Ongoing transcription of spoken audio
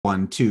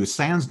everyone to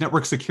SANS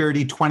Network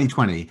Security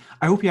 2020.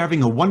 I hope you're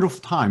having a wonderful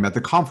time at the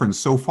conference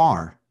so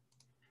far.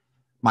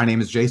 My name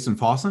is Jason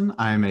Fawson.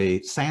 I'm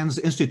a SANS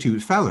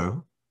Institute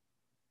Fellow.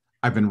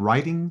 I've been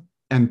writing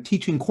and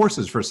teaching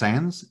courses for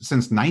SANS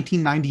since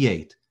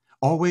 1998,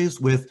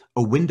 always with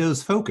a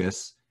Windows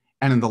focus,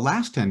 and in the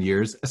last 10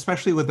 years,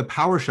 especially with a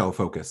PowerShell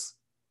focus.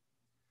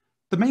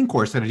 The main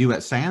course that I do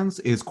at SANS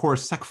is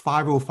course Sec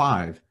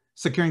 505,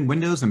 Securing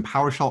Windows and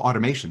PowerShell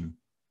Automation.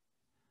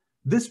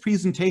 This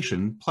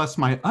presentation, plus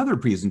my other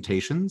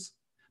presentations,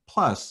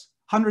 plus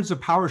hundreds of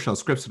PowerShell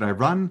scripts that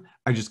I've run,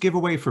 I just give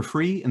away for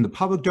free in the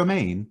public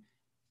domain.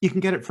 You can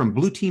get it from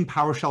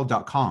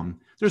blueteampowershell.com.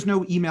 There's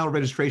no email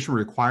registration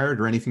required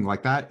or anything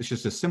like that. It's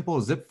just a simple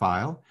zip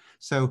file.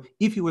 So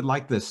if you would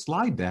like this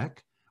slide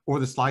deck, or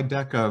the slide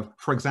deck of,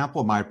 for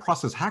example, my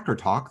process hacker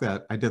talk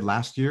that I did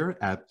last year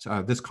at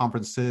this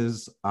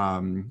conference's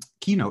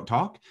keynote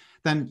talk,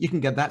 then you can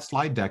get that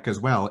slide deck as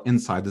well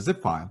inside the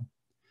zip file.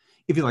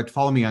 If you'd like to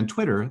follow me on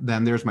Twitter,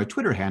 then there's my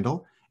Twitter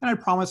handle, and I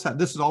promise that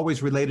this is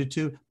always related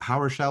to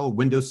PowerShell,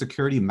 Windows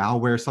security,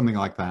 malware, something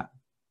like that.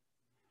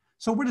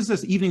 So what is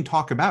this evening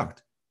talk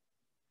about?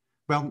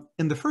 Well,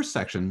 in the first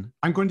section,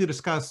 I'm going to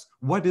discuss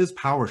what is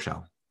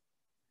PowerShell.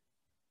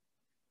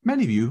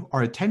 Many of you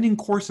are attending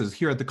courses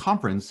here at the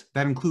conference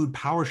that include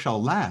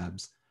PowerShell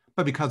labs,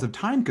 but because of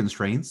time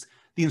constraints,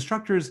 the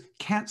instructors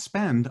can't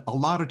spend a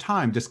lot of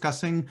time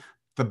discussing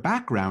the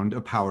background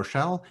of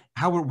PowerShell,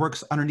 how it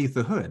works underneath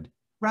the hood.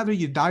 Rather,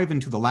 you dive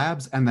into the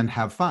labs and then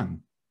have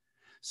fun.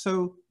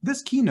 So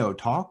this keynote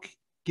talk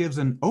gives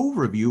an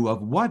overview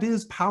of what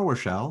is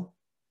PowerShell,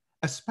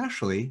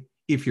 especially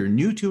if you're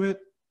new to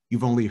it,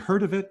 you've only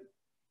heard of it,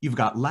 you've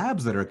got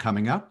labs that are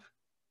coming up.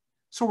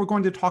 So we're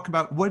going to talk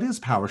about what is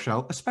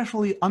PowerShell,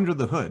 especially under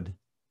the hood.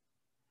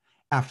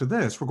 After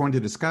this, we're going to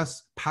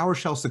discuss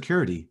PowerShell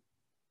security.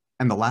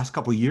 And the last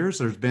couple of years,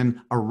 there's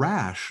been a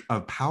rash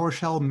of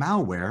PowerShell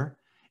malware.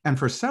 And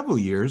for several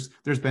years,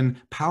 there's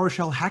been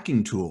PowerShell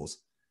hacking tools.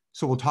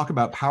 So we'll talk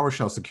about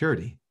PowerShell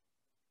security.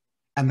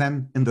 And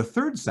then in the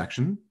third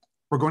section,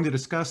 we're going to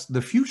discuss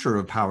the future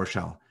of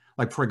PowerShell.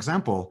 Like, for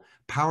example,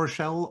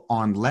 PowerShell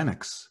on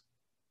Linux.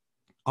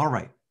 All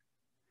right.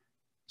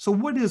 So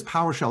what is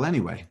PowerShell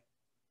anyway?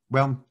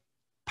 Well,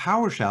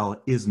 PowerShell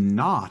is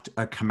not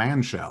a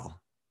command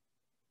shell.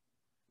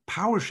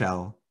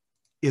 PowerShell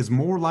is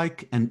more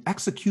like an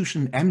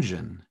execution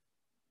engine.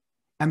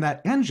 And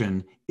that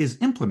engine is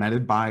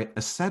implemented by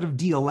a set of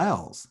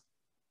DLLs.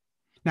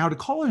 Now, to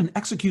call it an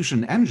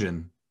execution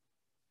engine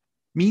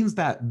means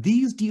that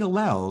these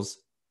DLLs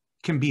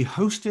can be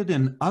hosted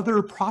in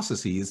other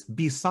processes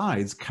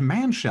besides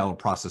command shell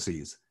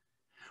processes.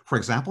 For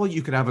example,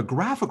 you could have a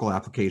graphical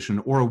application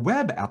or a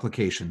web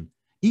application,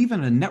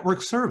 even a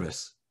network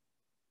service.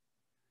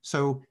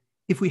 So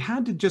if we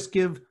had to just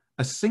give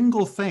a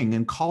single thing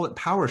and call it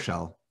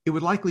PowerShell, it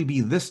would likely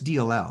be this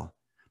DLL.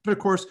 But of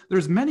course,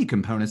 there's many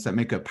components that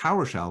make up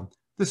PowerShell.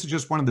 This is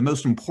just one of the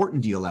most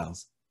important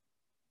DLLs.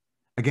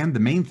 Again, the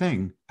main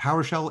thing,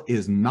 PowerShell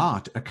is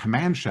not a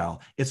command shell.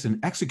 It's an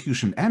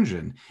execution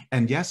engine.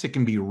 And yes, it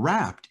can be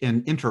wrapped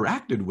and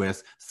interacted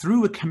with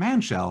through a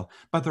command shell,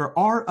 but there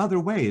are other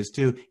ways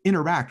to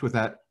interact with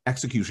that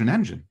execution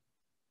engine.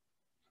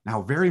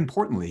 Now, very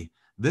importantly,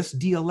 this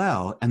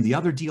DLL and the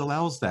other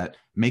DLLs that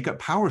make up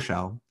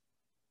PowerShell,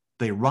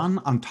 they run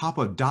on top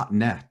of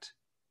 .NET.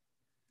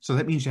 So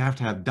that means you have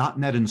to have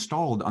 .NET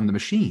installed on the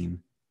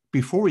machine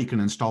before you can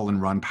install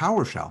and run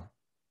PowerShell.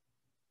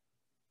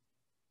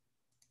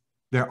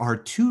 There are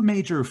two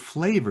major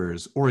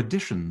flavors or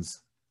editions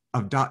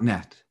of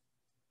 .NET.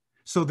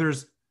 So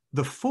there's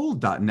the full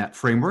 .NET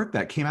framework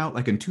that came out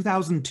like in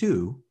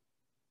 2002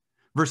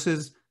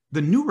 versus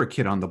the newer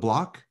kid on the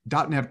block,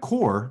 .NET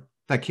Core,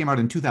 that came out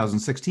in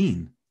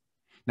 2016.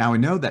 Now I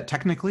know that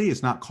technically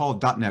it's not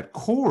called .NET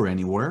Core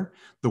anywhere.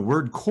 The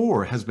word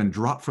core has been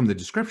dropped from the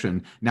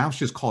description. Now it's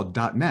just called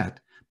 .NET,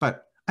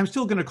 but I'm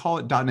still going to call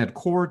it .NET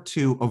Core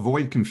to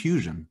avoid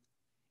confusion.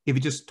 If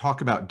you just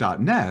talk about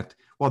 .NET,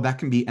 well, that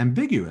can be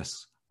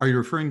ambiguous. Are you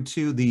referring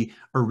to the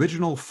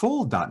original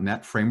full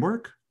 .NET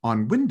framework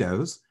on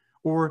Windows,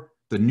 or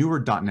the newer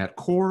 .NET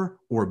Core,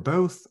 or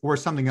both, or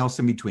something else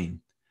in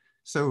between?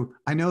 So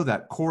I know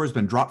that Core has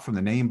been dropped from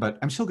the name, but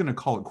I'm still going to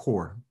call it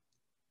Core.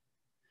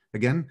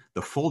 Again,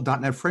 the full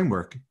 .NET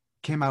framework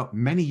came out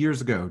many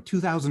years ago,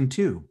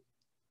 2002.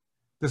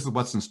 This is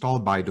what's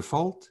installed by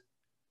default.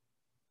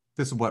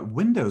 This is what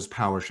Windows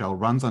PowerShell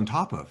runs on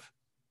top of.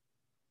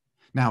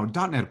 Now,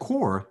 .NET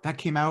Core, that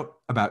came out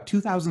about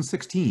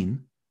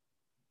 2016.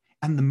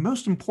 And the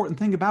most important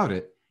thing about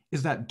it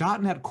is that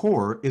 .NET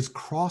Core is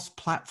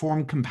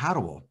cross-platform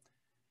compatible.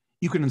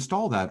 You can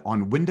install that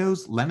on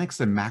Windows, Linux,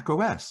 and Mac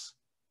OS.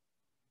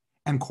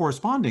 And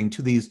corresponding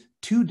to these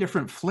two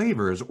different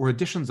flavors or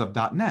editions of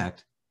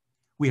 .NET,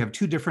 we have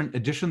two different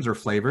editions or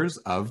flavors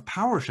of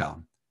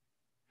PowerShell.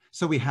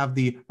 So we have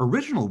the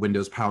original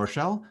Windows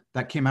PowerShell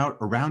that came out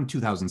around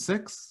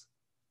 2006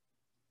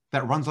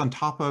 that runs on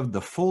top of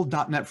the full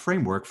 .NET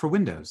framework for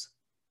Windows.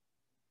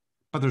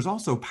 But there's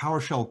also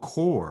PowerShell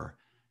Core.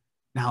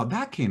 Now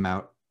that came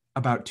out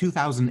about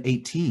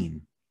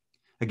 2018.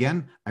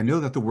 Again, I know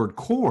that the word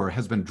core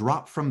has been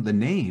dropped from the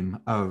name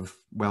of,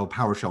 well,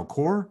 PowerShell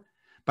core,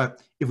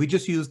 but if we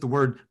just use the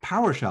word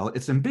PowerShell,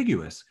 it's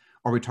ambiguous.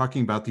 Are we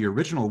talking about the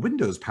original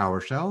Windows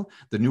PowerShell,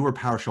 the newer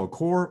PowerShell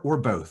core, or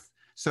both?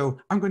 So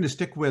I'm going to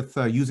stick with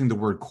using the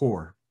word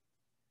core.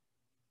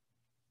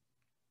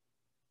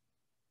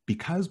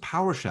 Because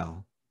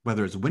PowerShell,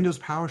 whether it's Windows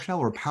PowerShell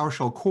or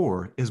PowerShell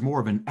core, is more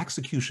of an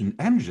execution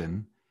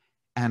engine,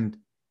 and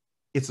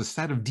it's a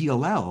set of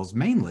DLLs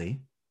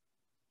mainly,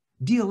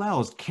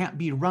 DLLs can't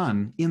be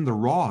run in the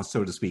raw,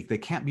 so to speak. They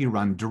can't be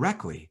run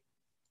directly.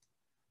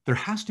 There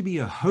has to be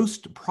a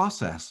host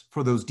process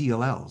for those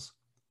DLLs.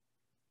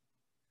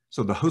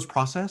 So the host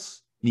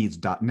process needs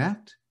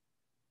 .NET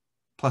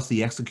plus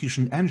the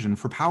execution engine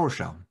for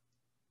PowerShell.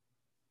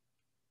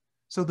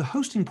 So the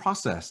hosting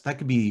process, that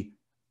could be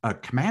a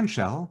command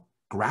shell,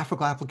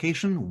 graphical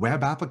application,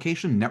 web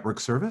application, network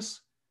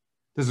service.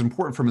 This is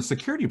important from a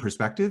security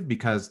perspective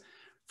because,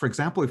 for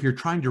example, if you're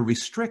trying to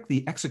restrict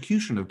the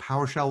execution of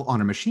PowerShell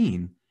on a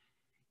machine,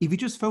 if you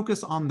just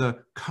focus on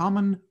the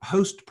common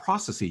host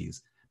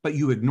processes, but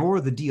you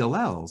ignore the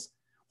DLLs,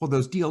 well,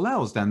 those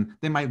DLLs then,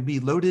 they might be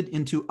loaded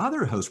into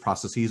other host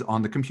processes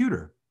on the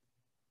computer.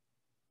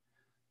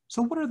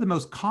 So what are the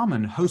most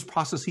common host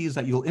processes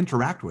that you'll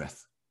interact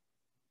with?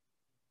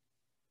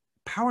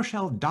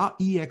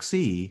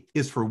 PowerShell.exe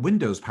is for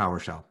Windows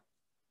PowerShell.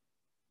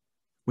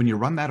 When you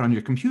run that on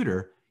your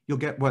computer, you'll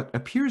get what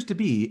appears to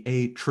be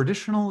a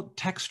traditional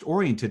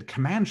text-oriented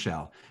command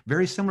shell,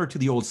 very similar to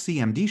the old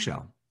CMD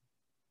shell.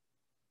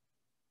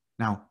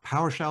 Now,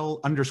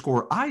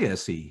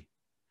 PowerShell_ISE.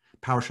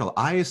 PowerShell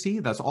ISE,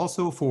 that's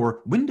also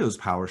for Windows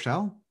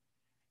PowerShell.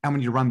 And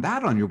when you run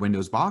that on your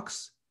Windows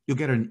box, you'll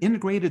get an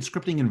integrated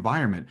scripting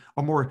environment,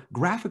 a more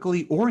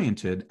graphically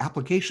oriented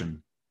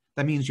application.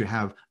 That means you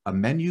have a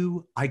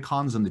menu,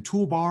 icons in the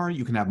toolbar,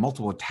 you can have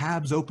multiple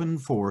tabs open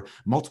for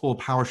multiple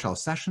PowerShell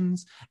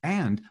sessions,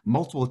 and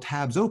multiple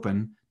tabs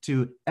open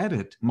to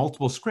edit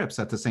multiple scripts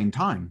at the same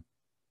time.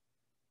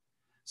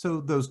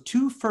 So those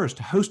two first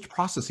host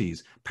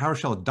processes,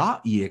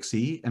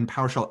 PowerShell.exe and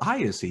PowerShell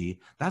ISE,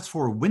 that's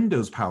for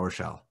Windows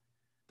PowerShell.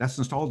 That's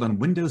installed on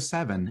Windows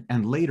 7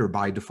 and later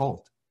by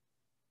default.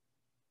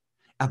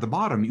 At the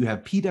bottom, you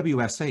have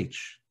PWSH.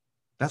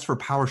 That's for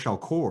PowerShell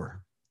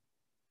core.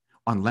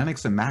 On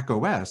Linux and Mac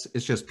OS,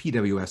 it's just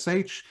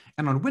PWSH,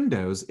 and on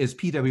Windows, it's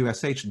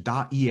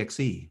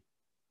PWSH.exe.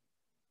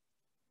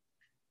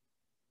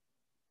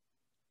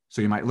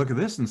 So you might look at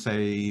this and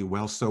say,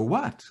 well, so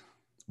what?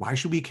 Why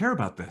should we care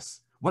about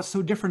this? What's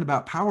so different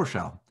about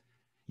PowerShell?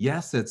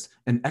 Yes, it's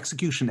an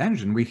execution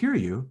engine, we hear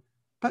you,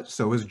 but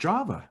so is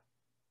Java.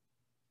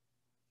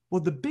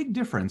 Well, the big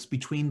difference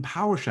between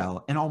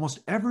PowerShell and almost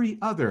every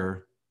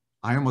other,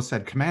 I almost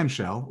said command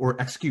shell or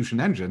execution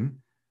engine,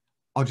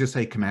 I'll just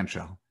say command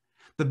shell.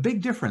 The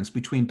big difference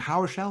between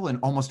PowerShell and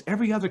almost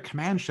every other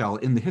command shell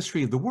in the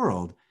history of the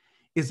world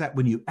is that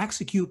when you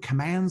execute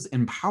commands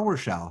in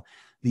PowerShell,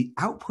 the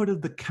output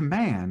of the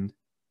command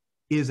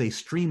is a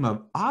stream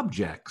of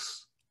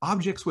objects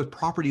with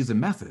properties and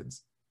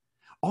methods.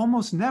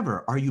 Almost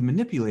never are you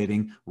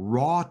manipulating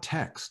raw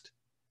text.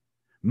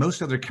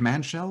 Most other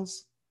command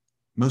shells,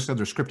 most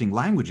other scripting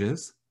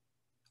languages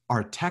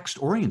are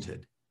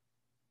text-oriented.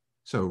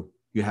 So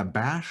you have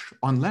bash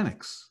on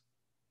Linux.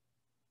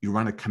 You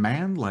run a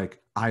command like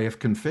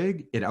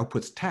ifconfig, it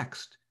outputs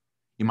text.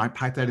 You might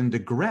pipe that into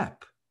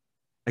grep.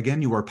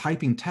 Again, you are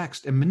piping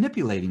text and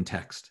manipulating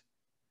text.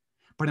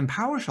 But in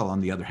PowerShell,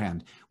 on the other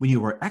hand, when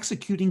you are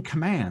executing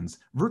commands,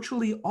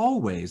 virtually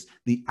always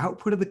the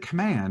output of the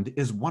command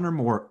is one or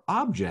more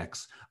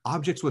objects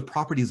with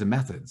properties and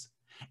methods.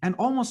 And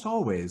almost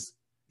always,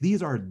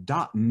 these are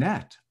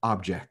 .NET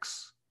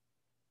objects.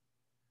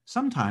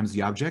 Sometimes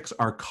the objects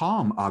are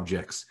COM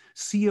objects,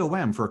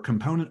 COM for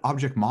Component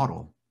Object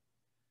Model.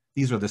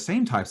 These are the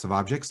same types of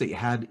objects that you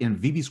had in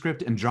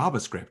VBScript and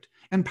JavaScript,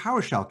 and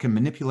PowerShell can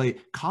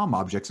manipulate COM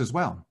objects as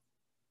well.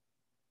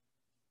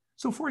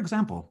 So for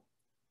example,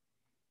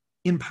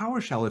 in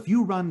PowerShell, if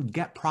you run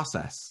get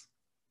process,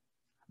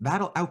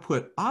 that'll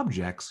output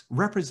objects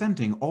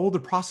representing all the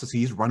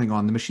processes running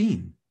on the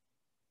machine.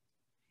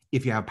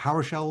 If you have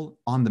PowerShell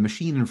on the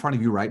machine in front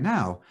of you right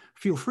now,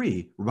 feel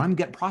free, run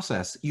get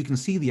process, you can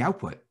see the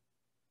output.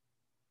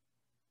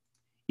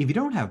 If you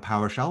don't have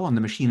PowerShell on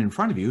the machine in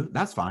front of you,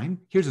 that's fine.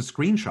 Here's a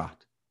screenshot.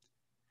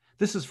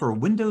 This is for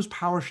Windows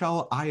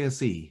PowerShell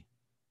ISE.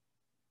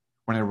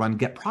 When I run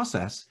get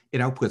process, it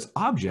outputs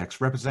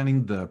objects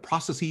representing the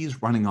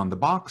processes running on the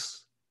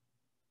box.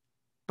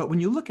 But when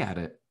you look at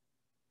it,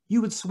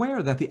 you would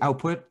swear that the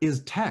output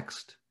is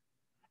text.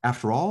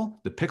 After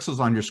all, the pixels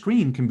on your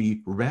screen can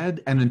be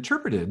read and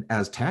interpreted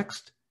as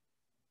text,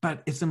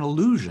 but it's an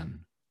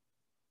illusion.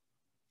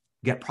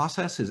 Get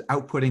process is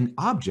outputting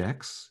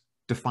objects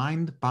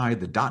defined by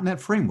the .NET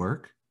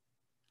framework.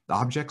 The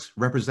objects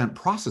represent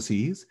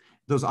processes.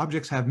 Those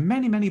objects have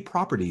many, many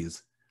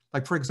properties.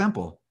 Like, for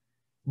example,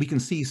 we can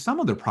see some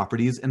of the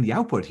properties in the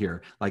output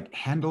here, like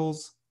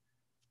handles,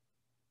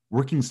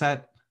 working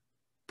set,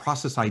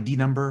 process ID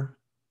number.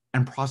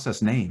 and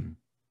process name.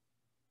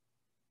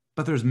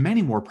 But there's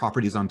many more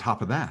properties on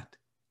top of that.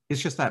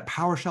 It's just that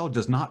PowerShell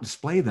does not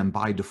display them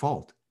by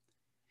default.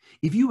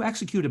 If you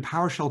execute a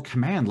PowerShell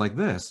command like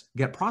this,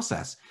 get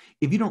process,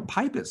 if you don't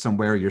pipe it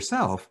somewhere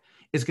yourself,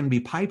 it's going to be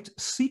piped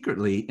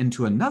secretly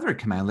into another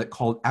commandlet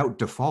called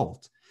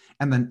outDefault.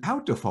 And then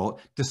outDefault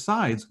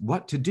decides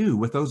what to do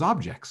with those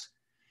objects.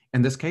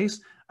 In this case,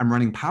 I'm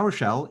running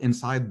PowerShell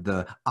inside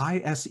the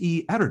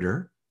ISE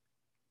editor.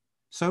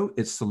 So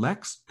it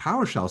selects,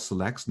 PowerShell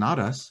selects, not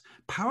us,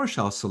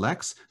 PowerShell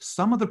selects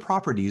some of the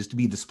properties to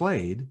be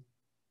displayed.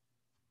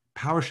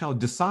 PowerShell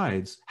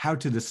decides how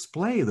to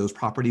display those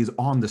properties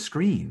on the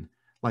screen,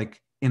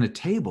 like in a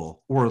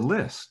table or a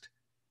list.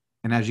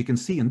 And as you can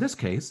see in this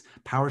case,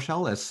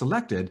 PowerShell has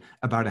selected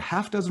about a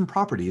half dozen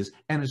properties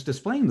and is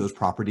displaying those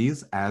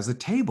properties as a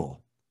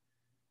table.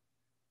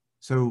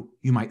 So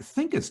you might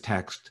think it's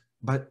text,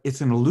 but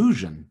it's an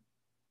illusion.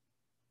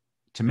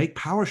 To make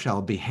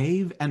PowerShell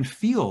behave and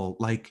feel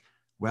like,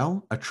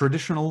 well, a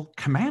traditional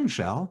command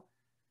shell,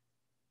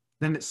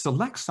 then it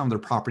selects some of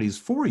the properties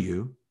for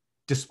you,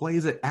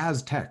 displays it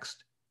as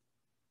text.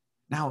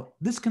 Now,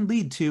 this can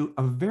lead to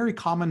a very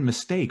common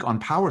mistake on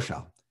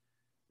PowerShell,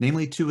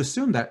 namely to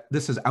assume that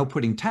this is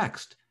outputting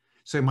text.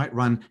 So you might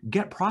run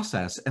get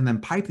process and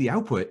then pipe the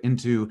output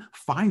into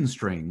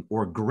FineString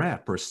or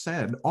grep or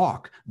sed,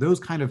 awk, those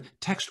kind of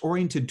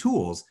text-oriented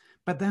tools,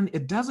 but then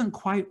it doesn't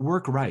quite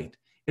work right.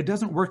 It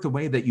doesn't work the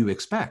way that you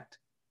expect.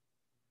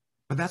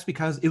 But that's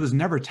because it was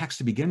never text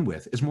to begin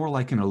with. It's more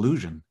like an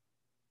illusion.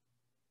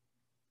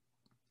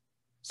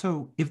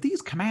 So if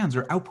these commands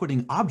are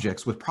outputting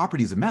objects with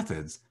properties and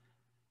methods,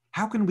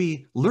 how can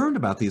we learn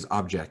about these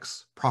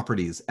objects,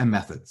 properties, and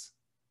methods?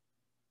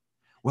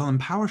 Well, in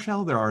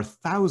PowerShell, there are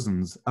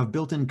thousands of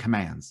built-in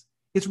commands.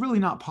 It's really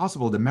not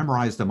possible to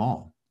memorize them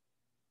all.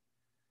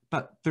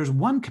 But there's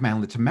one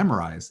commandlet to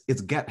memorize.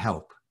 It's get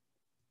help.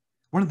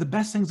 One of the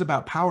best things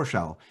about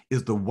PowerShell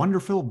is the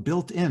wonderful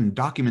built-in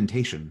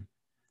documentation.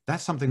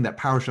 That's something that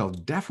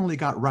PowerShell definitely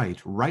got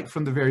right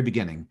from the very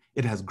beginning.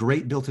 It has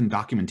great built-in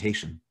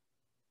documentation.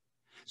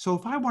 So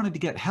if I wanted to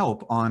get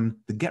help on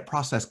the get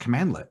process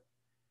commandlet,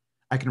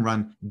 I can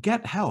run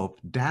get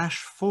help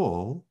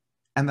 -full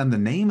and then the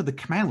name of the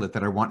commandlet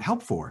that I want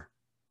help for.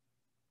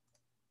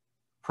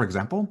 For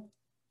example,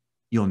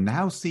 you'll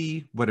now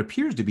see what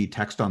appears to be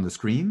text on the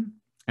screen.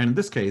 And in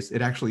this case,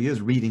 it actually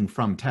is reading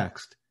from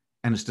text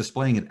and it's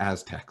displaying it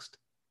as text.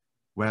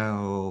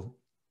 Well,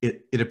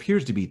 it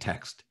appears to be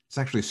text. It's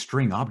actually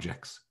string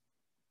objects.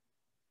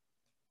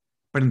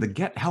 But in the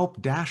get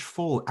help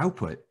 -full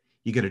output,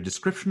 you get a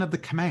description of the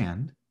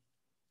command,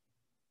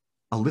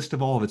 a list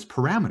of all of its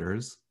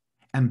parameters,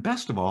 and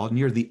best of all,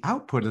 near the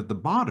output at the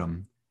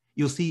bottom,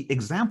 you'll see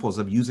examples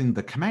of using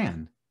the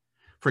command.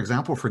 For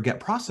example, for get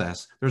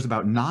process, there's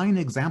about 9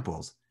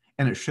 examples,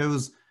 and it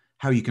shows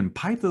how you can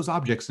pipe those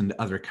objects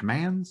into other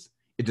commands.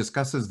 It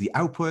discusses the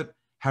output,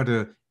 how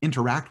to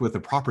interact with the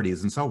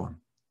properties, and so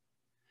on.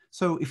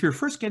 So if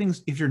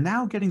you're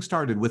now getting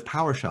started with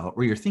PowerShell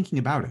or you're thinking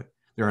about it,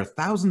 there are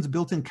thousands of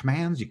built-in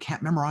commands, you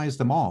can't memorize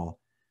them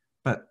all,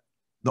 but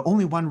the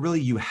only one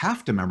really you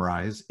have to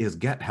memorize is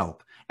get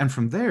help. And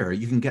from there,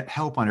 you can get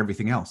help on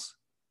everything else.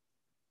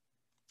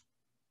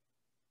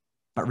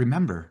 But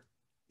remember,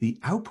 the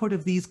output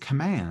of these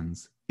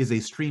commands is a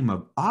stream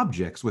of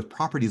objects with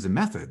properties and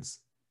methods,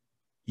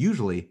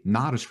 usually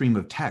not a stream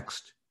of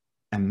text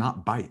and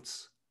not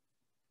bytes.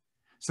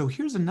 So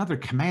here's another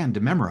command to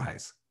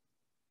memorize.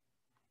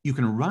 You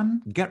can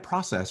run get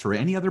process or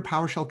any other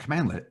PowerShell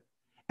commandlet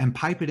and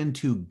pipe it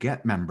into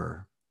get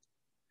member.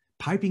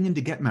 Piping into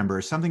get member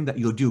is something that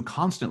you'll do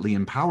constantly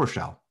in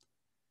PowerShell.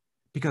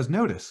 Because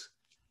notice,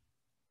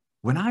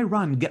 when I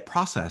run get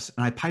process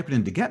and I pipe it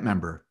into get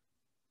member,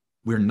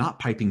 we're not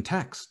piping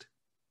text.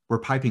 We're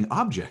piping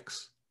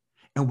objects.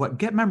 And what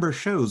get member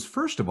shows,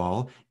 first of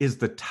all, is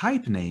the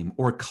type name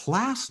or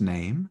class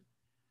name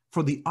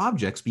for the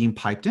objects being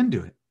piped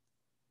into it.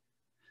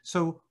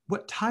 So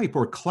what type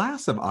or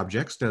class of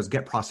objects does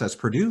get process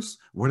produce?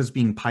 What is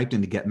being piped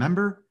into get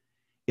member?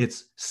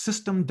 It's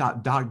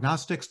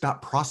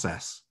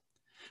system.diagnostics.process.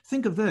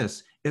 Think of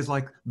this as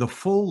like the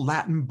full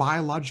Latin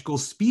biological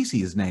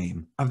species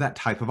name of that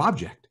type of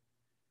object.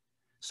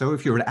 So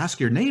if you were to ask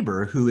your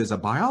neighbor who is a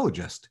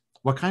biologist,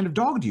 what kind of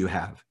dog do you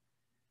have?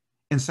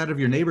 Instead of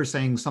your neighbor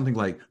saying something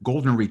like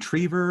golden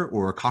retriever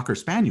or cocker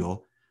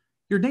spaniel,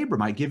 your neighbor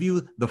might give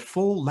you the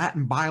full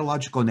Latin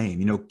biological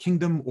name,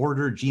 kingdom,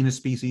 order, genus,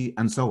 species,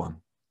 and so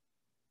on.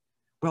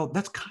 Well,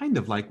 that's kind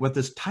of like what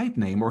this type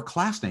name or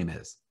class name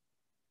is.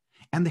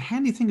 And the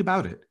handy thing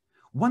about it,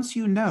 once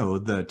you know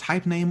the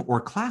type name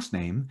or class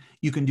name,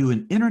 you can do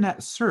an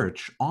internet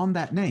search on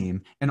that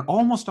name, and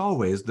almost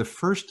always the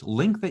first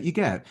link that you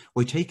get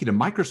will take you to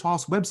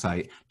Microsoft's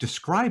website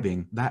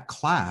describing that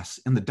class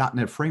in the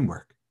 .NET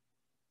framework.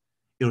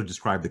 It'll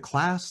describe the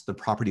class, the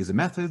properties and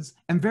methods,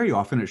 and very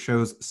often it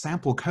shows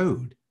sample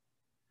code.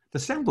 The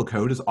sample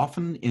code is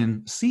often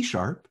in C#,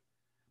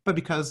 but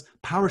because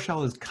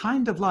PowerShell is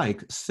kind of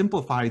like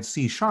simplified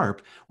C#,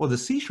 well, the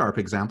C#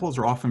 examples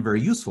are often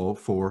very useful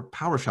for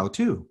PowerShell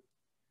too.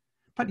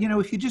 But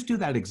if you just do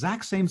that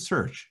exact same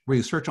search where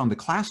you search on the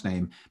class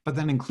name, but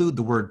then include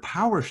the word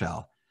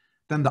PowerShell,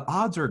 then the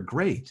odds are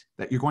great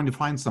that you're going to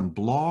find some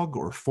blog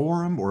or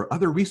forum or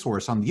other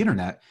resource on the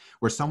internet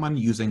where someone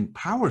using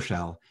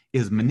PowerShell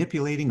is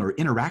manipulating or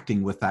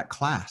interacting with that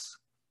class.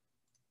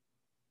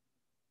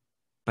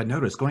 But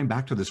notice, going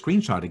back to the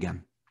screenshot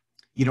again,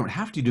 you don't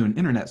have to do an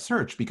internet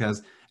search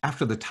because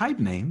after the type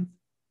name,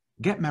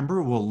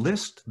 getMember will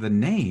list the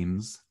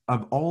names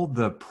of all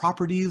the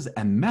properties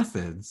and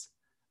methods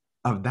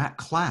of that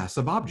class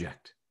of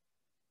object.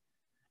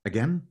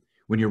 Again,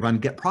 when you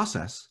run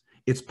getProcess,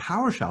 it's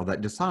PowerShell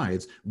that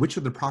decides which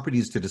of the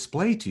properties to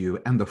display to you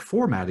and the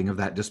formatting of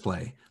that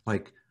display,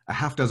 like a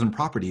half dozen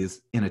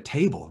properties in a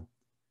table.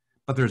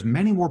 But there's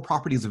many more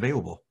properties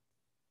available.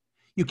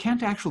 You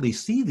can't actually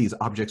see these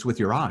objects with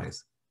your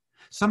eyes.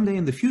 Someday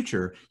in the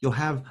future, you'll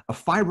have a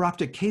fiber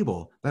optic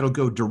cable that'll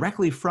go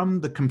directly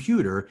from the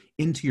computer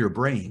into your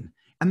brain.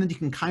 And then you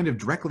can kind of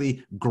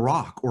directly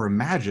grok or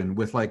imagine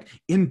with like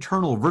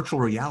internal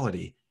virtual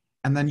reality.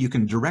 And then you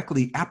can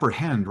directly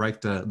apprehend, right,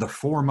 the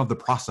form of the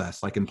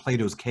process, like in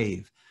Plato's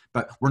cave.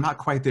 But we're not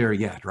quite there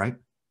yet, right?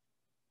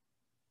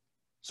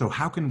 So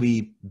how can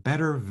we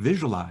better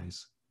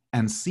visualize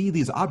and see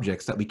these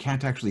objects that we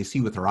can't actually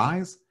see with our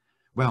eyes?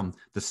 Well,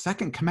 the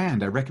second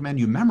command I recommend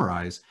you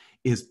memorize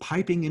is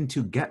piping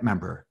into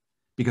getMember,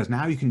 because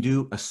now you can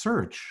do a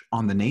search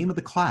on the name of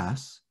the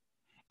class,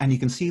 and you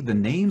can see the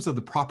names of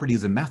the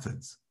properties and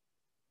methods.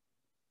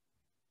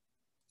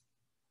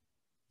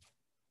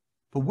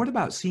 But what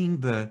about seeing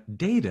the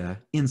data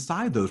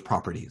inside those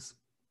properties?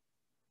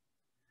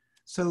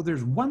 So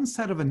there's one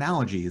set of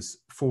analogies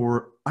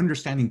for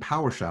understanding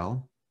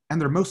PowerShell, and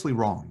they're mostly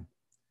wrong.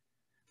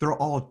 They're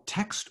all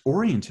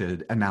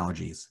text-oriented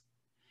analogies.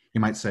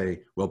 You might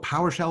say, well,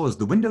 PowerShell is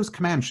the Windows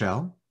command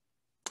shell.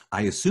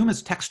 I assume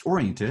it's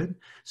text-oriented,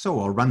 so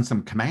I'll run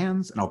some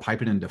commands and I'll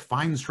pipe it into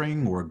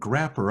FineString or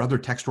grep or other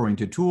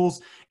text-oriented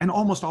tools, and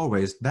almost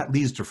always that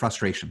leads to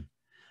frustration.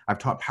 I've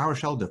taught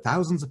PowerShell to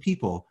thousands of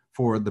people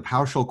for the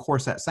PowerShell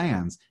course at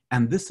SANS,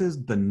 and this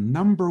is the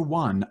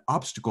 #1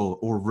 obstacle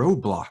or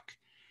roadblock.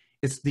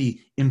 It's the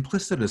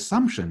implicit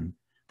assumption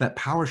that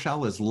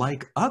PowerShell is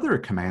like other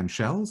command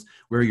shells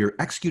where you're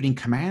executing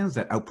commands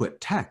that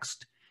output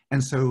text.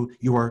 And so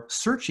you are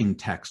searching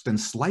text and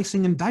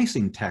slicing and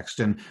dicing text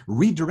and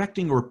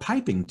redirecting or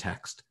piping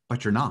text,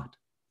 but you're not.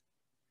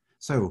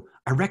 So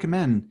I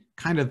recommend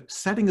kind of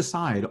setting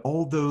aside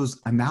all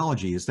those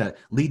analogies that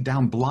lead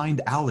down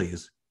blind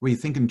alleys where you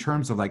think in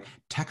terms of like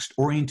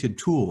text-oriented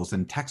tools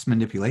and text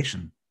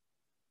manipulation.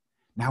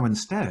 Now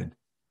instead,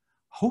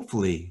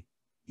 hopefully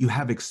you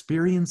have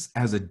experience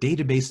as a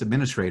database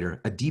administrator,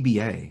 a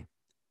DBA,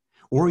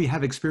 or you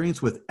have experience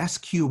with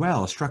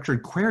SQL,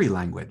 structured query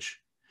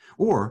language,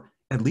 or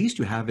at least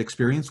you have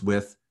experience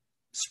with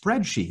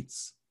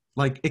spreadsheets,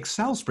 like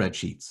Excel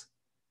spreadsheets.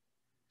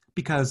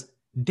 Because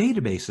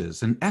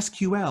databases and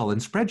SQL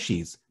and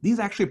spreadsheets, these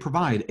actually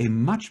provide a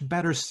much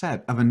better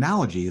set of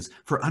analogies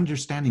for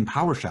understanding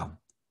PowerShell.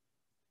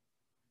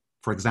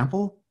 For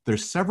example,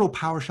 there's several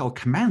PowerShell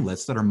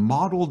commandlets that are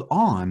modeled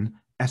on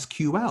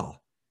SQL.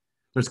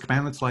 There's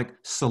commandlets like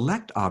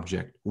select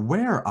object,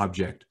 where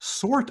object,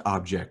 sort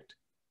object.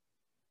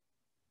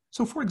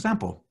 So for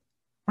example,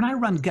 when I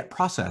run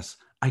getProcess,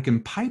 I can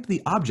pipe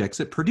the objects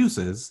it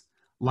produces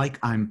like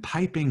I'm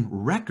piping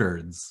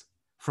records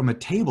from a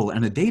table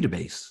and a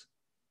database.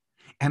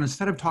 And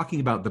instead of talking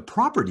about the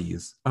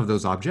properties of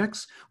those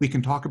objects, we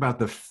can talk about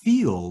the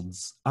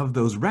fields of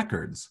those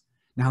records.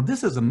 Now,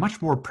 this is a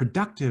much more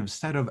productive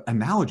set of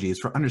analogies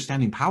for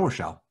understanding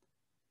PowerShell.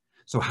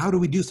 So how do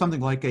we do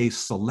something like a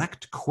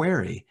select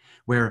query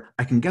where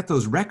I can get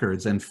those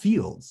records and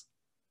fields?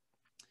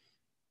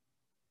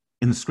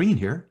 In the screen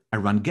here, I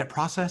run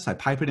getProcess, I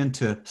pipe it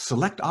into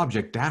select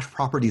object dash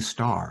property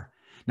star.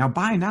 Now,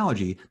 by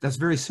analogy, that's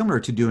very similar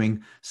to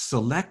doing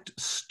select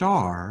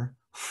star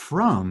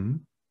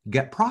from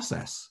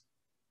getProcess.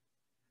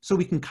 So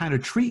we can kind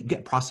of treat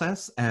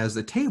getProcess as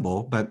a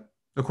table, but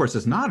of course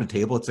it's not a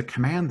table, it's a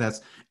command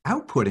that's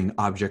outputting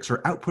objects or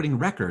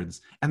outputting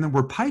records, and then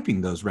we're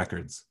piping those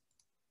records.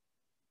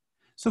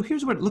 So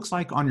here's what it looks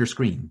like on your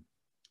screen.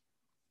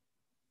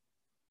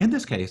 In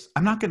this case,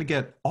 I'm not going to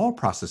get all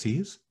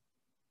processes.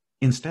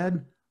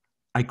 Instead,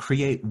 I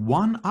create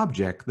one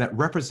object that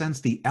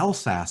represents the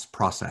LSAS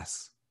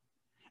process,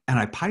 and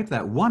I pipe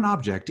that one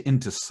object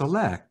into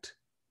select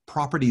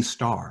property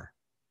star.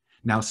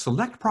 Now,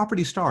 select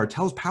property star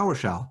tells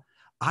PowerShell,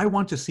 I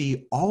want to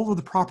see all of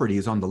the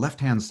properties on the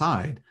left-hand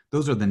side.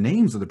 Those are the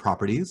names of the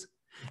properties,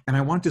 and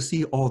I want to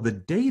see all the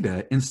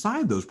data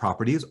inside those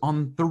properties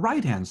on the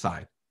right-hand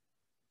side.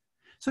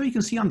 So you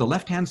can see on the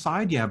left-hand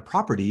side, you have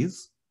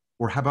properties,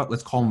 or how about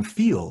let's call them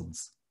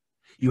fields.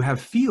 You have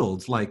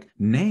fields like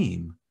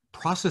name,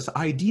 process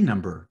ID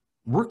number,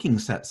 working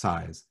set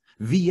size,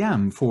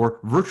 VM for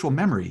virtual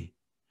memory.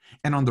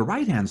 And on the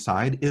right-hand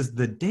side is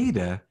the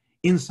data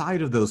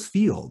inside of those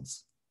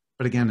fields.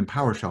 But again, in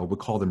PowerShell, we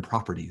call them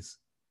properties.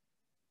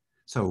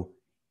 So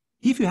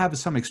if you have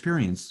some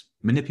experience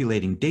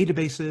manipulating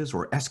databases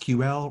or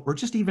SQL or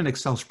just even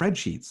Excel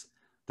spreadsheets.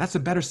 That's a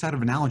better set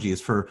of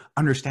analogies for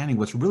understanding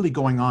what's really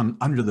going on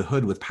under the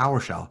hood with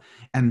PowerShell.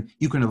 And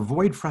you can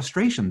avoid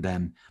frustration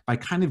then by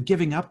kind of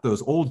giving up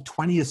those old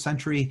 20th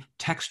century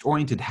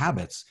text-oriented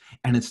habits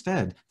and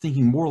instead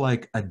thinking more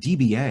like a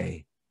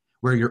DBA,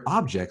 where your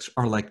objects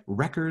are like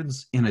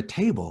records in a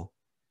table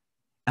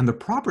and the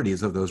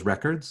properties of those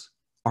records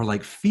are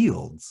like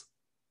fields.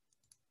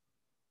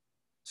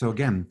 So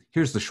again,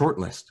 here's the short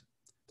list.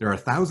 There are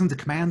thousands of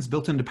commands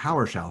built into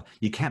PowerShell.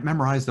 You can't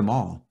memorize them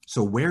all.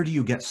 So where do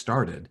you get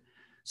started?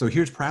 So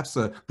here's perhaps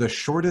the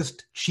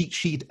shortest cheat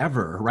sheet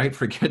ever, right,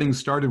 for getting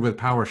started with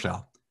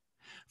PowerShell.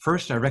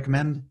 First, I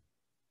recommend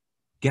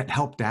get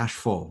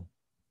help-full.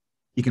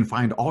 You can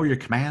find all your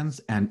commands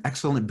and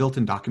excellent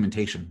built-in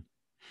documentation.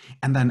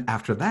 And then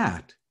after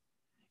that,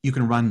 you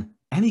can run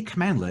any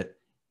commandlet,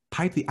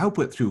 pipe the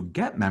output through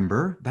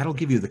getMember. That'll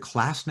give you the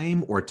class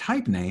name or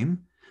type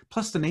name,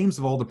 plus the names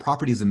of all the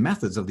properties and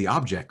methods of the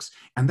objects.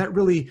 And that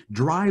really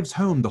drives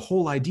home the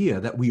whole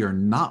idea that we are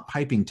not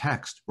piping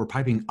text, we're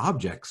piping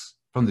objects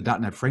from the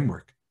 .NET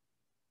framework.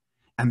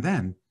 And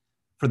then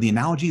for the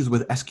analogies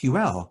with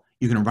SQL,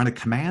 you can run a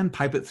command,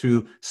 pipe it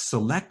through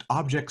select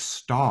object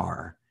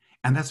star.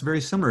 And that's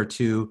very similar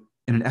to,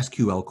 in an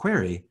SQL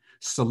query,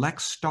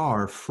 select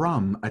star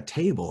from a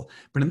table.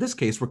 But in this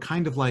case, we're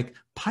kind of like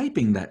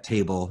piping that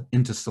table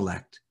into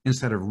select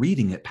instead of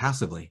reading it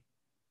passively.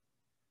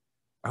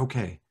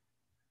 Okay.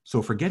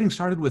 So for getting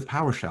started with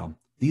PowerShell,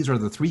 these are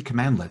the 3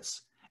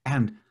 commandlets.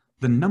 And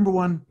the number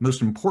one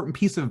most important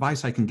piece of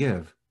advice I can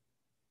give,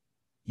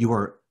 you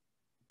are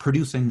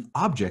producing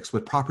objects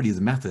with properties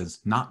and methods,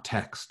 not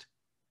text.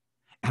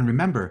 And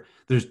remember,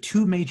 there's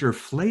 2 major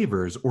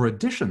flavors or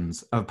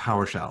editions of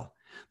PowerShell.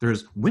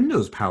 There's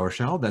Windows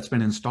PowerShell that's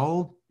been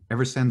installed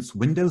ever since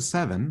Windows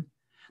 7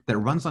 that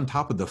runs on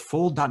top of the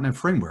full .NET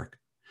framework.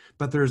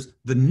 But there's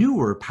the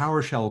newer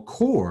PowerShell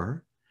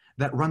Core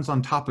that runs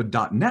on top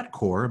of .NET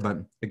Core, but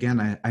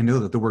again, I know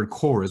that the word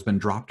core has been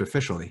dropped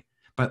officially,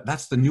 but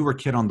that's the newer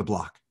kid on the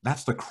block.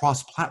 That's the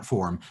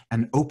cross-platform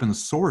and open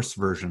source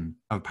version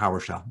of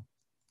PowerShell.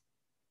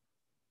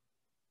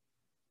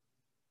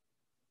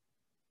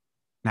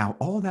 Now,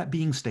 all that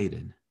being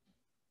stated,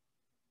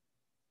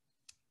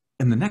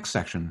 in the next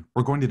section,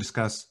 we're going to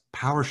discuss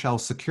PowerShell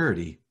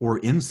security or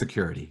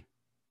insecurity.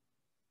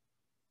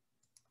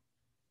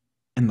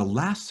 In the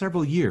last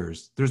several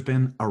years, there's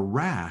been a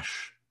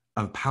rash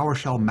of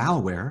PowerShell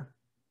malware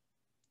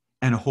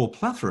and a whole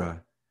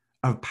plethora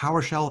of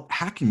PowerShell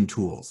hacking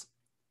tools.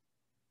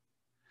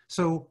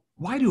 So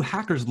why do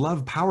hackers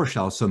love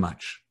PowerShell so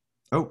much?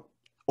 Oh,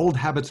 old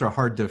habits are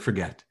hard to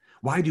forget.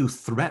 Why do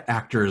threat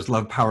actors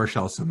love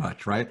PowerShell so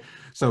much, right?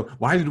 So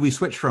why did we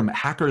switch from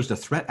hackers to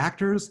threat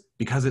actors?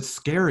 Because it's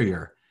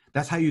scarier.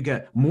 That's how you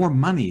get more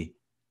money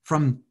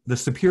from the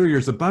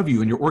superiors above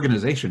you in your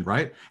organization,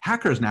 right?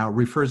 Hackers now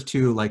refers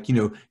to like,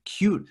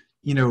 cute,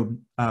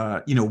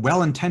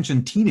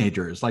 well-intentioned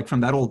teenagers, like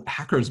from that old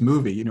Hackers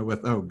movie, with,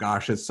 oh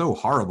gosh, it's so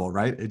horrible,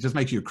 right? It just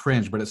makes you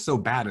cringe, but it's so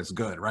bad, it's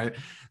good, right?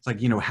 It's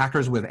like,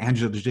 Hackers with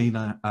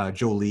Angelina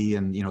Jolie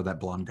and, that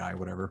blonde guy,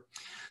 whatever.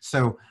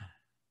 So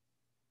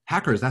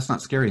hackers, that's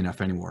not scary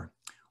enough anymore.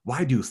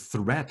 Why do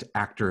threat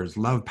actors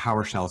love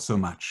PowerShell so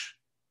much?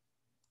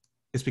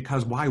 It's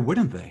because why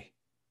wouldn't they?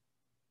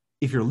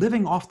 If you're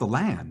living off the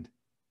land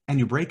and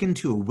you break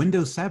into a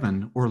Windows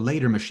 7 or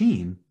later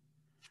machine,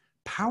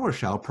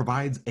 PowerShell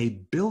provides a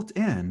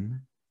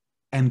built-in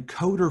and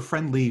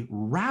coder-friendly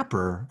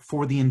wrapper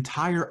for the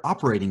entire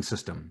operating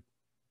system.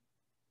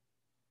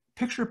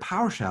 Picture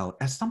PowerShell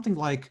as something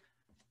like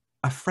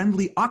a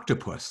friendly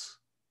octopus,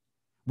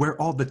 where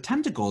all the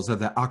tentacles of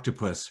that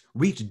octopus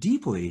reach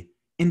deeply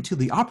into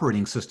the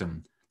operating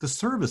system, the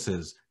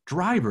services,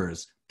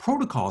 drivers,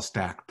 protocol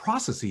stack,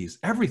 processes,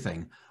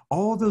 everything,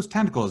 all those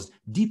tentacles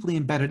deeply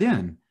embedded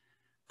in.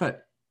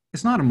 But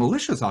it's not a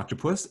malicious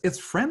octopus, it's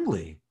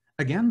friendly.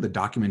 Again, the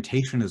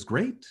documentation is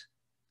great.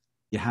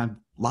 You have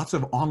lots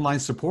of online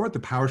support. The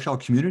PowerShell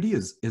community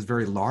is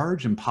very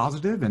large and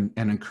positive and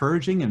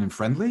encouraging and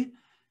friendly.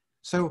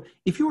 So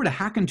if you were to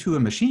hack into a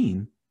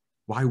machine,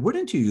 why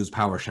wouldn't you use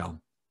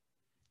PowerShell?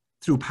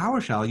 Through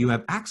PowerShell, you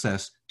have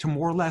access to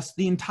more or less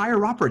the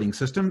entire operating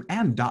system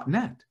and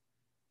 .NET.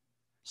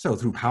 So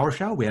through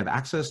PowerShell, we have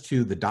access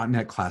to the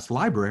 .NET class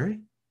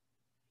library.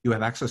 You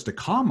have access to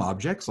COM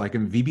objects like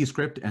in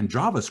VBScript and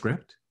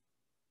JavaScript.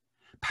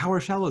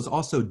 PowerShell is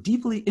also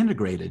deeply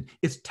integrated.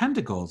 Its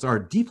tentacles are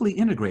deeply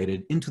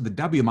integrated into the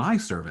WMI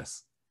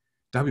service.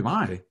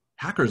 WMI,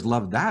 hackers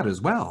love that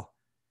as well.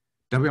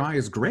 WMI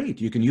is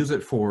great. You can use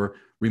it for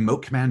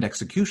remote command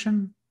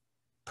execution,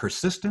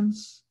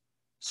 persistence,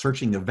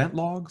 searching event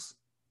logs,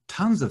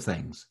 tons of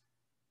things.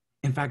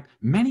 In fact,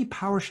 many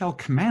PowerShell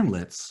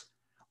commandlets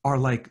are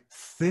like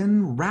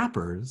thin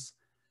wrappers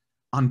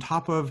on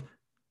top of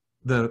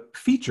the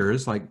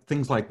features, like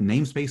things like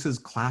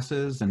namespaces,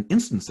 classes, and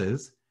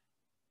instances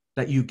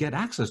that you get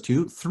access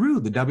to through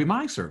the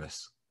WMI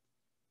service.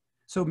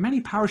 So many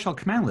PowerShell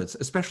commandlets,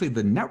 especially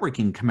the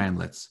networking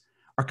commandlets,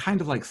 are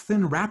kind of like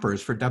thin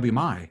wrappers for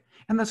WMI,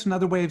 and that's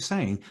another way of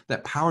saying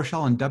that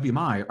PowerShell and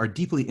WMI are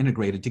deeply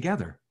integrated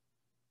together.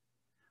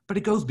 But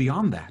it goes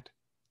beyond that.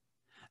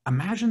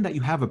 Imagine that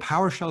you have a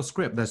PowerShell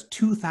script that's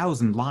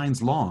 2,000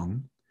 lines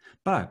long,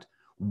 but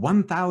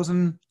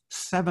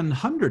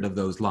 1,700 of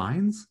those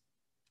lines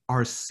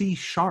are C#.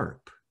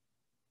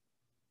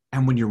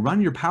 And when you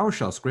run your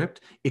PowerShell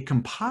script, it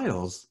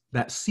compiles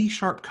that C#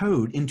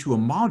 code into a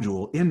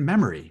module in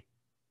memory.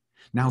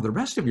 Now the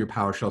rest of your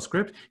PowerShell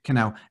script can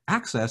now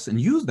access and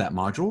use that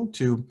module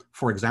to,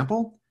 for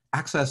example,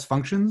 access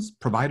functions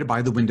provided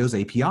by the Windows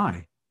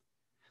API.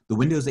 The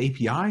Windows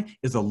API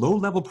is a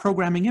low-level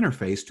programming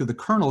interface to the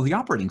kernel of the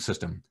operating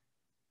system.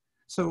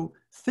 So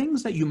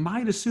things that you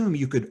might assume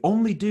you could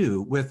only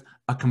do with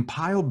a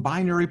compiled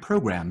binary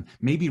program,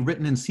 maybe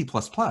written in C++,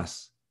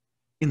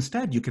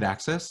 instead you could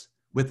access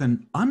with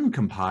an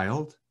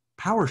uncompiled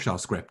PowerShell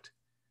script,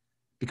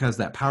 because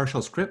that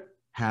PowerShell script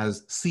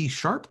has C#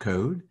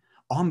 code.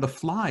 On the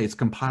fly, it's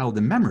compiled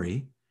in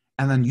memory,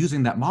 and then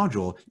using that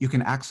module, you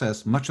can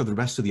access much of the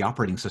rest of the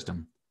operating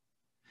system.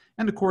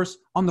 And of course,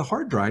 on the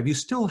hard drive, you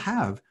still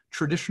have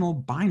traditional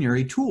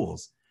binary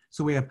tools.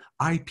 So we have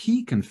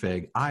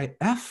ipconfig,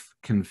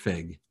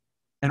 ifconfig,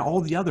 and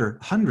all the other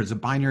hundreds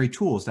of binary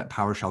tools that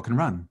PowerShell can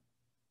run.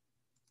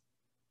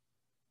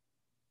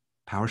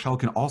 PowerShell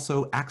can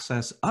also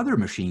access other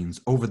machines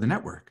over the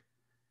network.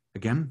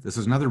 Again, this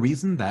is another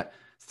reason that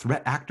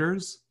threat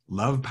actors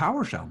love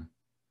PowerShell.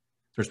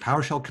 There's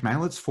PowerShell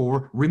commandlets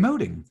for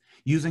remoting.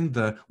 Using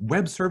the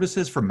Web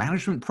Services for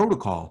Management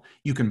protocol,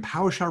 you can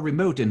PowerShell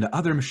remote into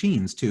other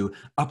machines to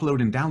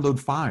upload and download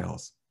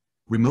files,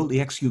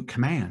 remotely execute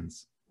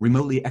commands,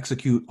 remotely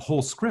execute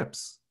whole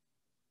scripts.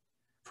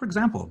 For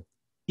example,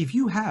 if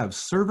you have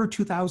Server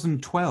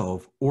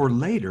 2012 or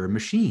later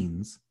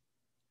machines,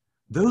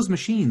 those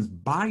machines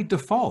by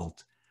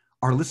default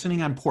are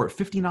listening on port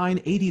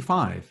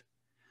 5985,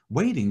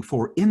 waiting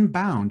for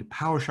inbound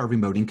PowerShell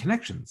remoting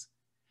connections.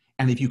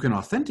 And if you can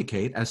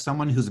authenticate as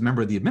someone who's a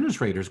member of the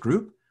administrators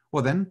group,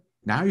 well then,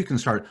 now you can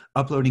start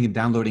uploading and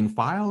downloading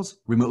files,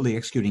 remotely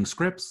executing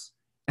scripts,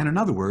 and in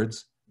other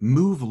words,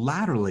 move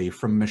laterally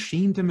from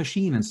machine to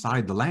machine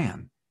inside the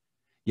LAN.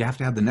 You have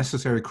to have the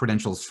necessary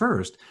credentials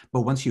first,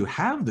 but once you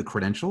have the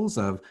credentials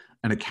of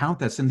an account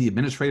that's in the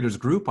administrators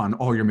group on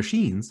all your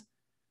machines,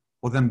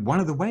 well then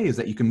one of the ways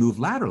that you can move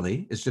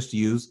laterally is just to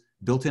use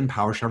built-in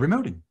PowerShell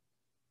remoting.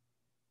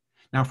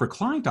 Now for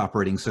client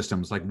operating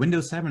systems like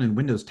Windows 7 and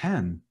Windows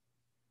 10,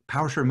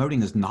 PowerShell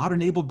remoting is not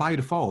enabled by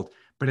default,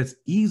 but it's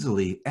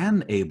easily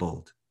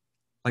enabled,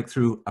 like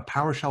through a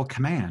PowerShell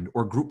command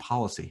or group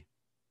policy.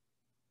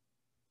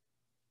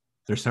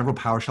 There's several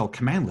PowerShell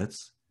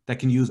commandlets that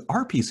can use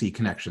RPC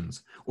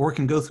connections, or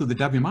can go through the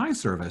WMI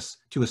service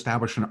to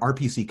establish an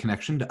RPC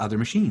connection to other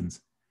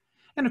machines.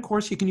 And of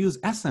course, you can use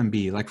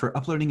SMB, like for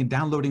uploading and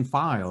downloading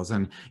files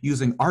and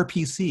using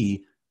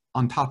RPC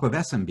on top of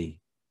SMB.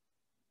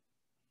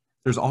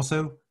 There's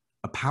also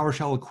a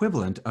PowerShell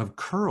equivalent of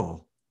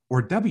curl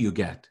or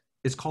wget.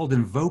 It's called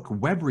invoke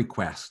web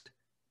request.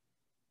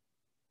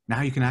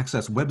 Now you can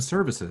access web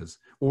services,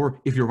 or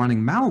if you're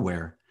running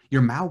malware,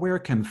 your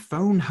malware can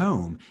phone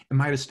home and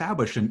might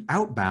establish an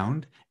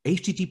outbound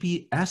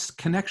HTTPS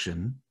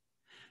connection,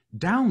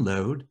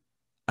 download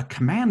a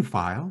command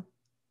file,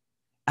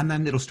 and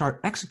then it'll start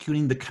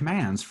executing the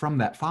commands from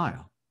that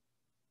file.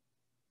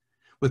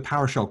 With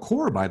PowerShell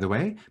Core, by the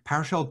way,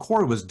 PowerShell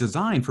Core was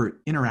designed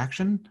for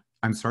integration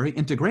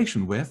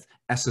with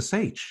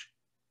SSH.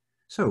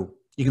 So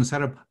you can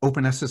set up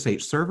open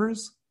SSH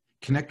servers,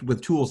 connect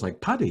with tools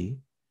like PuTTY,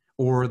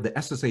 or the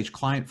SSH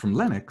client from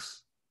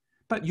Linux,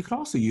 but you could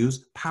also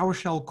use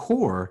PowerShell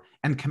Core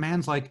and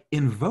commands like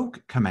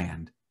invoke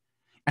command.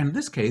 And in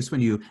this case,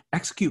 when you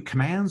execute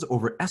commands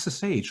over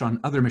SSH on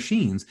other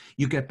machines,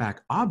 you get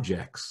back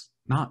objects,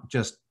 not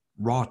just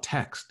raw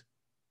text.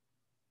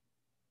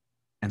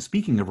 And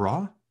speaking of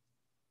raw,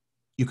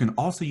 you can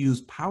also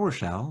use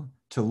PowerShell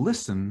to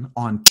listen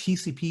on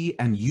TCP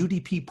and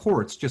UDP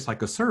ports just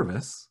like a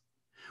service,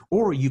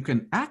 or you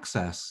can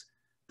access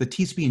the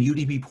TCP and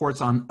UDP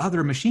ports on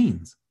other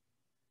machines.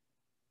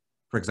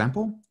 For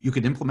example, you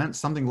could implement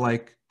something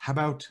like, how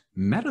about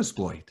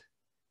Metasploit?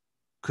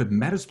 Could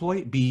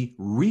Metasploit be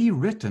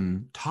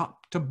rewritten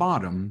top to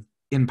bottom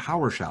in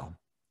PowerShell?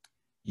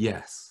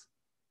 Yes.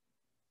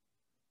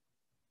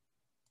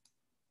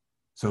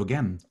 So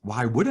again,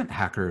 why wouldn't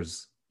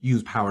hackers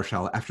use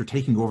PowerShell after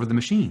taking over the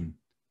machine,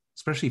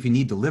 especially if you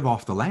need to live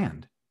off the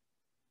land?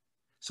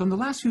 So in the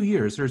last few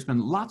years, there's been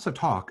lots of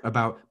talk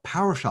about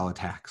PowerShell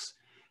attacks.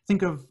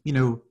 Think of,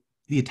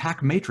 the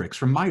attack matrix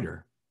from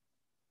MITRE.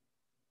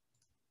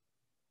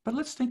 But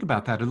let's think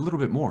about that a little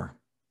bit more.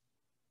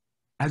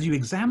 As you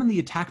examine the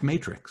attack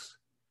matrix,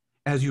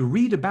 as you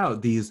read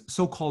about these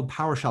so-called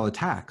PowerShell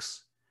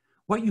attacks,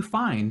 what you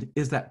find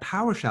is that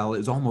PowerShell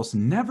is almost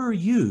never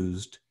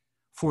used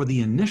for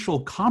the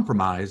initial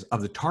compromise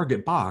of the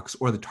target box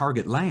or the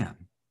target LAN.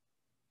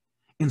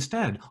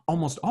 Instead,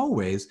 almost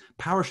always,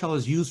 PowerShell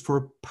is used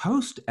for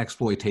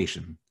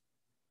post-exploitation.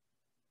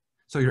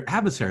 So your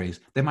adversaries,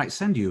 they might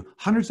send you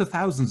hundreds of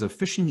thousands of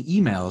phishing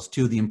emails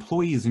to the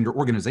employees in your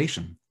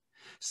organization.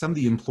 Some of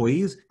the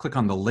employees click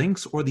on the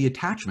links or the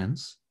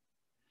attachments.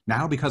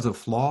 Now, because of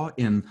flaw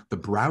in the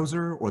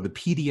browser or the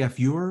PDF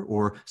viewer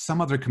or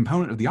some other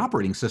component of the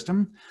operating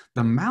system,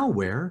 the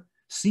malware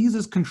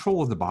seizes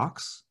control of the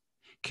box,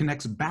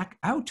 connects back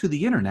out to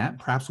the internet,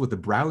 perhaps with the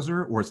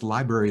browser or its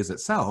libraries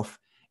itself,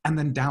 and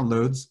then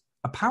downloads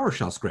a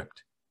PowerShell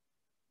script.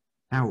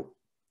 Now,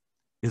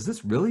 is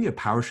this really a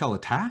PowerShell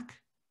attack?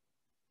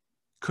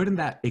 Couldn't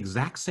that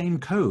exact same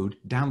code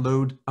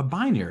download a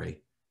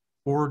binary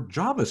or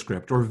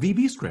JavaScript or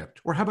VB script?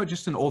 Or how about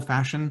just an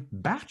old-fashioned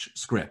batch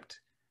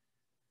script?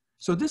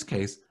 So in this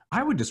case,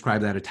 I would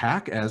describe that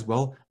attack as,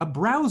 well, a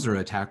browser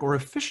attack or a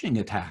phishing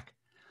attack.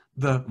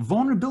 The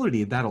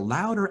vulnerability that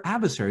allowed our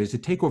adversaries to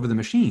take over the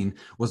machine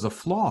was a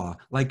flaw,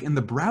 like in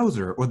the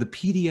browser or the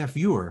PDF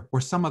viewer or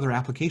some other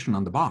application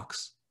on the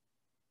box.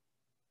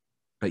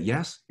 But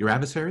yes, your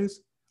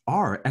adversaries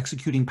are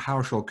executing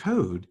PowerShell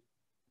code,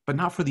 but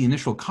not for the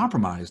initial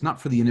compromise, not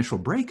for the initial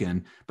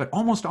break-in, but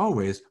almost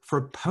always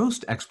for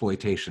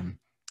post-exploitation.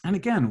 And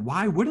again,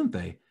 why wouldn't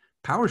they?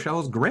 PowerShell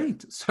is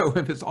great. So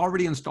if it's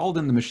already installed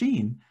in the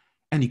machine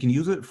and you can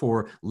use it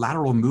for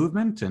lateral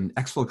movement and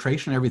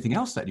exfiltration and everything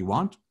else that you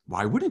want,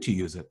 why wouldn't you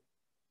use it?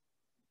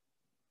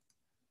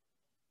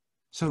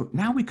 So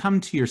now we come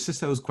to your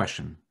CISO's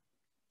question.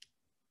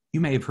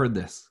 You may have heard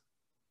this.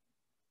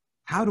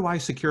 How do I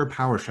secure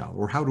PowerShell?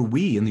 Or how do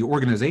we in the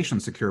organization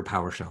secure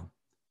PowerShell?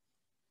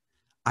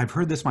 I've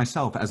heard this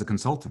myself as a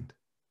consultant.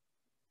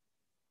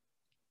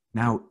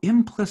 Now,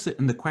 implicit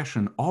in the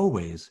question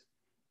always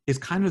is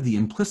kind of the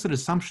implicit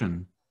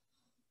assumption,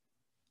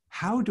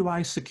 how do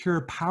I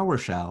secure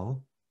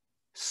PowerShell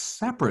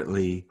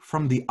separately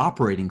from the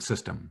operating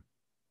system?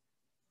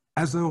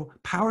 As though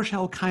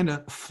PowerShell kind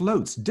of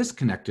floats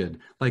disconnected,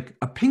 like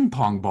a ping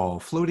pong ball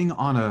floating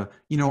on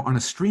a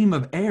stream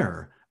of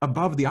air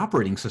above the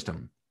operating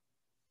system.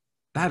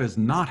 That is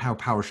not how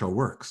PowerShell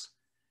works.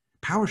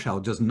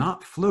 PowerShell does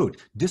not float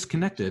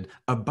disconnected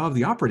above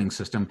the operating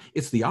system.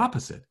 It's the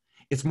opposite.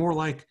 It's more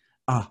like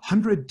a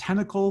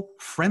 100-tentacle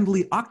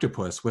friendly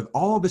octopus with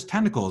all of its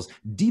tentacles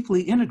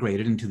deeply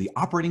integrated into the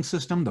operating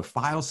system, the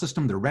file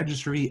system, the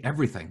registry,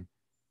 everything.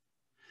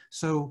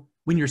 So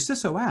when your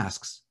CISO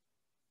asks,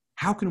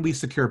 how can we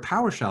secure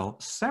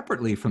PowerShell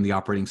separately from the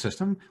operating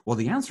system? Well,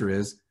 the answer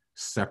is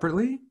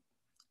separately,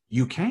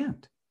 you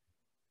can't.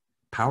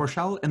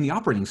 PowerShell and the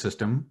operating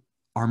system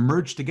are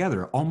merged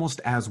together almost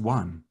as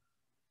one.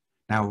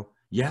 Now,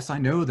 yes, I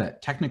know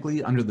that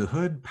technically under the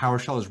hood,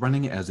 PowerShell is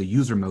running as a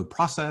user mode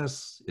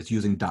process. It's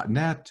using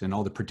 .NET and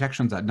all the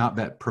protections that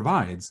 .NET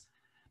provides.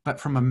 But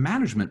from a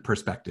management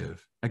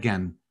perspective,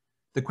 again,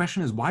 the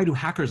question is, why do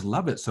hackers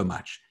love it so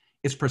much?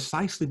 It's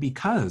precisely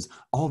because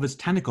all of its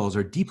tentacles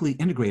are deeply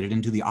integrated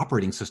into the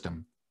operating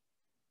system.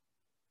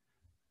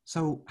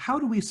 So how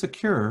do we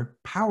secure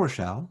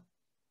PowerShell?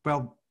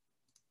 Well,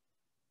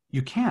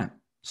 you can't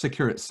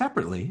secure it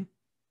separately.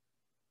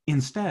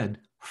 Instead,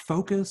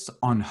 focus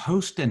on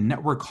host and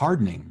network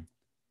hardening.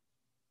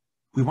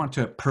 We want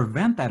to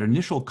prevent that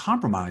initial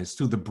compromise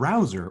through the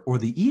browser or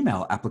the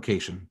email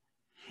application.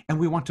 And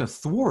we want to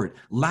thwart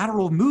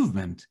lateral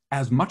movement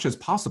as much as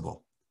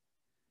possible.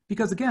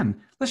 Because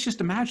again, let's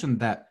just imagine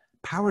that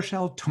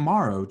PowerShell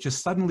tomorrow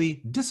just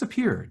suddenly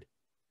disappeared.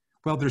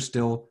 Well, there's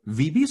still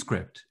VB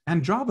script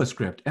and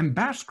JavaScript and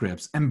bash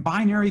scripts and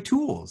binary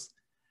tools.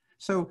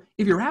 So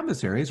if your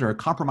adversaries are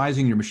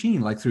compromising your machine,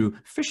 like through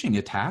phishing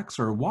attacks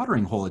or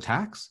watering hole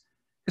attacks,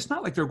 it's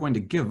not like they're going to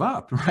give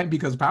up, right?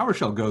 Because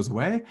PowerShell goes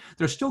away.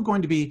 They're still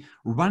going to be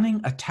running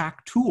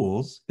attack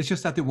tools. It's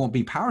just that they won't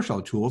be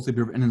PowerShell tools. They'll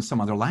be written in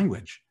some other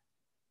language.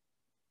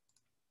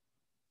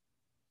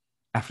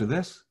 After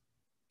this,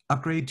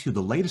 upgrade to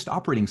the latest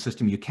operating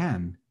system you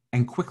can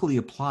and quickly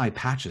apply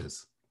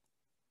patches.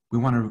 We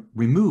want to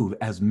remove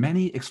as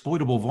many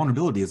exploitable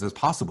vulnerabilities as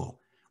possible,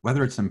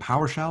 whether it's in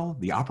PowerShell,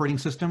 the operating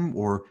system,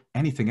 or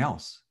anything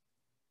else.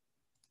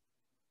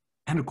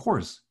 And of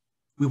course,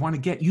 we want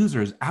to get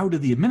users out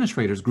of the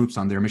administrators groups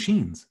on their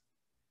machines.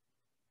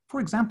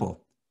 For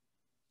example,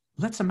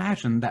 let's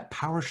imagine that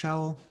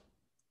PowerShell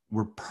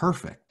were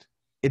perfect.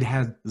 It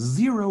had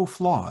zero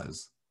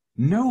flaws,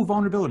 no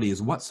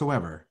vulnerabilities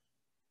whatsoever.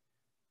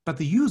 But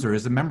the user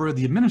is a member of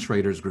the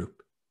administrators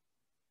group.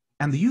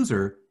 And the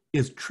user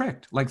is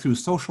tricked, like through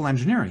social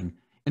engineering,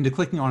 into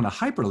clicking on a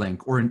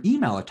hyperlink or an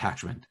email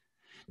attachment.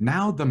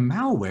 Now the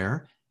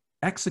malware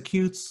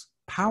executes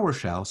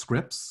PowerShell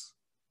scripts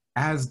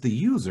as the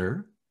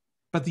user,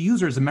 but the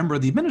user is a member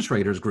of the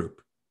administrators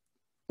group.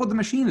 Well, the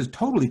machine is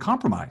totally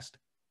compromised.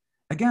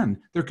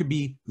 Again, there could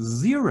be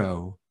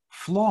zero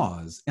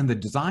flaws in the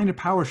design of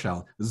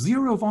PowerShell,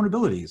 zero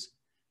vulnerabilities.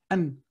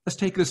 And let's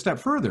take it a step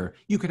further.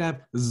 You could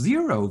have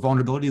zero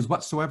vulnerabilities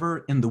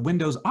whatsoever in the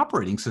Windows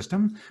operating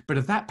system, but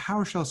if that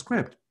PowerShell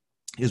script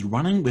is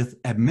running with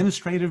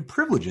administrative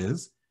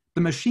privileges,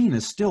 the machine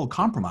is still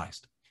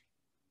compromised.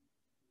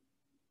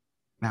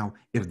 Now,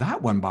 if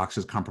that one box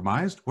is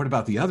compromised, what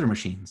about the other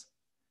machines?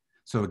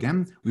 So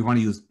again, we want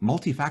to use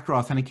multi-factor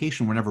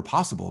authentication whenever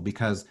possible,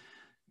 because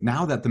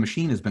now that the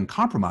machine has been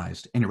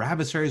compromised and your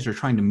adversaries are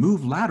trying to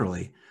move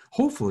laterally,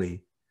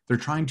 hopefully they're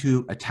trying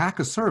to attack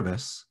a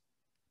service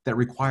that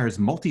requires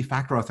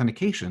multi-factor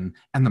authentication,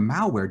 and the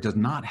malware does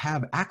not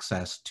have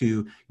access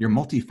to your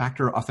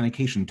multi-factor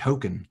authentication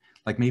token,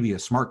 like maybe a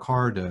smart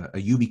card, a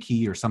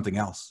YubiKey, or something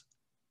else.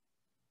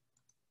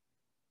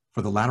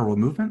 For the lateral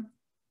movement,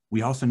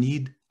 we also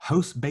need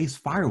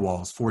host-based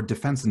firewalls for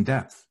defense in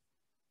depth.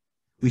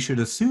 We should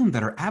assume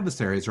that our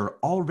adversaries are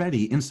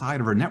already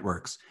inside of our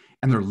networks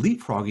and they're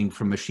leapfrogging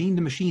from machine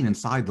to machine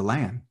inside the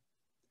LAN.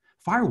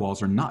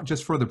 Firewalls are not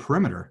just for the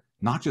perimeter,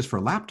 not just for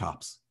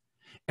laptops.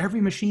 Every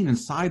machine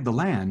inside the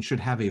LAN should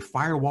have a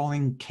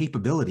firewalling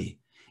capability.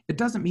 It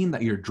doesn't mean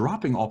that you're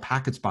dropping all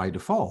packets by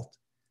default,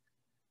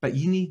 but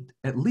you need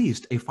at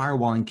least a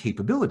firewalling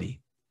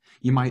capability.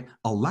 You might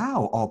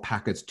allow all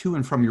packets to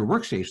and from your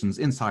workstations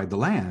inside the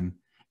LAN,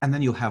 and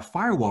then you'll have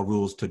firewall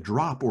rules to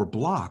drop or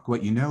block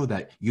what you know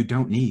that you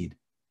don't need.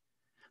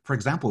 For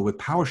example, with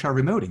PowerShell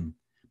remoting,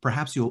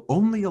 perhaps you'll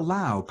only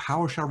allow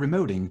PowerShell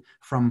remoting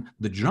from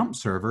the jump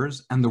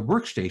servers and the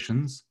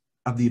workstations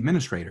of the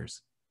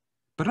administrators.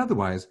 But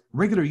otherwise,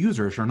 regular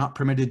users are not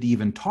permitted to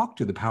even talk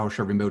to the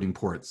PowerShell remoting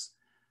ports.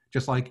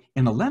 Just like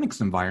in a Linux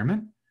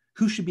environment,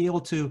 who should be able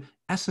to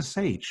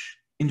SSH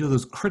into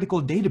those critical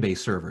database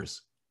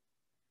servers?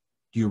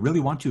 Do you really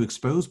want to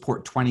expose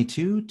port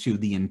 22 to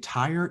the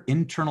entire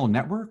internal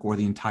network or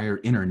the entire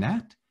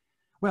internet?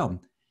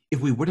 Well, if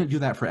we wouldn't do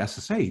that for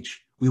SSH,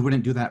 we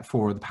wouldn't do that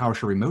for the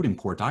PowerShell remoting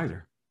port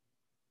either.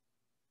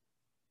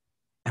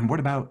 And what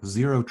about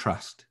zero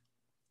trust?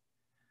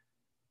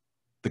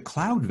 The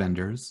cloud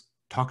vendors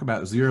talk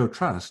about zero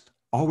trust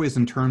always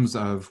in terms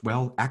of,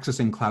 well,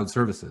 accessing cloud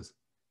services.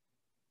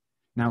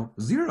 Now,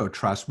 zero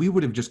trust, we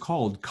would have just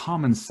called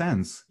common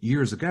sense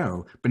years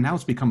ago, but now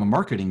it's become a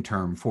marketing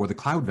term for the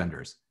cloud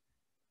vendors.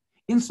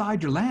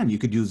 Inside your LAN, you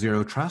could do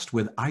zero trust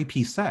with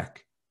IPsec.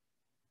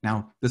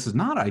 Now, this is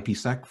not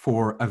IPsec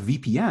for a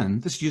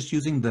VPN. This is just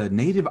using the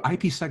native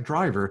IPsec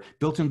driver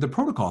built into the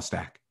protocol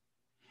stack.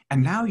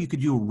 And now you could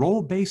do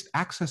role-based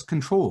access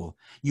control.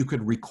 You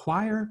could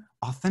require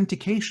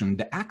authentication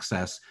to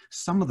access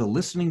some of the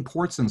listening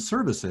ports and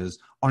services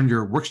on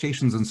your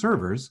workstations and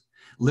servers,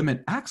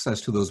 limit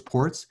access to those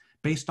ports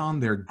based on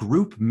their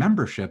group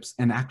memberships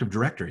in Active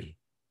Directory.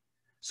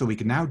 So we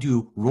can now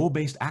do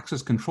role-based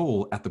access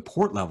control at the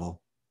port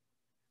level.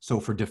 So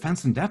for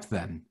defense in depth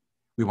then,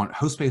 we want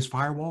host-based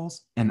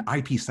firewalls and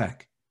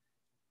IPsec.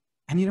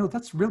 And you know,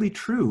 that's really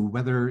true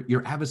whether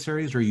your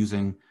adversaries are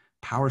using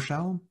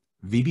PowerShell,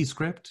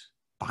 VBScript,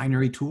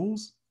 binary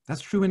tools.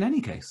 That's true in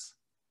any case.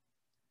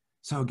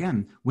 So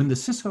again, when the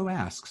CISO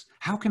asks,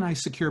 how can I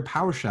secure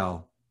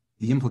PowerShell?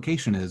 The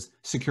implication is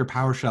secure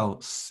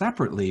PowerShell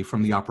separately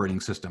from the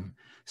operating system,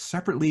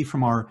 separately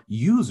from our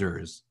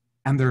users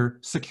and their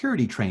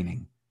security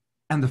training,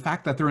 and the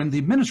fact that they're in the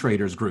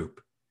administrators group.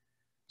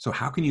 So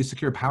how can you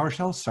secure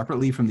PowerShell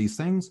separately from these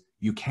things?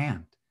 You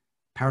can't.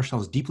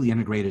 PowerShell is deeply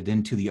integrated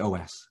into the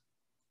OS.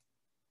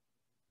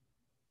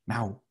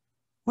 Now,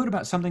 what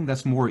about something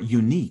that's more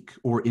unique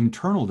or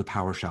internal to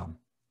PowerShell?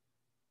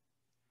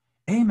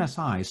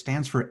 AMSI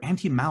stands for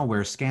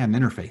Anti-Malware Scan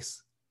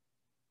Interface.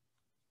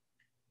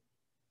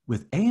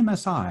 With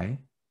AMSI,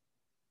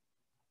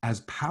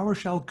 as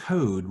PowerShell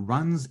code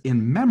runs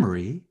in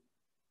memory,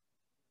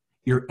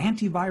 your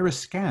antivirus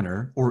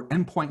scanner or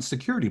endpoint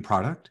security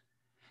product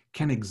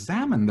can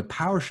examine the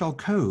PowerShell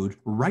code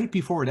right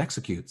before it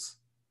executes.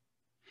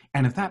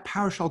 And if that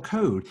PowerShell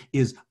code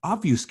is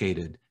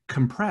obfuscated,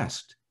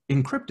 compressed,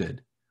 encrypted,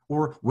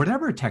 or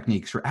whatever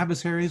techniques your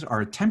adversaries are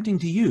attempting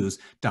to use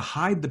to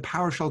hide the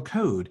PowerShell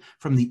code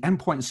from the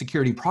endpoint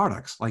security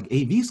products like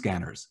AV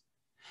scanners,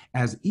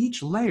 as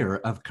each layer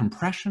of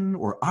compression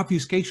or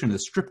obfuscation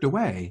is stripped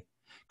away,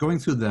 going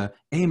through the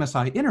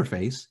AMSI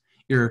interface,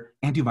 your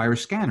antivirus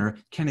scanner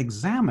can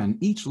examine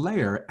each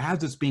layer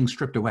as it's being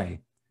stripped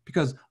away,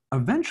 because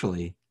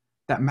eventually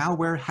that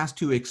malware has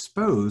to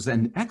expose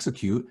and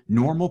execute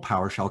normal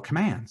PowerShell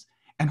commands.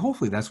 And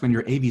hopefully that's when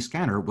your AV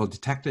scanner will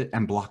detect it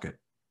and block it.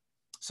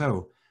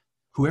 So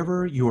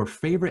whoever your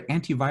favorite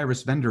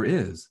antivirus vendor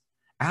is,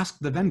 ask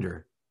the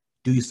vendor,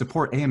 do you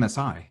support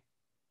AMSI?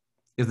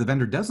 If the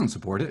vendor doesn't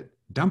support it,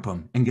 dump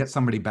them and get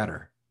somebody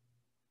better.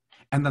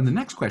 And then the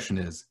next question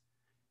is,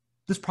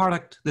 this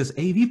product, this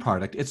AV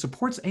product, it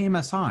supports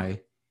AMSI.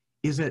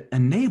 Is it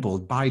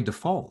enabled by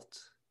default?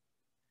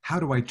 How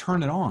do I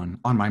turn it on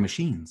my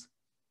machines?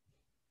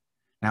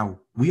 Now,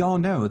 we all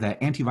know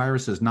that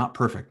antivirus is not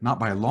perfect, not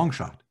by a long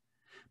shot,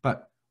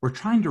 but we're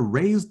trying to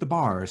raise the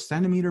bar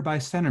centimeter by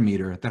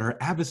centimeter that our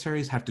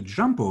adversaries have to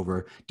jump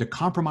over to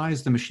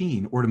compromise the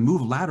machine or to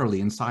move laterally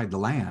inside the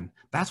LAN.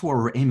 That's what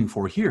we're aiming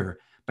for here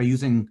by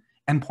using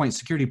endpoint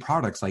security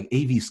products like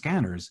AV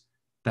scanners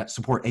that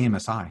support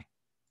AMSI.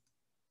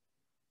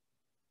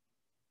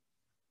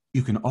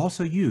 You can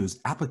also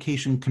use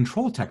application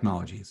control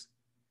technologies.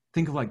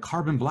 Think of like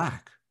Carbon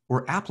Black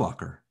or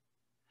AppLocker.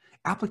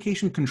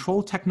 Application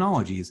control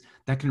technologies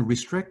that can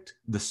restrict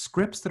the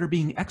scripts that are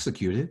being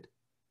executed,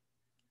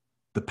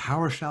 the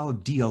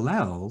PowerShell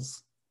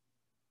DLLs,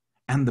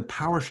 and the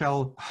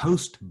PowerShell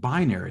host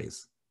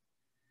binaries.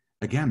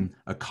 Again,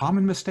 a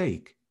common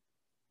mistake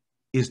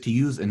is to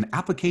use an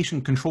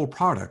application control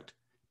product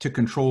to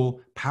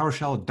control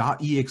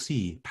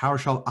PowerShell.exe,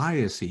 PowerShell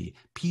ISE,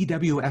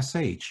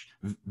 PWSH,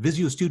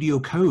 Visual Studio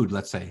Code,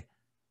 let's say.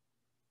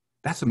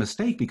 That's a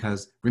mistake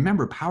because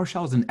remember,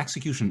 PowerShell is an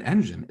execution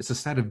engine. It's a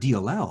set of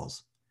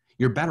DLLs.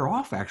 You're better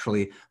off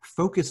actually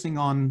focusing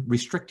on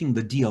restricting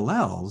the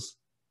DLLs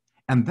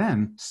and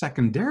then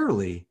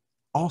secondarily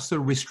also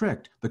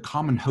restrict the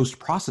common host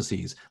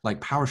processes like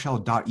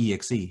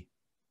PowerShell.exe.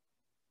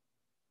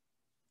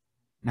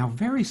 Now,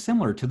 very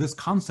similar to this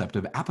concept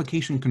of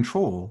application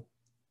control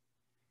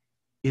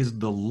is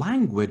the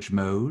language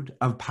mode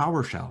of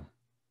PowerShell.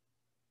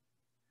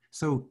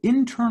 So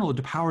internal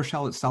to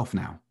PowerShell itself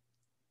now,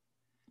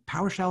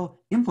 PowerShell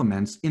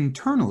implements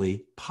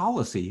internally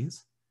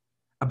policies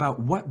about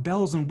what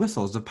bells and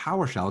whistles of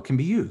PowerShell can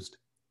be used.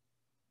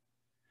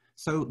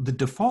 So the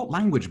default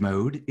language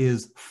mode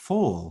is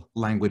full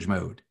language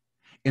mode.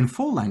 In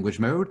full language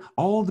mode,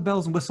 all the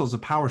bells and whistles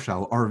of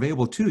PowerShell are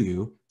available to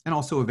you and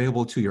also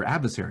available to your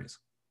adversaries.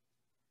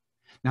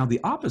 Now,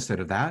 the opposite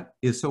of that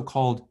is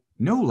so-called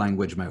no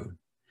language mode.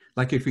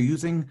 Like if you're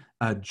using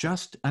a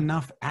just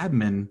enough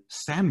admin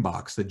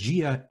sandbox, the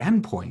GIA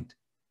endpoint.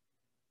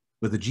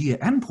 With a GIA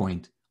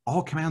endpoint,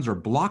 all commands are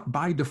blocked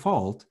by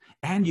default,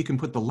 and you can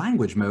put the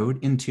language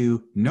mode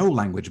into no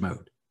language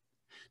mode.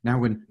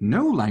 Now, in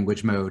no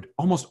language mode,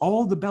 almost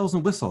all the bells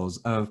and whistles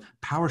of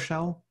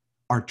PowerShell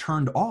are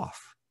turned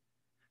off.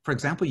 For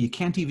example, you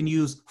can't even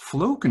use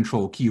flow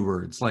control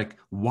keywords like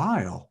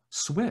while,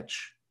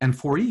 switch, and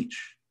for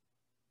each.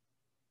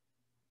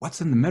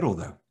 What's in the middle,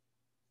 though?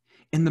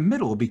 In the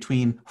middle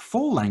between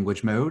full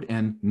language mode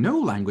and no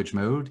language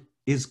mode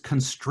is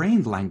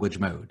constrained language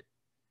mode.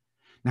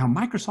 Now,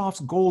 Microsoft's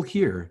goal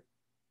here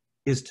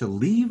is to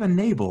leave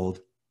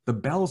enabled the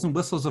bells and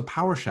whistles of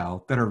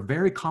PowerShell that are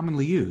very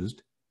commonly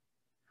used,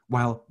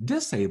 while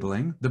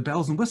disabling the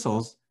bells and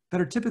whistles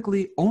that are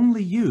typically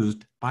only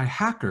used by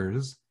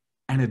hackers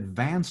and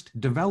advanced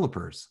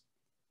developers.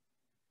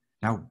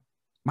 Now,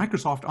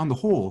 Microsoft on the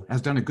whole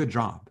has done a good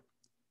job.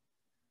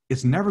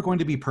 It's never going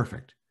to be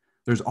perfect.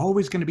 There's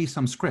always going to be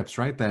some scripts,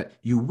 right, that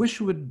you wish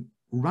would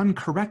run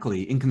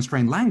correctly in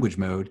constrained language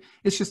mode.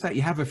 It's just that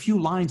you have a few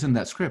lines in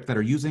that script that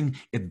are using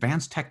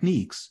advanced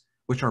techniques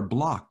which are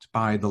blocked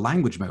by the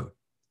language mode.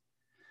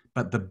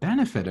 But the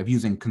benefit of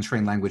using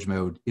constrained language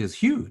mode is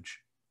huge.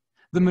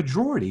 The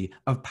majority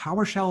of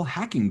PowerShell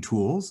hacking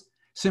tools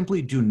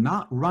simply do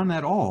not run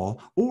at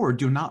all or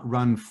do not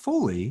run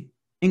fully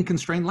in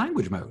constrained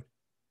language mode.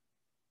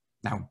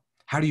 Now,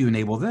 how do you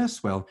enable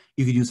this? Well,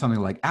 you could use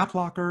something like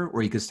AppLocker,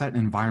 or you could set an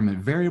environment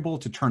variable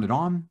to turn it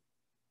on.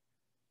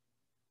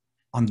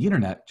 On the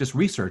internet, just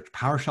research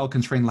PowerShell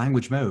constrained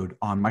language mode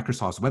on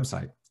Microsoft's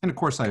website. And of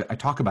course, I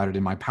talk about it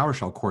in my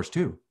PowerShell course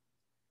too.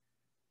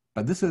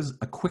 But this is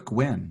a quick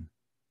win.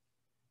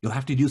 You'll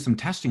have to do some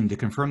testing to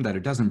confirm that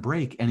it doesn't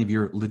break any of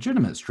your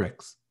legitimate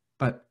stricts.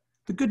 But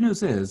the good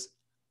news is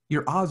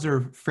your odds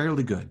are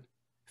fairly good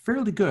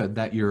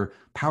that your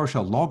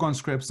PowerShell logon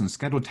scripts and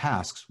scheduled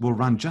tasks will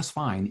run just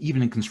fine,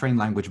 even in constrained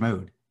language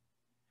mode.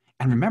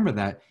 And remember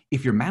that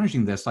if you're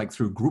managing this like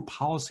through group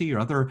policy or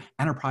other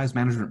enterprise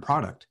management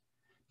product,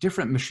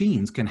 different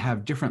machines can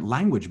have different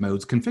language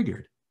modes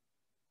configured.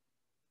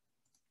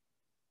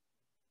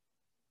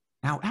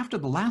 Now, after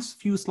the last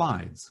few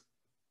slides,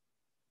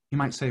 you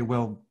might say,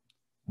 well,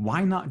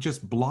 why not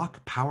just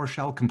block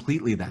PowerShell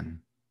completely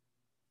then?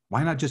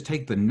 Why not just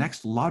take the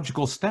next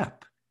logical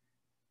step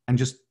and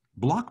just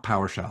block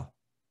PowerShell?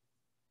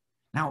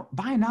 Now,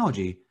 by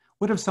analogy,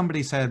 what if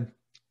somebody said,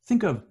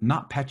 think of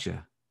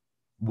NotPetya,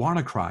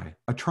 WannaCry,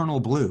 Eternal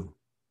Blue.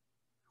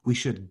 We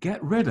should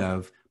get rid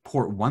of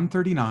port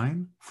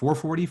 139,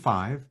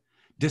 445,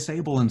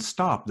 disable and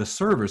stop the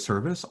server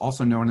service,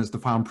 also known as the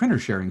file and printer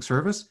sharing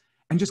service,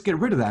 and just get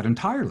rid of that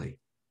entirely.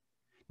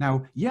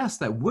 Now, yes,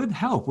 that would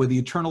help with the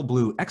Eternal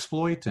Blue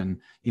exploit and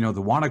the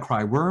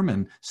WannaCry worm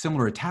and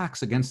similar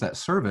attacks against that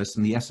service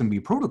in the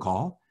SMB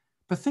protocol,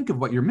 but think of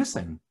what you're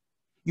missing.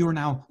 You are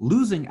now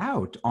losing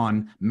out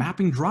on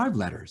mapping drive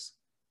letters,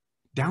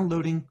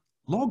 downloading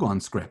logon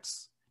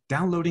scripts,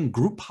 downloading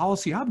group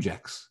policy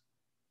objects.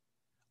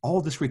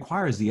 All this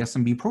requires the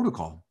SMB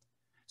protocol.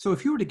 So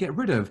if you were to get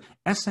rid of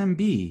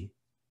SMB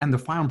and the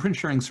file and print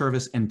sharing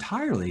service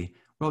entirely,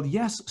 well,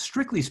 yes,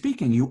 strictly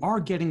speaking, you are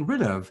getting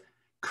rid of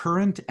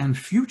current and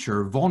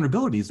future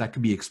vulnerabilities that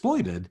could be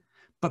exploited,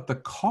 but the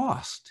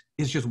cost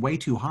is just way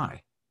too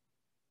high.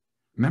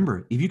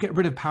 Remember, if you get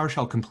rid of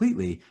PowerShell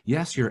completely,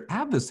 yes, your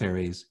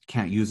adversaries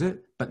can't use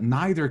it, but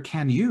neither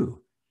can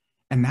you.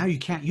 And now you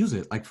can't use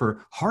it like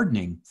for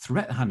hardening,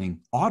 threat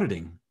hunting,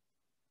 auditing.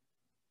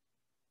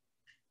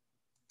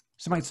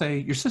 So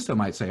your system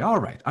might say, all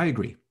right, I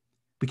agree.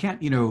 We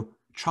can't,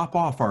 chop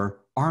off our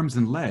arms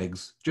and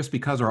legs just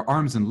because our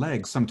arms and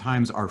legs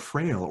sometimes are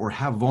frail or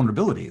have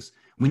vulnerabilities.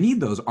 We need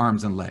those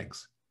arms and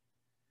legs.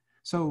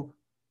 So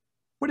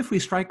What if we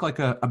strike like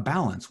a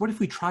balance? What if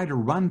we try to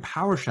run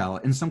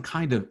PowerShell in some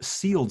kind of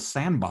sealed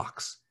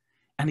sandbox?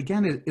 And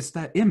again, it's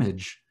that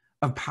image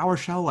of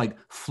PowerShell like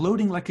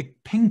floating like a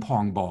ping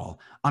pong ball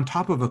on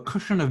top of a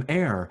cushion of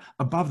air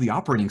above the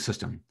operating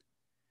system.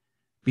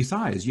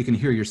 Besides, you can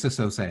hear your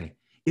CISO say,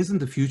 isn't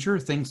the future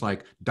things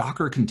like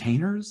Docker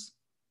containers,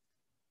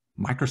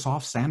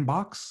 Microsoft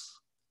Sandbox,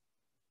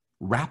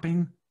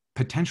 wrapping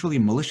potentially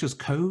malicious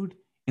code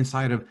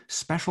inside of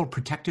special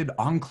protected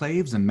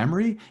enclaves and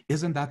memory?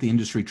 Isn't that the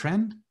industry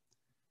trend?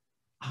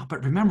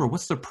 But remember,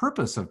 what's the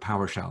purpose of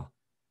PowerShell?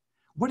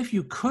 What if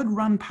you could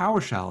run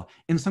PowerShell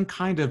in some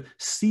kind of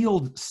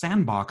sealed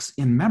sandbox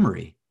in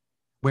memory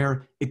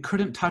where it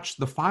couldn't touch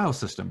the file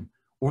system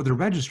or the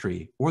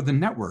registry or the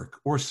network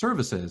or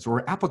services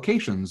or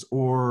applications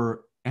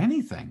or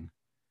anything?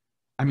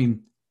 I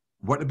mean,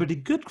 what would it be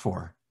good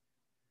for?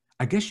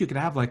 I guess you could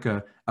have like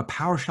a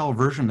PowerShell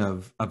version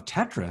of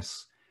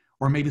Tetris,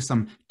 or maybe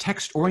some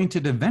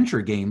text-oriented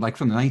adventure game like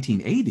from the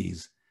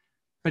 1980s.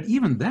 But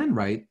even then,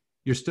 right,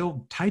 you're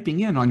still typing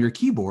in on your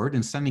keyboard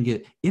and sending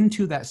it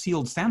into that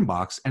sealed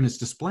sandbox, and it's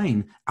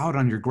displaying out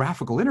on your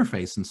graphical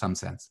interface in some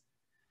sense.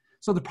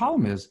 So the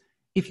problem is,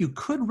 if you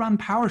could run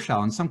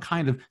PowerShell in some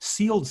kind of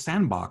sealed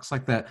sandbox,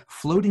 like that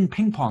floating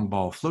ping pong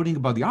ball floating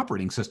above the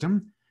operating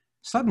system,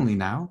 suddenly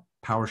now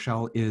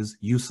PowerShell is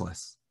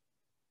useless.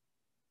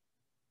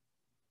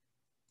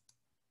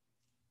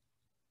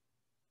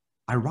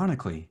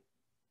 Ironically,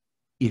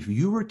 if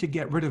you were to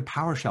get rid of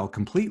PowerShell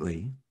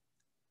completely,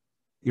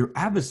 your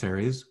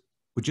adversaries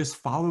would just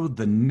follow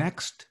the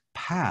next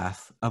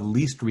path of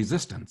least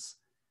resistance.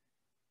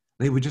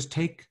 They would just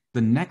take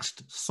the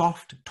next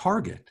soft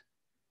target.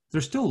 They're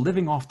still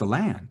living off the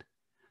land.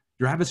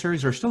 Your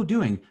adversaries are still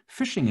doing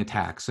phishing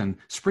attacks and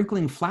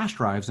sprinkling flash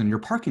drives in your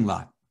parking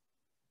lot.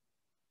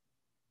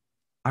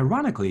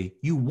 Ironically,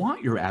 you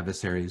want your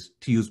adversaries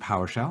to use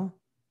PowerShell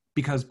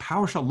because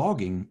PowerShell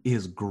logging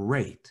is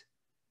great.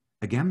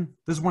 Again,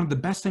 this is one of the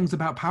best things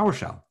about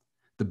PowerShell.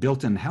 The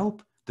built-in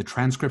help, the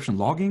transcription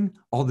logging,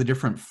 all the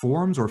different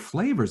forms or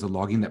flavors of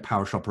logging that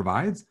PowerShell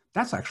provides,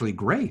 that's actually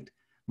great.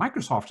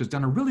 Microsoft has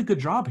done a really good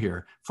job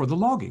here for the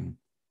logging.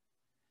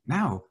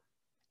 Now,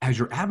 as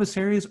your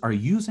adversaries are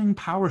using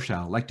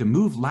PowerShell, like to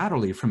move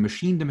laterally from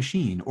machine to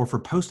machine or for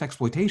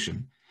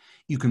post-exploitation,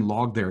 you can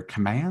log their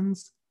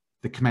commands,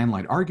 the command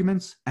line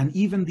arguments, and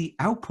even the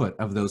output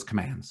of those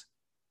commands.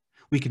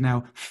 We can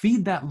now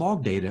feed that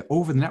log data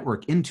over the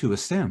network into a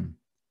SIM.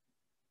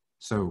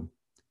 So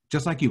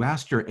just like you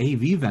asked your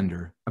AV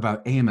vendor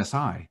about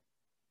AMSI,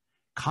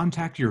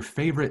 contact your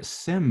favorite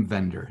SIM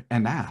vendor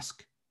and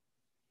ask,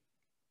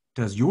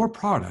 does your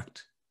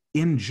product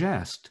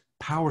ingest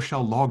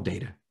PowerShell log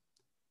data?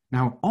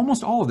 Now,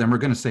 almost all of them are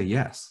going to say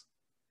yes.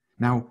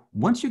 Now,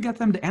 once you get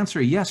them to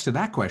answer yes to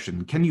that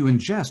question, can you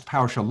ingest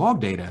PowerShell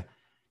log data?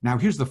 Now,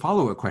 here's the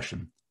follow-up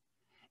question.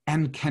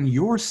 And can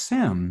your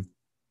SIM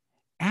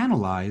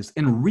analyze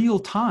in real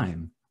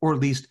time, or at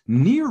least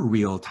near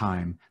real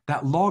time,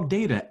 that log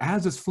data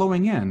as it's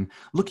flowing in,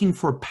 looking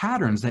for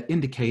patterns that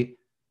indicate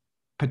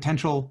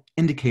potential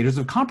indicators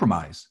of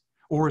compromise,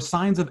 or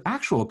signs of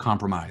actual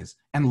compromise,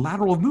 and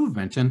lateral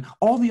movement, and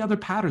all the other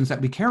patterns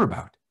that we care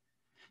about?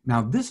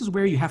 Now, this is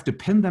where you have to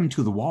pin them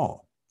to the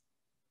wall.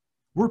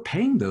 We're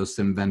paying those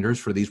SIM vendors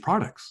for these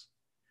products.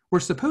 We're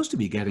supposed to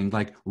be getting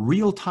like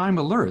real-time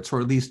alerts, or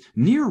at least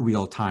near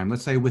real-time,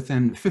 let's say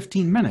within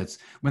 15 minutes,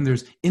 when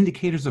there's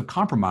indicators of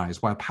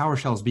compromise while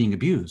PowerShell is being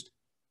abused.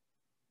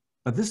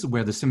 But this is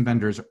where the SIM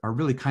vendors are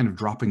really kind of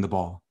dropping the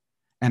ball.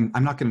 And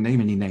I'm not going to name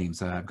any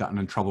names. I've gotten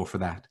in trouble for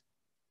that.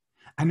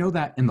 I know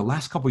that in the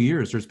last couple of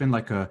years, there's been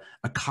like a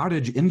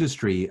cottage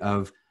industry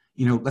of,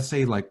 let's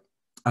say like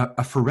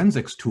a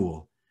forensics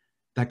tool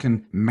that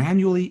can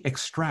manually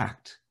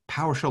extract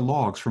PowerShell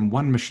logs from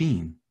one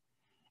machine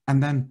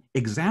and then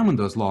examine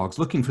those logs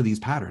looking for these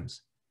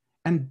patterns.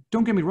 And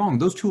don't get me wrong,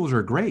 those tools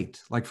are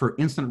great, like for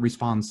incident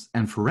response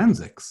and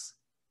forensics.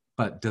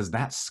 But does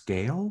that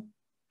scale?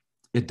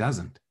 It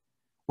doesn't.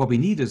 What we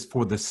need is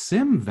for the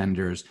SIM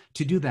vendors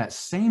to do that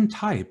same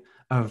type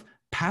of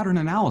pattern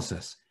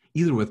analysis,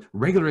 either with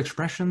regular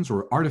expressions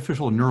or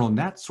artificial neural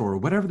nets or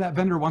whatever that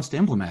vendor wants to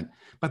implement.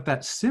 But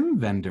that SIM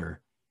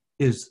vendor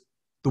is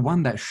the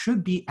one that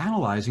should be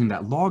analyzing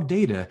that log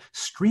data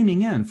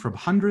streaming in from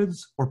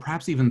hundreds or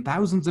perhaps even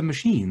thousands of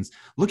machines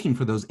looking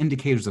for those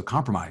indicators of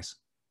compromise.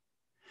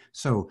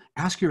 So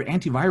ask your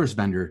antivirus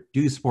vendor, do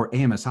you support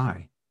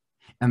AMSI?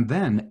 And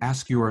then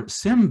ask your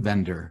SIM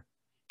vendor,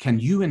 can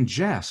you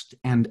ingest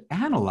and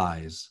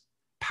analyze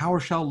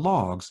PowerShell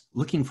logs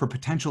looking for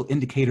potential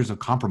indicators of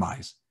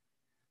compromise?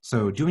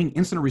 So doing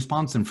incident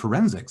response and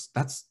forensics,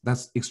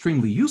 that's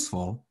extremely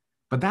useful,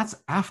 but that's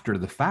after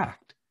the fact.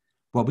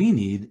 What we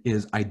need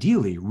is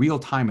ideally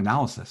real-time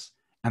analysis,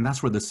 and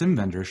that's where the SIM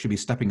vendor should be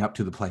stepping up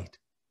to the plate.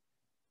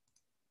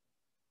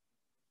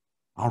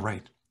 All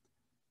right.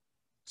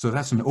 So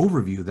that's an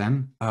overview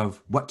then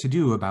of what to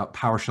do about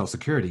PowerShell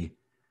security,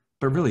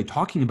 but really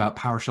talking about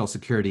PowerShell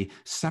security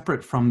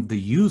separate from the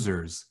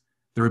users,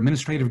 their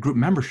administrative group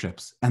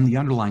memberships, and the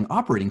underlying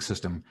operating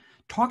system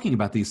talking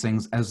about these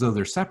things as though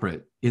they're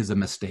separate is a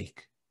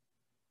mistake.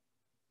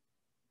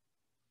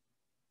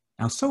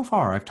 Now, so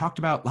far, I've talked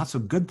about lots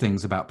of good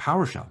things about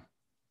PowerShell.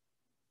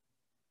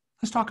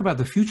 Let's talk about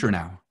the future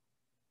now.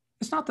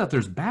 It's not that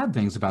there's bad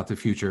things about the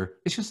future,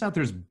 it's just that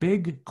there's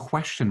big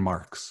question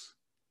marks.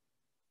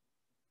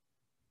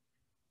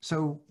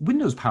 So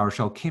Windows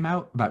PowerShell came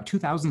out about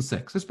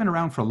 2006. It's been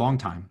around for a long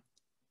time.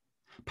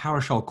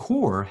 PowerShell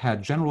Core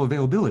had general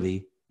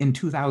availability in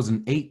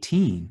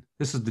 2018.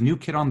 This is the new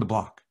kid on the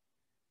block.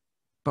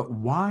 But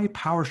why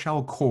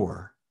PowerShell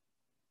Core?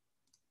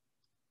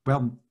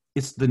 Well,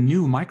 it's the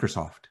new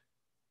Microsoft.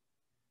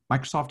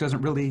 Microsoft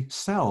doesn't really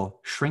sell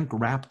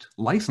shrink-wrapped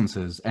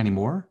licenses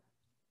anymore.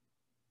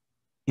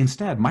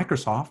 Instead,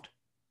 Microsoft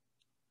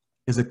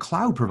is a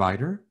cloud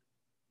provider,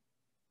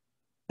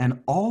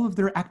 and all of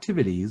their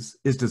activities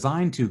is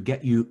designed to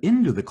get you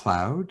into the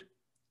cloud,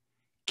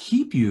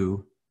 keep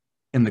you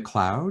in the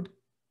cloud,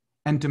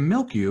 and to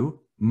milk you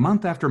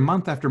month after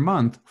month after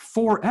month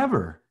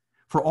forever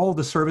for all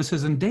the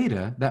services and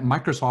data that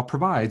Microsoft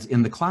provides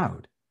in the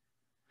cloud.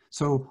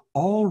 So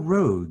all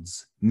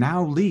roads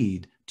now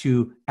lead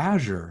to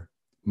Azure,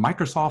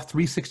 Microsoft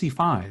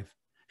 365,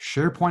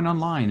 SharePoint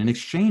Online, and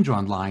Exchange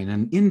Online,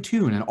 and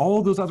Intune, and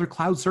all those other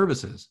cloud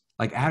services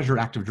like Azure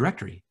Active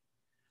Directory.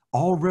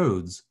 All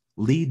roads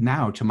lead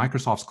now to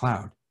Microsoft's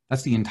cloud.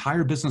 That's the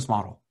entire business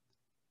model.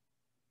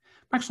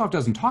 Microsoft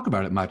doesn't talk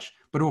about it much,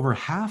 but over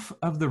half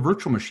of the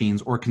virtual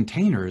machines or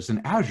containers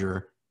in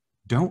Azure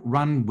don't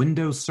run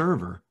Windows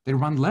Server. They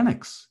run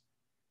Linux.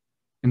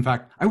 In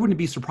fact, I wouldn't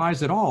be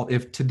surprised at all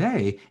if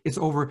today it's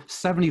over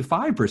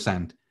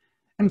 75%.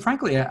 And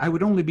frankly, I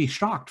would only be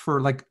shocked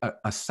for like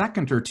a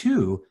second or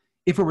two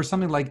if it were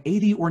something like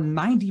 80 or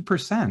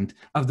 90%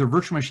 of the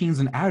virtual machines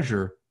in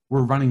Azure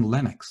were running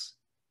Linux.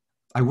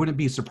 I wouldn't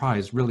be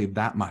surprised really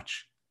that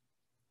much.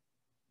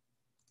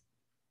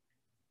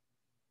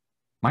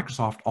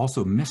 Microsoft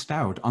also missed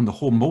out on the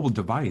whole mobile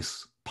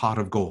device pot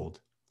of gold.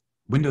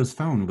 Windows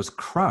Phone was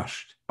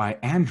crushed by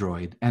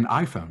Android and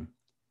iPhone.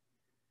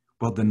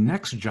 Well, the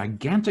next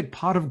gigantic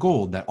pot of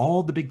gold that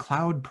all the big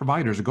cloud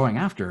providers are going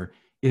after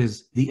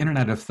is the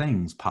Internet of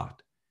Things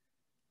pot.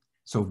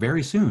 So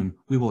very soon,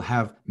 we will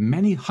have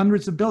many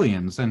hundreds of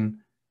billions and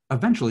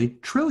eventually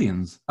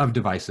trillions of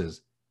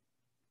devices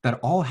that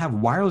all have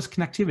wireless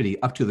connectivity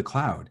up to the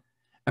cloud.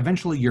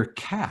 Eventually, your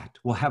cat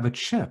will have a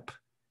chip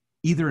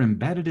either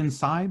embedded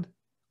inside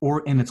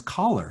or in its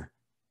collar,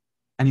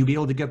 and you'll be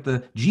able to get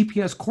the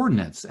GPS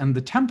coordinates and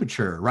the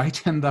temperature,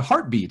 right, and the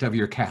heartbeat of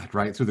your cat,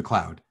 right, through the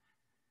cloud.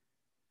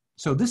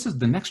 So this is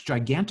the next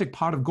gigantic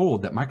pot of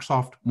gold that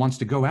Microsoft wants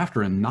to go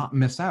after and not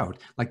miss out,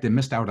 like they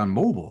missed out on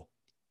mobile.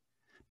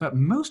 But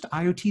most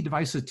IoT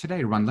devices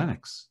today run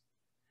Linux.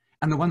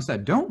 And the ones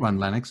that don't run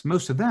Linux,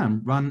 most of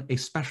them run a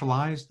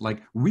specialized,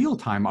 like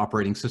real-time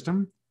operating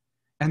system.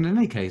 And in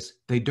any case,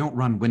 they don't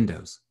run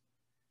Windows.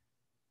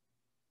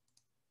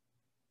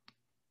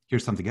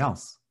 Here's something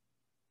else.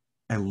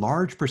 A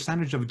large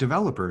percentage of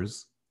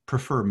developers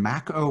prefer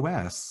Mac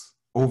OS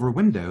over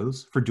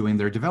Windows for doing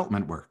their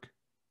development work.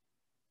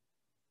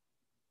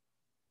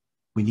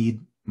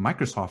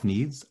 Microsoft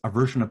needs a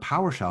version of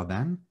PowerShell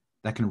then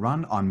that can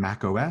run on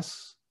Mac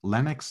OS,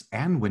 Linux,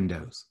 and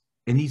Windows.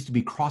 It needs to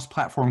be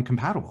cross-platform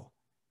compatible.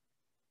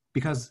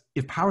 Because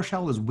if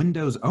PowerShell is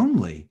Windows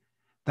only,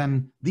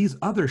 then these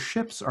other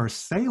ships are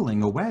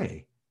sailing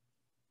away.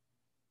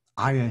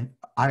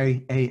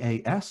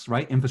 IaaS,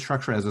 right?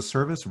 Infrastructure as a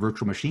service,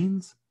 virtual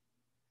machines,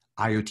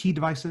 IoT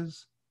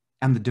devices,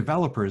 and the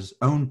developer's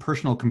own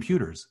personal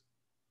computers.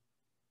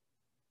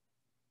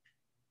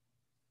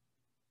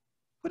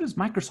 What is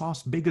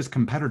Microsoft's biggest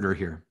competitor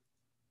here?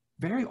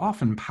 Very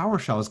often,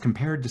 PowerShell is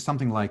compared to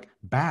something like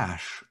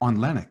Bash on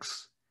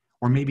Linux,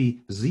 or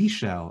maybe Z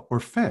Shell or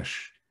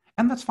Fish.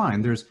 And that's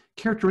fine. There's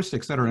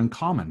characteristics that are in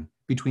common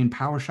between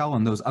PowerShell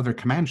and those other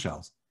command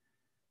shells.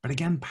 But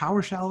again,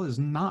 PowerShell is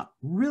not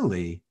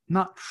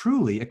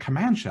truly a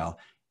command shell.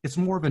 It's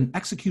more of an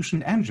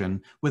execution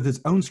engine with its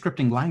own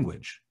scripting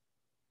language.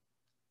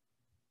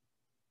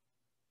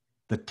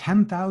 The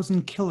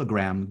 10,000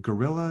 kilogram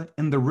gorilla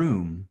in the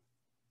room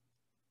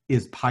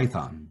is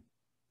Python.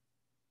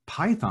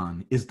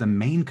 Python is the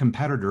main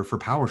competitor for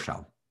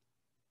PowerShell.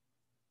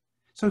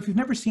 So if you've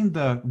never seen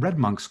the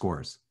RedMonk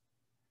scores,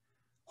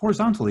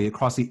 horizontally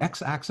across the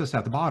x-axis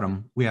at the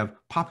bottom, we have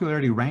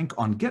popularity rank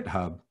on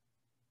GitHub.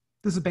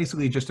 This is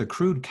basically just a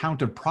crude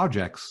count of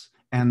projects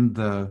and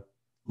the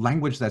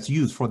language that's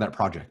used for that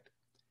project.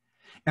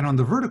 And on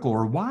the vertical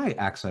or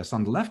y-axis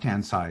on the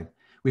left-hand side,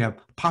 we have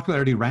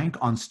popularity rank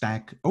on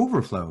Stack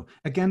Overflow,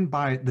 again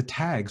by the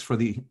tags for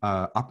the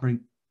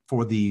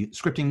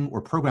scripting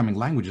or programming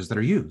languages that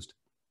are used.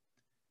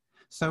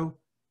 So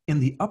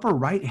in the upper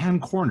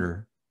right-hand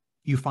corner,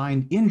 you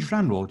find in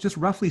general, just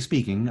roughly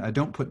speaking,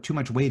 don't put too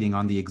much weighting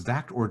on the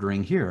exact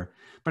ordering here,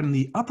 but in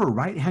the upper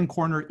right-hand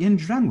corner in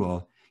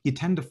general, you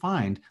tend to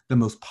find the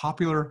most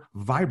popular,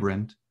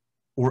 vibrant,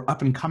 or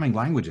up-and-coming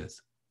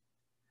languages.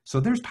 So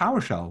there's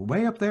PowerShell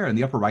way up there in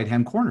the upper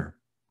right-hand corner.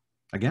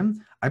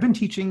 Again, I've been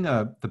teaching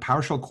the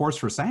PowerShell course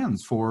for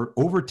SANS for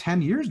over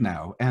 10 years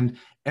now, and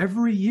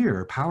every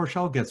year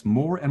PowerShell gets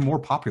more and more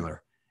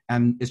popular,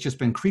 and it's just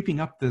been creeping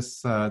up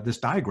this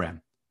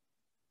diagram.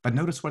 But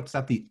notice what's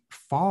at the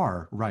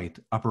far right,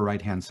 upper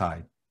right-hand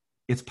side.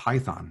 It's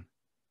Python.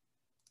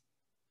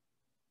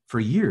 For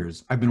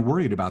years, I've been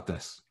worried about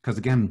this because,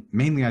 again,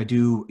 mainly I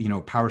do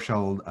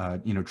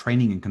PowerShell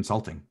training and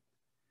consulting.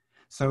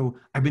 So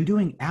I've been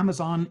doing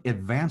Amazon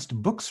advanced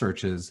book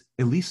searches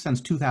at least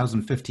since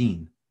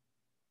 2015.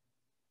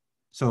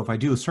 So if I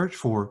do a search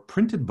for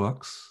printed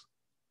books,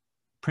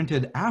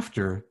 printed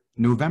after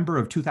November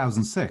of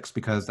 2006,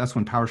 because that's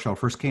when PowerShell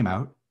first came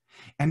out,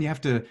 and you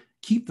have to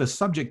keep the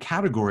subject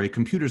category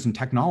computers and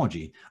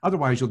technology.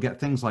 Otherwise, you'll get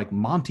things like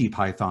Monty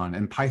Python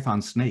and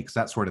Python snakes,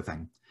 that sort of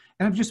thing.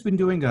 And I've just been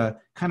doing a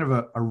kind of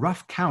a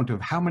rough count of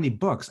how many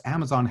books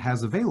Amazon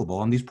has available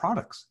on these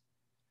products.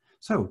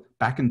 So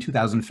back in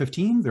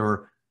 2015, there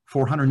were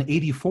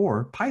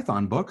 484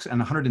 Python books and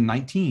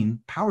 119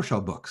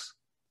 PowerShell books.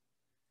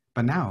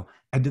 But now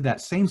I did that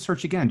same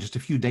search again just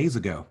a few days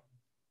ago.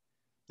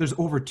 There's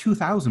over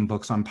 2,000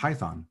 books on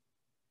Python.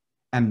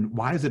 And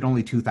why is it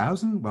only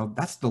 2,000? Well,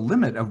 that's the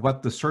limit of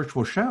what the search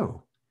will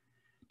show.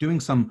 Doing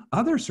some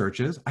other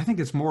searches, I think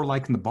it's more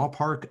like in the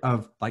ballpark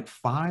of like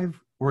 5,000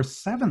 or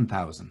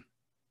 7,000.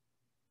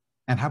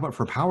 And how about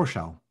for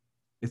PowerShell?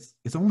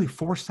 It's only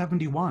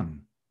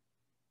 471.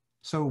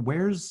 So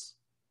where's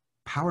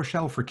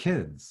PowerShell for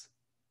kids?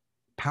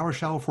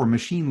 PowerShell for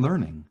machine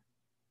learning?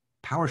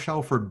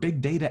 PowerShell for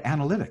big data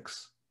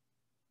analytics?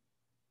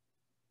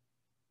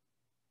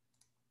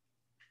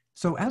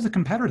 So as a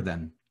competitor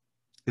then,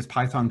 is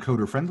Python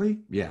coder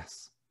friendly?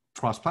 Yes.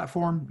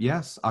 Cross-platform?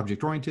 Yes.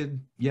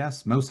 Object-oriented?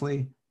 Yes,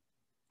 mostly.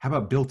 How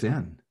about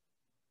built-in?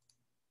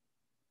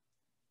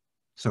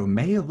 So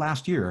May of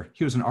last year,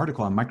 here's an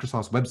article on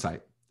Microsoft's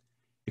website.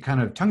 It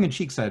kind of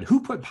tongue-in-cheek said,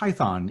 who put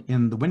Python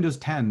in the Windows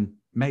 10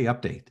 May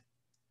update?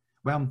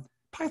 Well,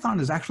 Python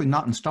is actually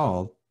not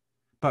installed,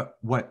 but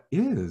what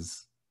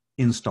is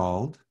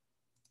installed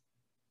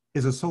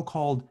is a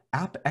so-called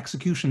app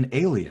execution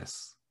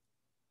alias.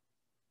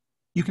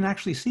 You can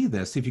actually see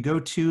this if you go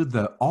to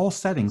the All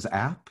Settings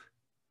app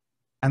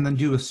and then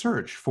do a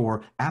search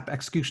for app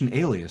execution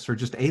alias or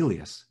just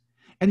alias.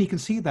 And you can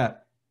see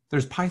that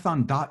there's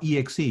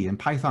python.exe and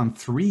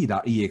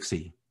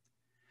python3.exe.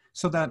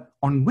 So that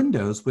on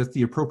Windows with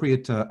the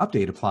appropriate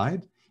update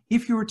applied,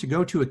 if you were to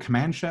go to a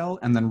command shell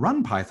and then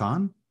run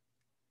Python,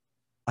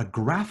 a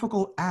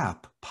graphical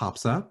app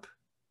pops up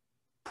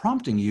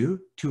prompting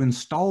you to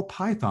install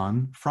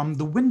Python from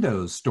the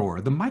Windows store,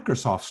 the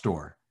Microsoft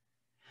store.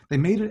 They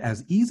made it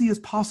as easy as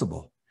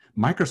possible.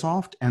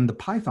 Microsoft and the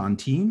Python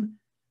team,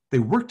 they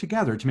worked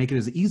together to make it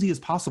as easy as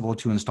possible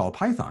to install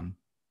Python.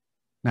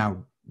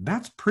 Now,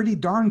 that's pretty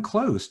darn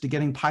close to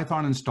getting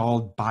Python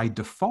installed by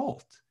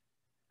default.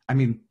 I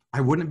mean, I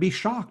wouldn't be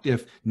shocked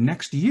if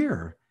next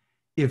year,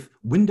 if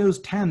Windows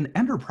 10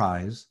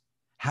 Enterprise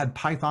had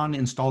Python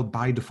installed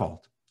by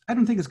default. I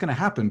don't think it's going to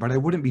happen, but I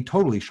wouldn't be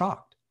totally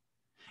shocked.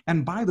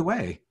 And by the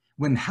way,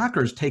 when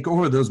hackers take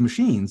over those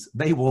machines,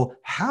 they will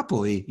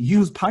happily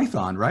use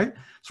Python, right?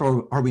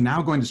 So are we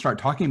now going to start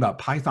talking about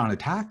Python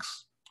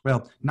attacks?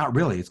 Well, not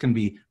really. It's going to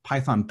be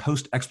Python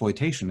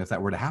post-exploitation if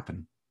that were to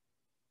happen.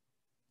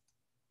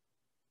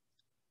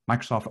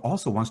 Microsoft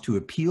also wants to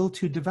appeal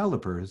to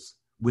developers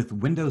with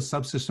Windows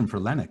Subsystem for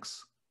Linux.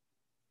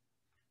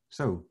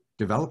 So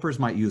developers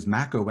might use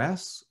Mac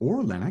OS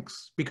or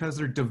Linux because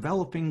they're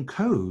developing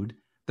code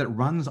that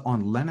runs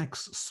on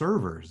Linux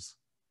servers.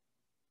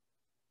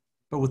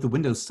 But with the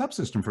Windows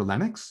Subsystem for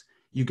Linux,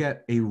 you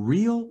get a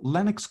real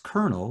Linux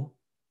kernel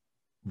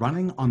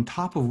running on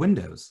top of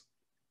Windows.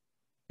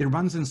 It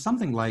runs in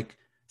something like,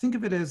 think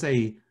of it as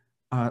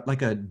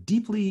like a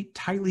deeply,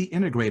 tightly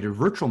integrated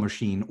virtual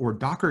machine or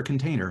Docker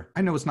container.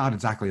 I know it's not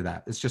exactly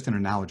that, it's just an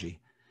analogy.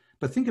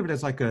 But think of it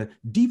as like a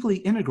deeply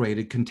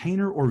integrated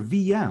container or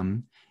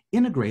VM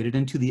integrated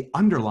into the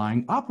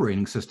underlying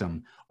operating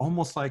system,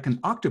 almost like an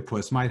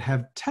octopus might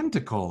have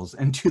tentacles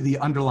into the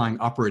underlying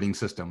operating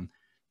system.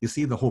 You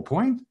see the whole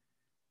point?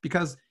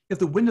 Because if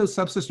the Windows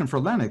Subsystem for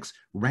Linux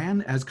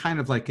ran as kind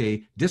of like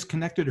a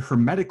disconnected,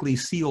 hermetically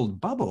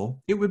sealed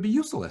bubble, it would be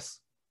useless.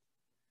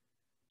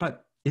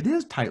 But it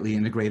is tightly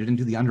integrated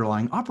into the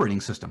underlying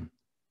operating system.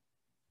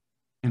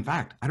 In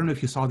fact, I don't know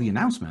if you saw the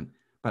announcement,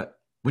 but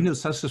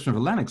Windows Subsystem for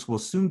Linux will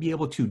soon be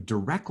able to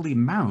directly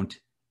mount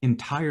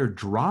entire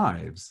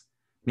drives,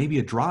 maybe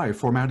a drive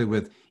formatted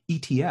with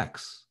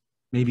ETX,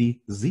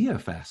 maybe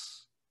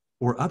ZFS,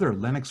 or other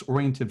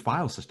Linux-oriented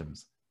file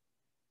systems.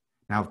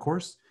 Now, of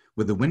course,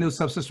 with the Windows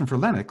Subsystem for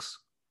Linux,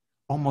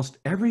 almost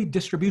every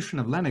distribution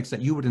of Linux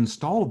that you would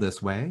install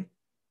this way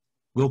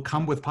will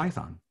come with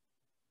Python.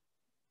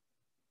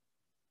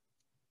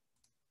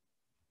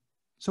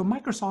 So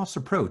Microsoft's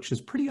approach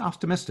is pretty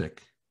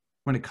optimistic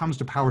when it comes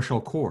to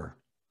PowerShell core.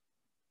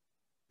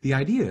 The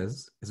idea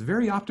is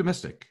very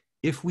optimistic.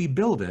 If we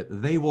build it,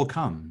 they will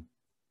come.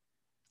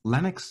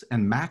 Linux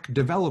and Mac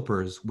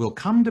developers will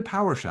come to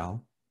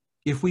PowerShell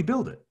if we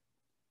build it.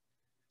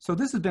 So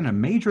this has been a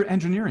major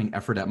engineering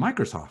effort at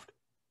Microsoft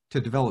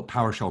to develop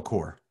PowerShell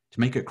core, to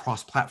make it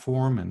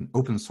cross-platform and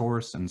open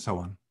source and so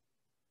on.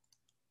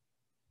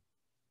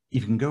 You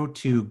can go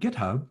to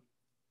GitHub,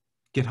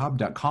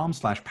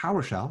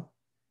 github.com/PowerShell.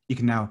 You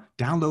can now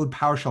download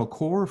PowerShell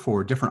core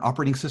for different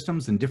operating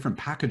systems and different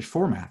package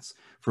formats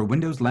for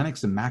Windows,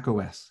 Linux, and Mac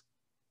OS.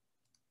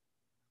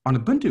 On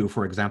Ubuntu,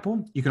 for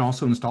example, you can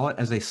also install it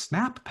as a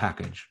snap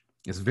package.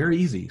 It's very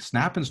easy.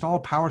 Snap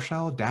install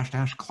PowerShell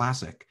 --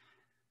 classic.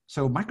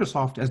 So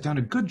Microsoft has done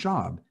a good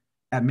job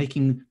at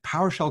making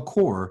PowerShell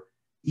core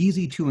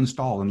easy to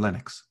install in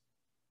Linux.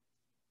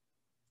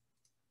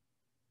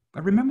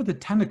 But remember the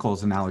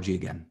tentacles analogy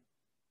again.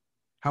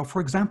 How,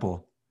 for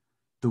example,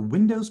 the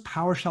Windows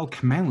PowerShell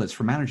commandlets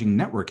for managing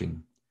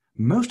networking,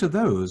 most of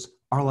those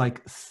are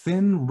like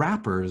thin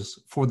wrappers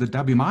for the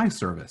WMI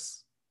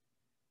service.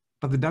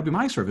 But the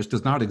WMI service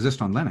does not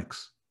exist on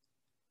Linux.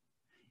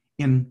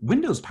 In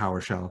Windows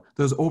PowerShell,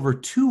 there's over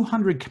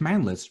 200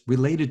 commandlets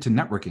related to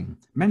networking,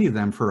 many of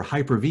them for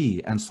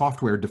Hyper-V and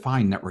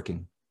software-defined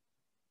networking.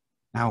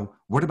 Now,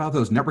 what about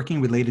those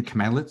networking-related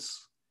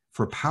commandlets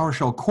for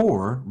PowerShell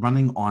core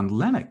running on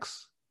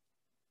Linux?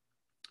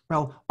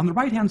 Well, on the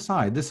right-hand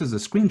side, this is a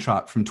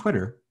screenshot from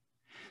Twitter.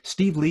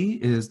 Steve Lee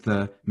is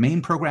the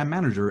main program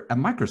manager at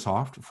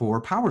Microsoft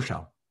for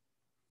PowerShell.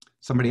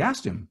 Somebody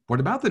asked him, what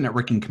about the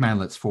networking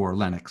commandlets for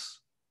Linux?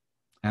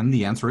 And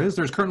the answer is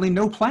there's currently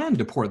no plan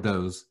to port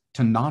those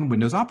to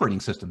non-Windows operating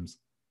systems.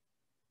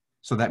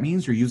 So that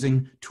means you're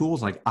using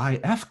tools like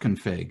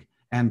ifconfig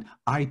and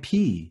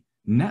IP,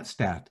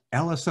 netstat,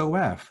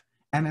 LSOF,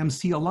 and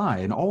MCLI,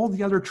 and all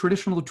the other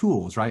traditional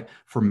tools, right,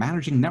 for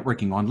managing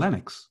networking on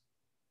Linux.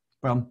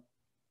 Well,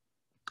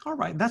 all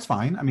right, that's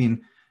fine. I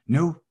mean,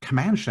 no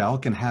command shell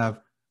can have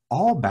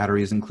all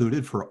batteries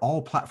included for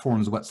all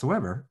platforms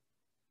whatsoever,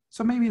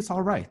 so maybe it's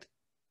all right.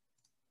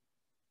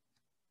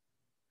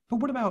 But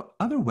what about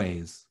other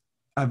ways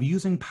of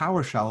using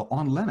PowerShell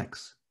on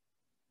Linux?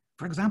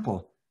 For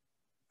example,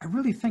 I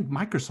really think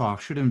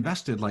Microsoft should have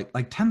invested like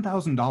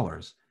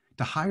 $10,000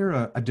 to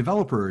hire a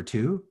developer or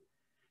two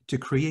to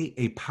create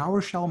a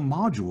PowerShell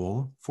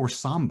module for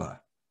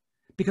Samba,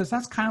 because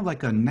that's kind of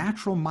like a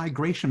natural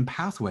migration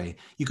pathway.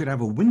 You could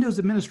have a Windows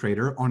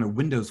administrator on a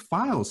Windows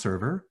file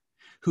server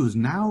who's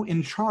now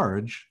in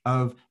charge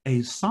of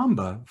a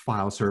Samba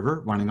file server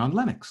running on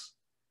Linux.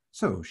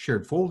 So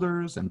shared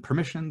folders and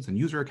permissions and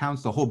user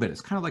accounts, the whole bit.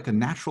 It's kind of like a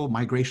natural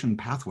migration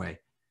pathway.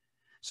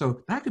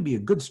 So that could be a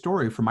good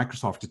story for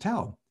Microsoft to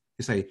tell.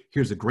 You say,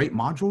 here's a great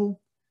module,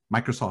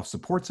 Microsoft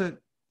supports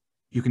it.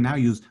 You can now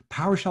use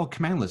PowerShell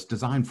commandlets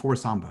designed for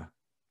Samba,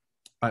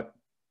 but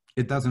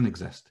it doesn't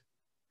exist.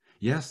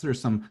 Yes, there's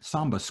some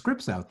Samba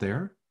scripts out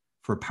there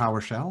for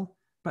PowerShell,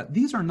 but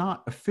these are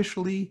not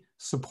officially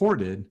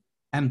supported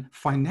and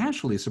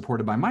financially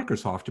supported by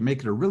Microsoft to make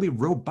it a really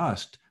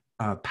robust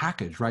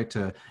package, right,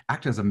 to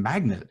act as a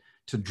magnet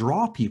to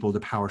draw people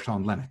to PowerShell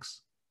on Linux.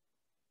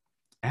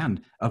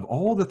 And of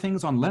all the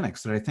things on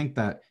Linux that I think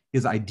that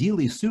is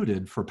ideally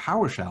suited for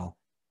PowerShell,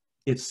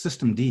 it's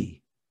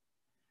systemd.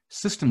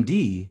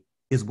 Systemd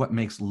is what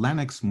makes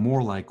Linux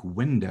more like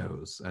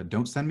Windows.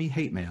 Don't send me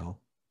hate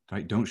mail,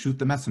 right? Don't shoot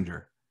the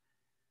messenger.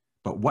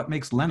 But what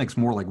makes Linux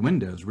more like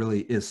Windows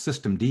really is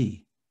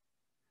systemd.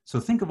 So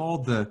think of all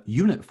the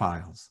unit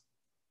files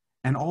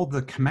and all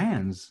the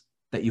commands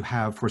that you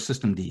have for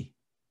systemd.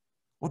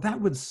 Well,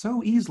 that would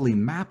so easily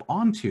map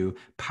onto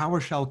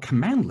PowerShell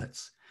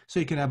commandlets. So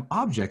you can have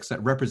objects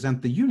that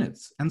represent the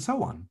units and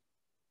so on.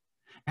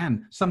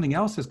 And something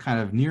else that's kind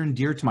of near and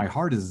dear to my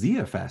heart is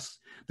ZFS.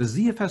 The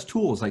ZFS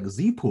tools like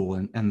zpool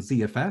and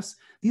ZFS,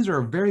 these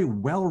are very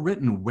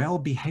well-written,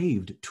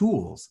 well-behaved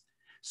tools,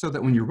 so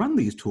that when you run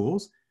these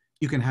tools,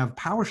 you can have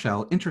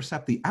PowerShell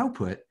intercept the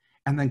output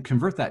and then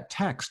convert that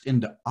text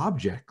into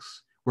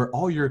objects where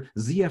all your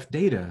ZF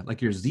data, like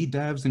your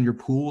ZDevs and your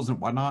pools and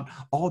whatnot,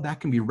 all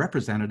that can be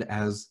represented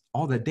as,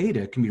 all that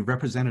data can be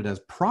represented as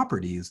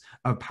properties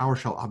of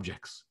PowerShell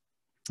objects.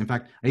 In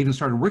fact, I even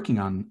started working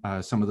on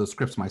some of those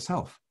scripts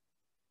myself.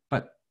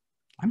 But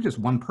I'm just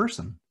one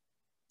person.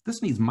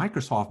 This needs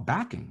Microsoft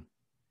backing.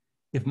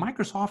 If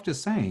Microsoft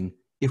is saying,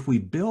 if we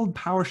build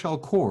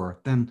PowerShell core,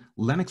 then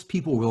Linux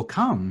people will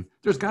come,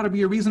 there's got to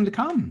be a reason to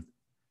come.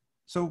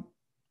 So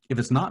if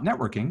it's not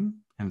networking,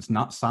 and it's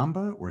not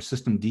Samba or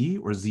systemd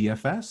or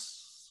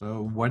ZFS,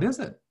 so what is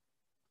it?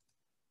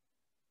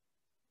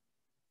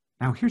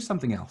 Now here's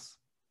something else.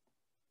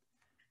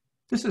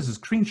 This is a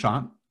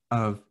screenshot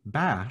of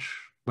Bash,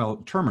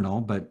 well,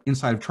 terminal, but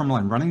inside of terminal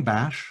I'm running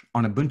Bash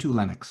on Ubuntu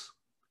Linux.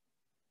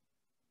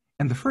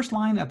 And the first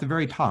line at the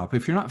very top,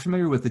 if you're not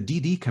familiar with the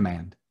dd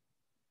command,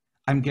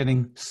 I'm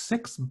getting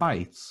 6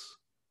 bytes,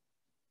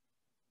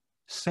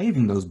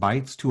 saving those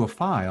bytes to a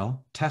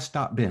file,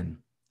 test.bin.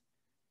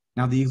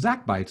 Now the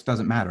exact bytes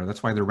doesn't matter,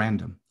 that's why they're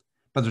random.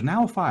 But there's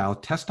now a file,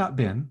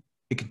 test.bin.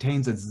 It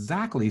contains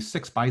exactly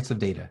 6 bytes of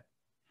data.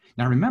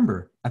 Now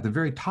remember, at the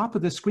very top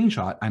of this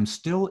screenshot, I'm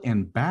still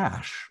in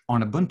Bash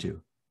on Ubuntu.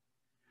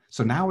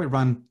 So now I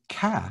run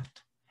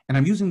cat, And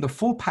I'm using the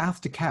full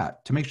path to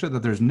cat to make sure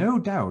that there's no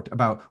doubt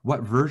about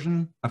what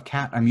version of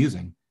cat I'm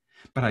using.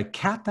 But I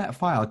cat that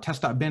file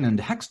test.bin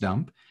into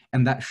hexdump,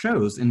 and that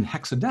shows in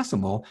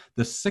hexadecimal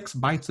the 6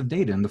 bytes of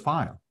data in the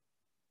file.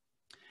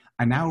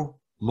 I now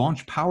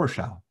launch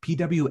PowerShell,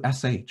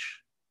 pwsh.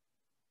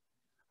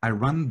 I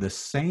run the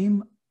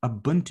same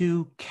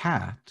Ubuntu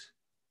cat.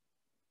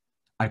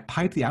 I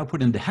pipe the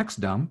output into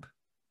hexdump,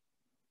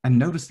 and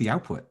notice the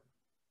output.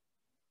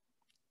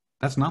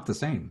 That's not the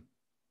same.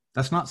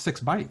 That's not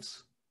 6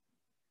 bytes.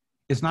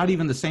 It's not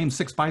even the same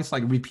 6 bytes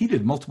like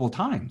repeated multiple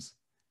times.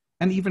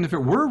 And even if it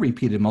were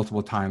repeated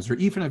multiple times, or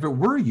even if it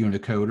were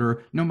Unicode,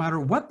 or no matter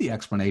what the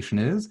explanation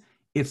is,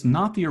 it's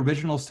not the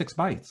original 6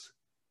 bytes.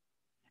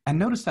 And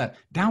notice that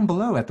down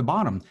below at the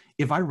bottom,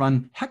 if I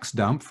run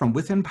hexdump from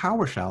within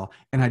PowerShell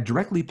and I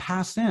directly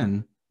pass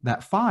in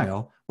that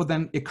file, well,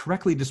 then it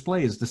correctly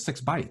displays the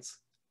 6 bytes.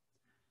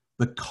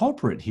 The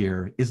culprit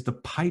here is the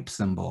pipe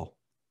symbol.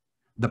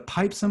 The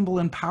pipe symbol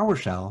in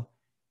PowerShell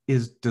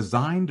is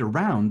designed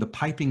around the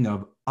piping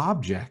of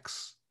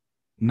objects,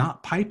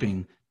 not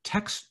piping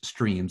text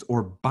streams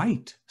or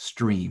byte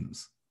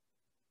streams.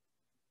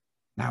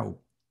 Now,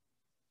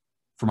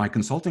 for my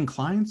consulting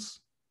clients,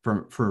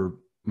 for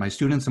my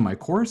students in my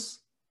course,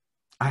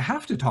 I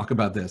have to talk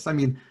about this. I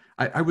mean,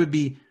 I would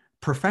be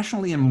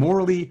professionally and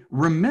morally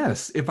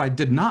remiss if I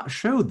did not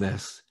show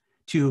this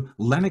to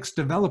Linux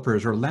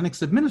developers or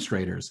Linux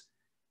administrators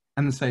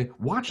and then say,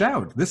 watch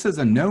out, this is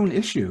a known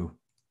issue.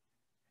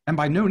 And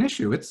by known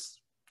issue, it's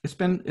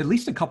been at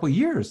least a couple of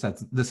years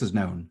that this is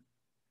known.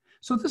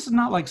 So this is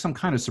not like some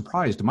kind of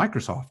surprise to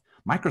Microsoft.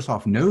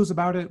 Microsoft knows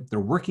about it,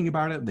 they're working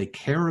about it, they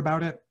care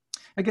about it.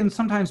 Again,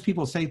 sometimes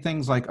people say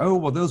things like, oh,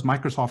 well, those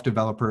Microsoft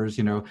developers,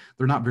 you know,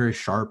 they're not very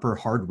sharp or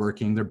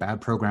hardworking, they're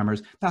bad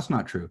programmers. That's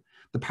not true.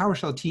 The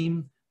PowerShell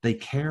team, they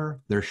care,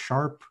 they're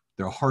sharp,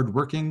 they're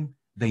hardworking,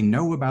 they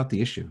know about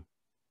the issue.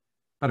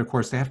 But of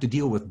course, they have to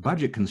deal with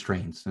budget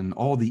constraints and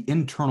all the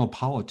internal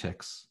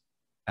politics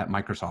at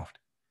Microsoft.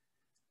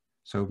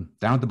 So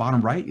down at the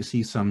bottom right, you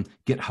see some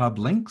GitHub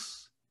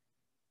links.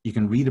 You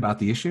can read about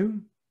the issue.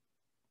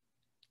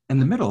 In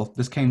the middle,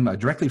 this came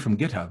directly from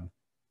GitHub.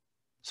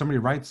 Somebody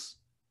writes,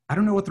 I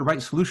don't know what the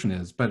right solution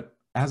is, but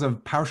as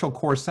of PowerShell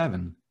Core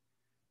 7,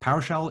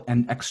 PowerShell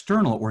and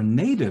external or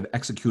native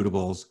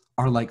executables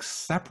are like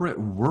separate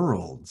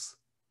worlds.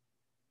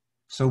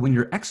 So when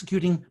you're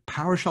executing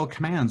PowerShell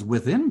commands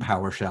within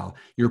PowerShell,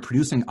 you're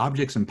producing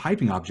objects and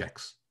piping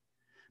objects.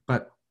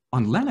 But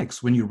on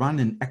Linux, when you run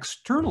an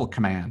external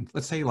command,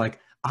 let's say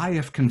like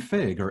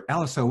ifconfig or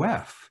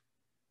lsof,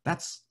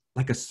 that's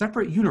like a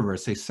separate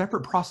universe, a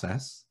separate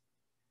process.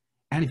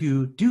 And if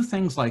you do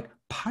things like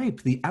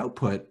pipe the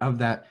output of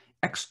that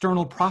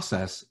external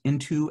process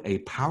into a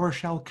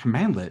PowerShell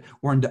commandlet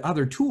or into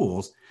other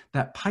tools,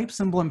 that pipe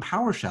symbol in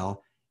PowerShell,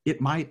 it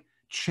might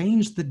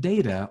change the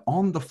data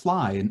on the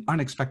fly in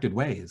unexpected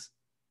ways.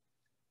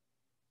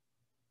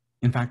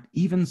 In fact,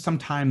 even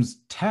sometimes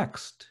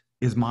text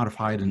is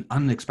modified in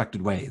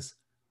unexpected ways.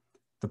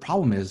 The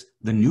problem is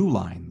the new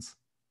lines.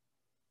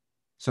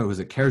 So is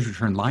it carriage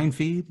return line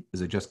feed?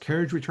 Is it just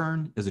carriage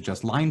return? Is it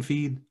just line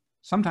feed?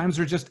 Sometimes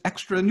there's just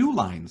extra new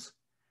lines.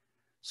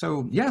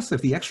 So yes,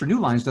 if the extra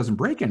new lines doesn't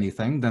break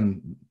anything,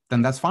 then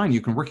that's fine.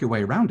 You can work your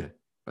way around it.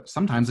 But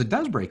sometimes it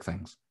does break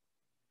things.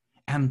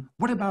 And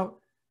what about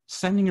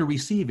sending or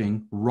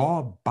receiving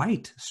raw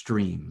byte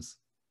streams?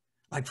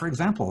 Like for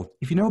example,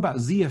 if you know about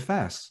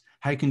ZFS,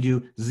 how you can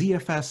do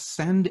ZFS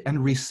send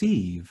and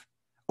receive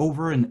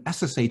over an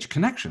SSH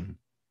connection.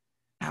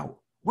 Now,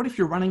 what if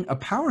you're running a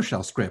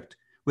PowerShell script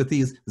with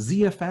these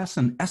ZFS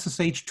and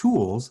SSH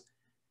tools,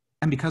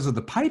 and because of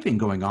the piping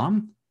going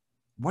on,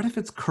 what if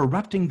it's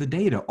corrupting the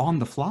data on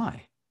the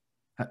fly?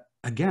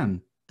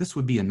 Again, this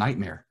would be a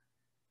nightmare.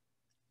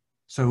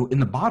 So in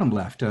the bottom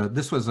left,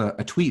 this was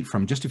a tweet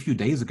from just a few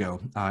days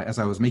ago as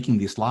I was making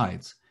these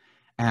slides.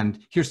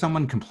 And here's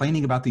someone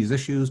complaining about these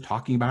issues,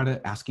 talking about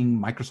it, asking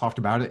Microsoft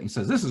about it. He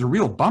says, this is a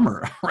real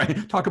bummer,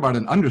 right? Talk about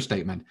an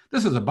understatement.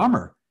 This is a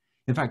bummer.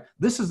 In fact,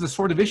 this is the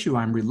sort of issue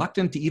I'm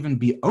reluctant to even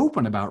be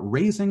open about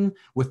raising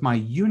with my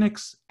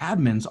Unix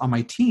admins on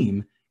my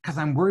team, because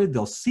I'm worried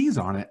they'll seize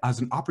on it as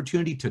an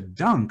opportunity to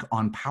dunk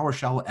on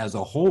PowerShell as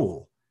a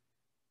whole.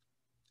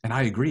 And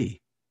I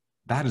agree.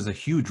 That is a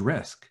huge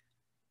risk.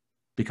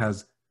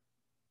 Because,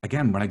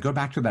 again, when I go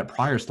back to that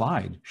prior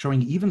slide,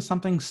 showing even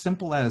something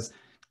simple as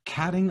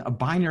catting a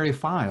binary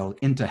file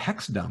into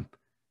hexdump,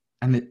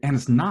 and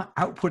it's not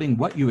outputting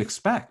what you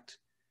expect.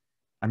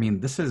 I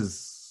mean, this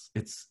is,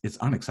 it's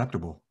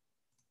unacceptable.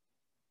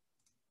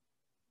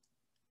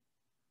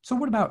 So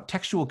what about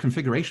textual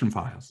configuration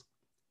files?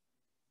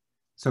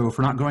 So if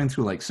we're not going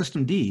through like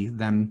systemd,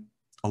 then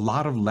a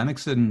lot of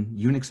Linux and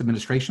Unix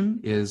administration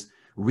is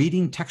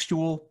reading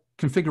textual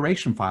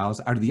configuration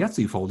files out of the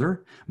etc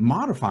folder,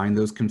 modifying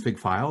those config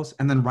files,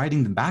 and then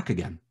writing them back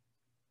again.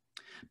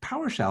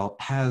 PowerShell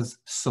has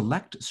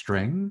select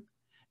string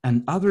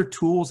and other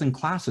tools and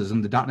classes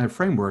in the .NET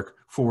framework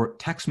for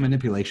text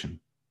manipulation.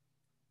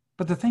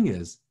 But the thing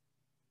is,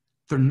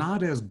 they're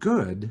not as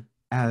good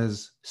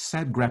as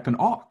sed, grep, and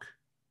awk.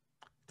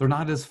 They're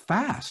not as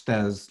fast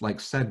as like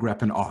sed,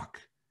 grep, and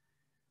awk.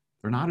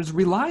 They're not as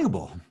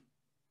reliable.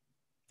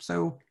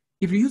 So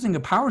if you're using a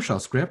PowerShell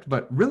script,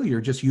 but really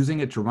you're just using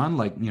it to run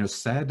like,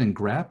 sed and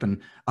grep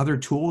and other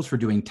tools for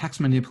doing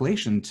text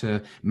manipulation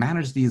to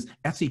manage these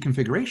Etsy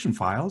configuration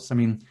files, I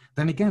mean,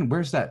 then again,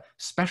 where's that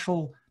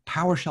special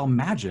PowerShell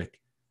magic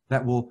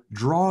that will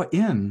draw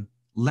in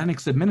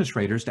Linux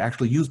administrators to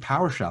actually use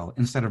PowerShell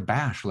instead of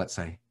Bash, let's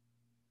say?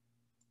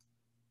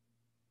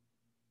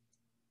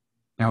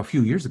 Now, a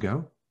few years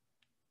ago,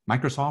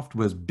 Microsoft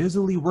was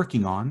busily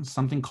working on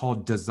something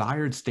called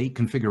desired state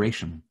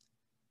configuration.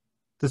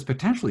 This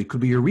potentially could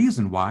be a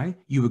reason why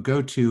you would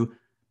go to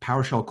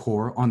PowerShell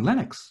core on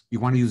Linux. You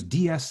want to use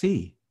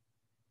DSC.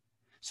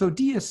 So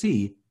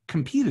DSC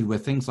competed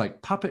with things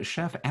like Puppet,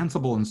 Chef,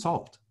 Ansible, and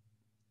Salt.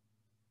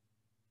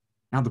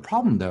 Now the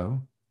problem,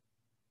 though,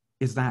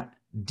 is that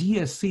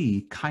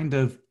DSC kind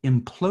of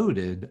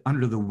imploded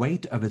under the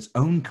weight of its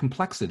own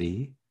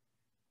complexity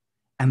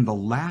and the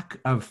lack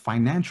of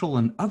financial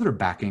and other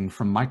backing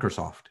from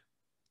Microsoft.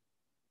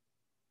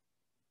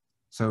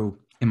 So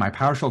in my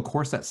PowerShell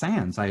course at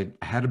SANS, I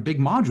had a big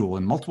module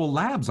and multiple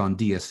labs on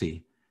DSC.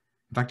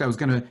 In fact, I was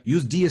going to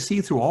use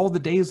DSC through all the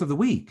days of the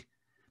week.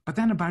 But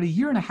then about a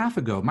year and a half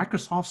ago,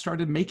 Microsoft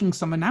started making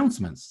some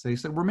announcements. They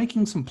said, we're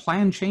making some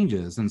plan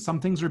changes and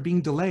some things are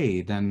being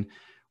delayed and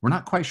we're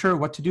not quite sure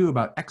what to do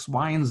about X,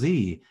 Y, and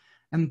Z.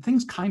 And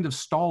things kind of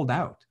stalled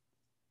out.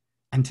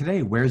 And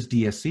today, where's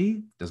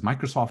DSC? Does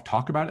Microsoft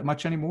talk about it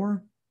much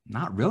anymore?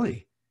 Not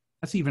really.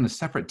 That's even a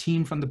separate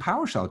team from the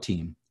PowerShell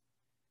team.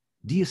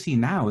 DSC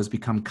now has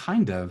become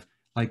kind of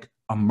like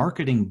a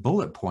marketing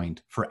bullet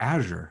point for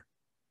Azure.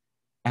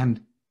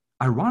 And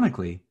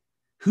ironically,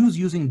 who's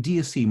using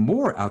DSC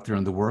more out there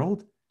in the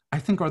world, I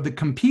think, are the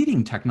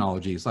competing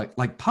technologies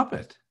like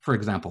Puppet, for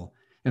example.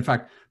 In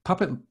fact,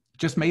 Puppet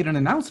just made an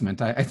announcement,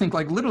 I think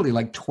literally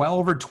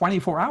 12 or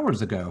 24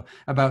 hours ago,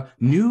 about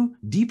new,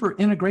 deeper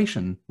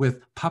integration with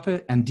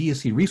Puppet and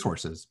DSC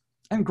resources.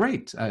 And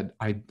great,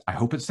 I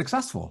hope it's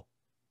successful.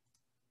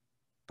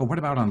 But what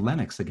about on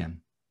Linux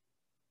again?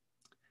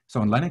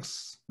 So in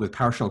Linux, with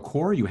PowerShell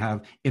core, you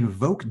have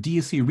invoke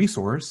DSC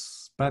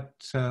resource, but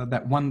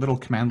that one little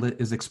commandlet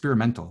is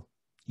experimental.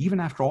 Even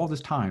after all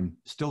this time,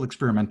 still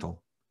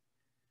experimental.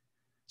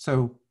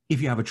 So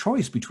if you have a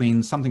choice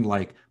between something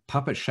like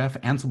Puppet, Chef,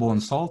 Ansible,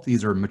 and Salt,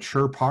 these are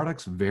mature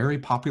products, very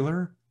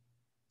popular,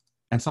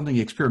 and something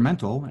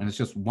experimental, and it's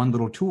just one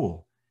little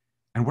tool.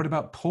 And what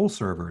about pull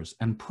servers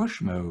and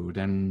push mode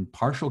and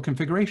partial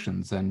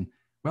configurations and,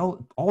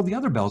 well, all the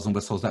other bells and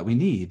whistles that we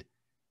need?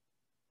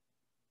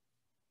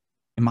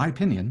 In my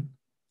opinion,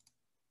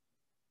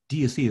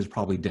 DSC is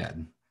probably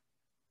dead.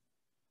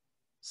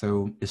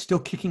 So it's still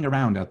kicking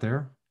around out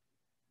there.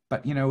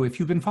 But if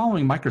you've been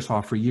following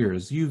Microsoft for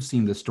years, you've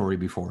seen this story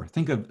before.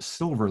 Think of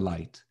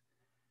Silverlight,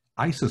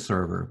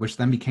 ISA-server, which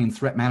then became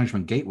Threat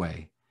Management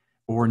Gateway,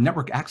 or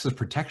Network Access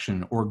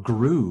Protection, or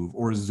Groove,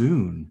 or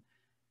Zune,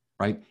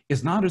 right?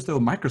 It's not as though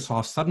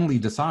Microsoft suddenly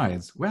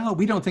decides, well,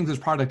 we don't think this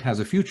product has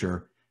a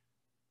future,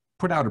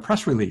 put out a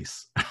press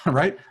release,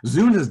 right?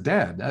 Zune is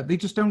dead. They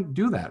just don't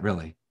do that,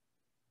 really.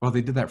 Well,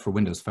 they did that for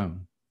Windows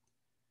Phone.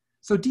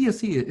 So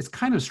DSC is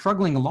kind of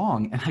struggling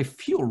along, and I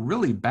feel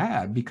really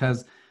bad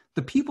because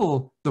the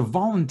people, the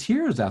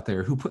volunteers out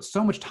there who put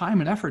so much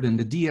time and effort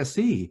into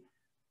DSC,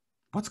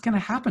 what's going to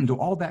happen to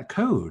all that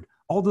code,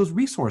 all those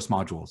resource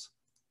modules?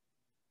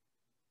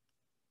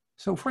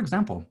 So for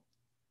example,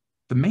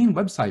 the main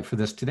website for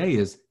this today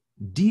is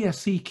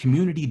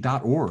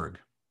dsccommunity.org.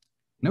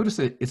 Notice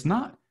it's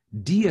not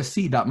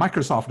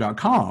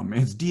dsc.microsoft.com,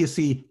 it's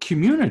DSC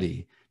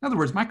community. In other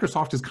words,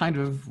 Microsoft is kind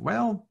of,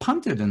 well,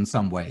 punted in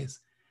some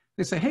ways.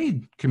 They say,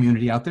 hey,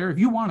 community out there, if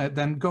you want it,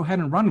 then go ahead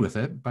and run with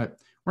it, but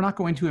we're not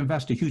going to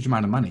invest a huge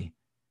amount of money.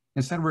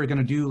 Instead, we're going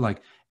to do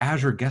like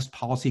Azure guest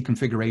policy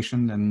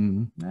configuration,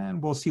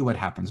 and we'll see what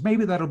happens.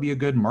 Maybe that'll be a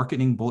good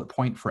marketing bullet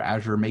point for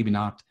Azure, maybe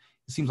not.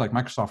 It seems like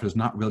Microsoft is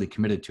not really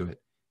committed to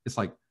it. It's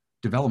like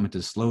development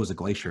is slow as a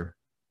glacier.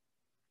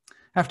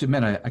 I have to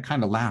admit, I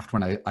kind of laughed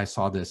when I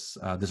saw this,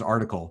 this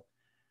article.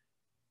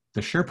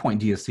 The SharePoint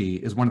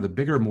DSC is one of the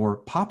bigger, more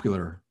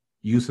popular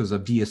uses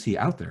of DSC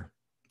out there.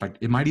 In fact,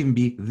 it might even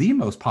be the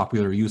most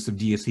popular use of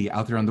DSC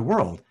out there in the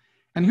world.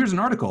 And here's an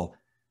article.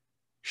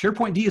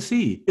 SharePoint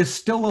DSC is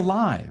still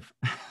alive.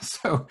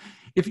 So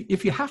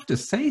if you have to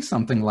say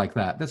something like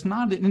that, that's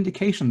not an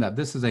indication that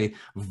this is a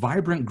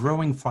vibrant,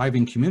 growing,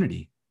 thriving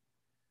community.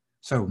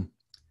 So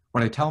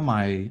what I tell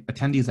my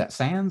attendees at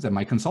SANS and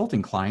my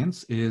consulting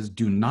clients is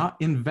do not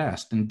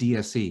invest in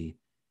DSC.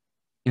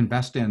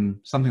 Invest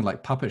in something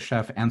like Puppet,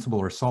 Chef, Ansible,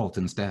 or Salt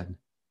instead.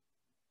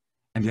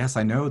 And yes,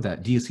 I know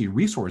that DSC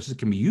resources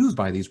can be used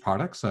by these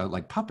products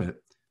like Puppet,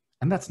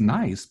 and that's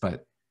nice,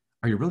 but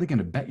are you really going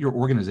to bet your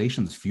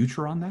organization's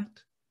future on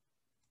that?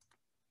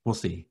 We'll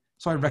see.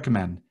 So I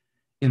recommend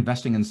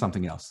investing in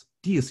something else.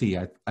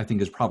 DSC, I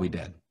think, is probably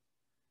dead.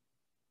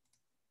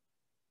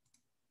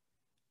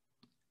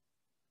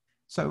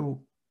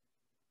 So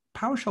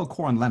PowerShell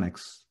core on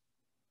Linux,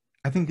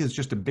 I think, is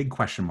just a big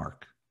question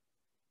mark.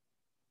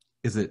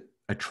 Is it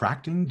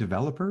attracting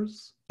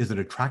developers? Is it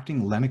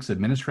attracting Linux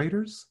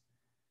administrators?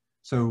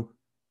 So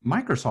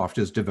Microsoft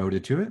is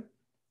devoted to it.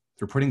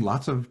 They're putting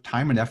lots of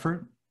time and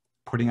effort,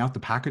 putting out the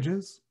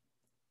packages.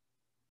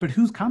 But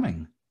who's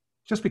coming?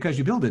 Just because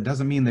you build it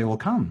doesn't mean they will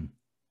come.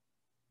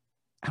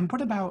 And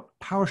what about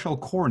PowerShell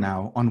Core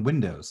now on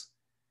Windows?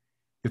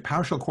 If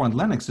PowerShell Core on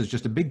Linux is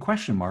just a big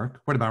question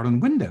mark, what about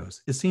on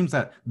Windows? It seems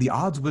that the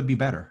odds would be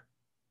better.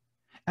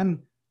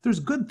 And there's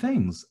good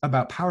things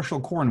about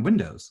PowerShell Core on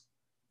Windows.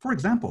 For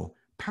example,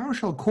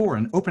 PowerShell Core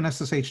and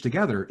OpenSSH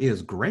together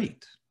is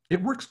great.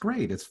 It works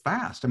great. It's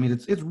fast. I mean,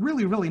 it's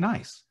really, really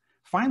nice.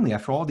 Finally,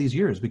 after all these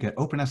years, we get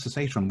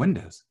OpenSSH on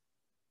Windows.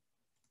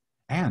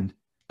 And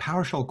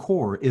PowerShell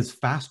Core is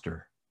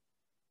faster.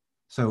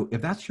 So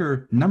if that's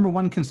your number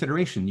one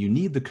consideration, you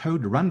need the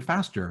code to run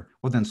faster,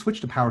 well then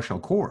switch to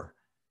PowerShell Core.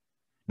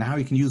 Now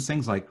you can use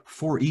things like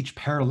for each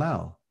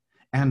parallel,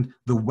 and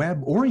the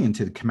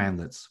web-oriented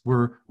commandlets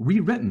were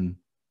rewritten,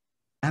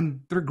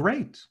 and they're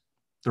great.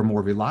 They're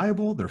more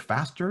reliable, they're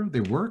faster,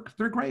 they work,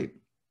 they're great.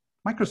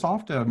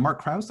 Microsoft,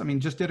 Mark Krause,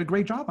 just did a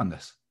great job on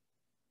this.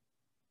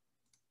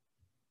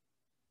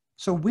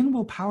 So when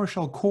will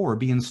PowerShell Core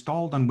be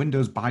installed on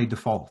Windows by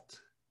default?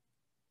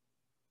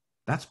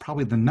 That's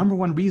probably the number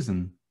one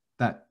reason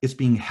that it's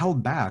being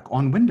held back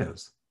on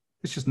Windows.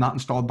 It's just not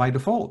installed by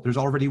default. There's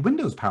already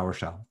Windows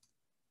PowerShell.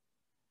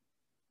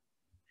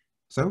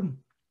 So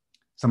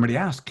somebody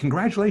asked,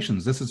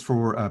 congratulations, this is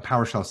for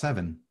PowerShell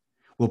 7.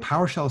 Will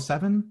PowerShell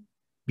 7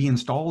 be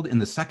installed in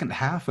the second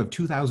half of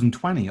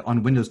 2020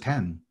 on Windows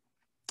 10?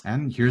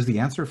 And here's the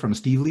answer from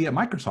Steve Lee at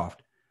Microsoft.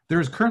 There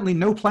is currently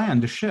no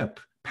plan to ship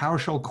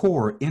PowerShell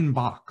Core in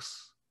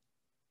box.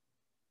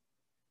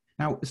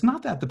 Now, it's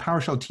not that the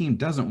PowerShell team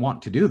doesn't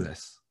want to do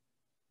this.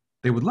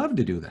 They would love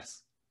to do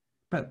this,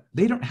 but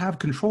they don't have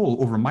control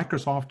over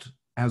Microsoft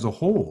as a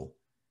whole.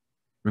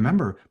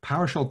 Remember,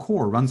 PowerShell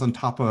Core runs on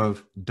top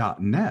of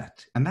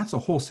 .NET, and that's a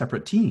whole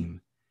separate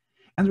team.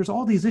 And there's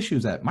all these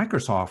issues at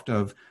Microsoft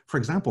of, for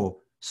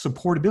example,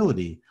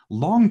 supportability,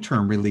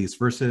 long-term release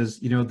versus,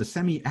 the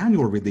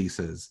semi-annual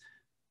releases.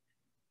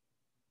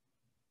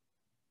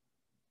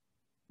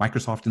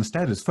 Microsoft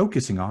instead is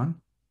focusing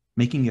on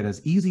making it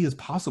as easy as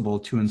possible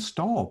to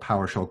install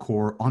PowerShell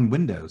Core on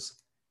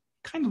Windows.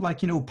 Kind of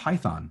like,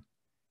 Python.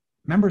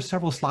 Remember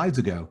several slides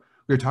ago,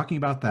 we were talking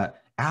about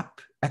that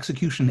app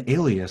execution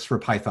alias for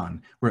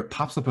Python, where it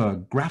pops up a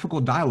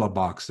graphical dialog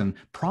box and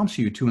prompts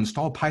you to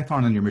install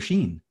Python on your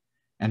machine.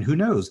 And who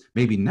knows,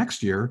 maybe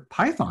next year,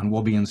 Python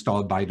will be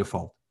installed by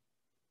default.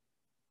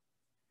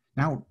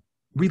 Now,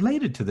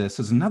 related to this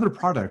is another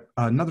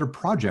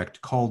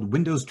project called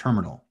Windows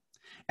Terminal.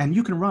 And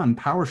you can run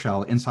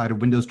PowerShell inside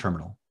of Windows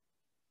Terminal.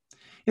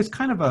 It's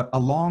kind of a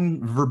long,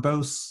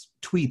 verbose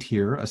tweet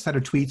here, a set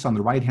of tweets on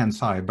the right-hand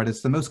side, but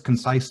it's the most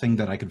concise thing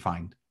that I could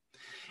find.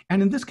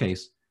 And in this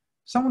case,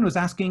 someone was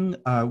asking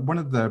one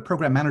of the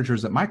program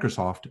managers at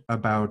Microsoft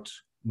about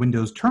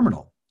Windows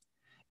Terminal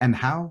and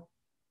how,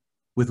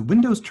 with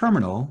Windows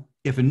Terminal,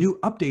 if a new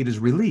update is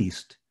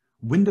released,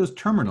 Windows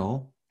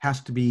Terminal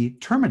has to be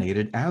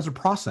terminated as a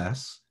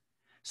process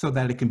so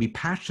that it can be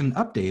patched and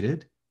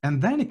updated,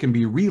 and then it can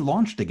be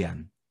relaunched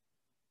again.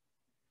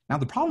 Now,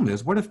 the problem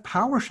is, what if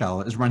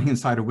PowerShell is running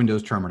inside a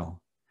Windows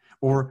Terminal?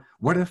 Or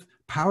what if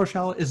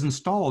PowerShell is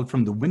installed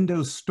from the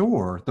Windows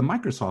Store, the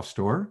Microsoft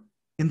Store,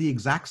 in the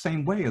exact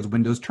same way as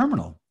Windows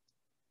Terminal?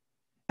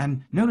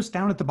 And notice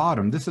down at the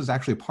bottom, this is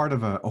actually part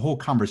of a whole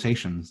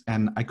conversation,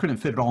 and I couldn't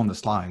fit it all in the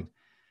slide.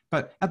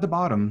 But at the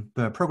bottom,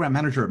 the program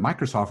manager at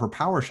Microsoft for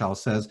PowerShell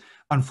says,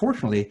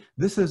 unfortunately,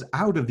 this is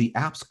out of the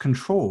app's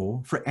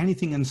control for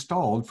anything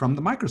installed from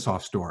the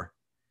Microsoft Store.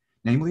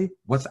 Namely,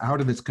 what's out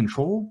of its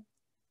control?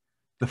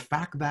 The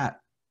fact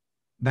that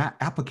that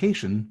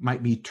application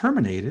might be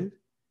terminated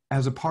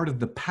as a part of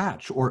the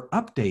patch or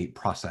update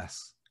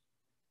process.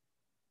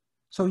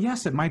 So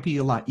yes, it might be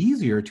a lot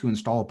easier to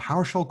install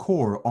PowerShell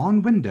Core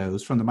on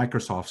Windows from the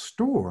Microsoft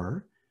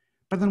Store,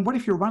 but then what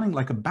if you're running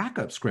like a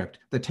backup script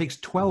that takes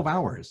 12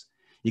 hours?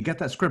 You get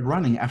that script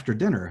running after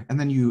dinner, and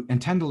then you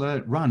intend to let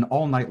it run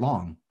all night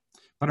long.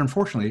 But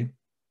unfortunately,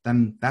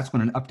 then that's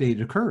when an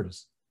update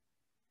occurs.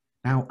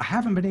 Now, I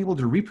haven't been able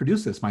to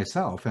reproduce this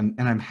myself, and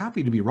I'm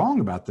happy to be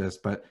wrong about this,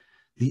 but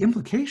the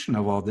implication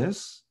of all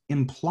this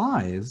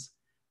implies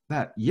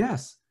that,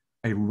 yes,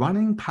 a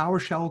running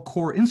PowerShell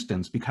Core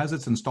instance, because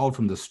it's installed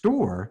from the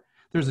store,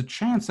 there's a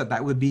chance that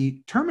that would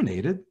be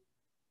terminated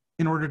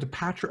in order to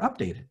patch or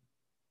update it.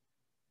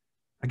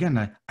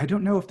 Again, I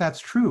don't know if that's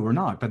true or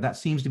not, but that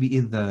seems to be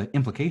the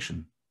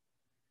implication.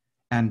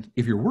 And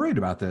if you're worried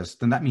about this,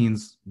 then that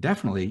means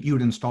definitely you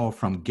would install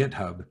from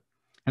GitHub.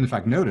 And in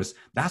fact, notice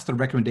that's the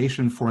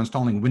recommendation for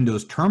installing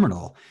Windows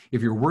Terminal.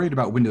 If you're worried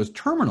about Windows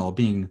Terminal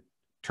being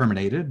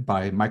terminated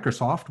by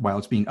Microsoft while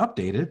it's being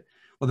updated,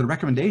 well, the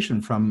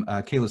recommendation from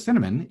Kayla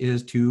Cinnamon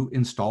is to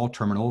install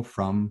Terminal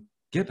from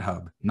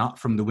GitHub, not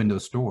from the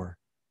Windows Store.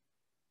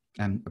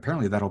 And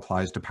apparently that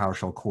applies to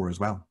PowerShell Core as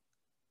well.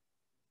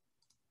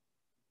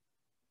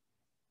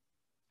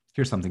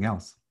 Here's something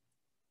else.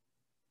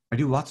 I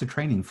do lots of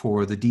training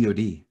for the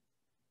DoD.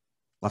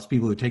 Lots of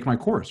people who take my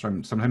course,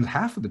 or sometimes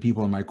half of the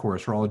people in my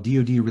course are all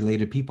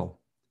DoD-related people.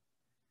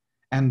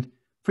 And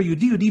for you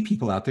DoD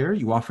people out there,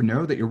 you often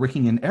know that you're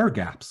working in air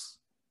gaps.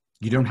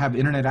 You don't have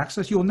internet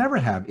access, you'll never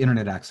have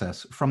internet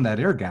access from that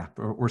air gap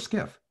or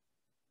SCIF.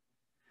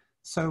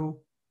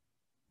 So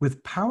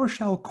with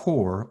PowerShell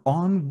core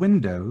on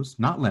Windows,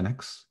 not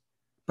Linux,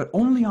 but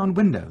only on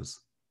Windows,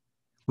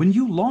 when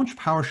you launch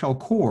PowerShell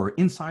core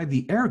inside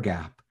the air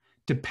gap,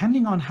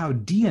 depending on how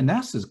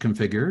DNS is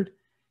configured,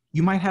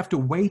 you might have to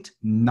wait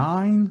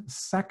 9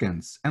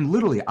 seconds. And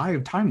literally, I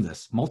have timed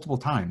this multiple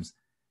times.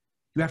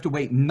 You have to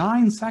wait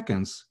 9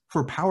 seconds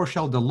for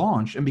PowerShell to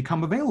launch and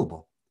become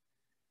available.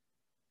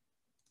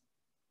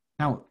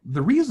 Now,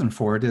 the reason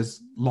for it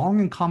is long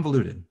and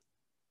convoluted.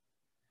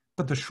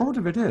 But the short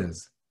of it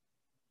is,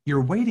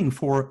 you're waiting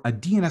for a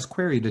DNS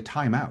query to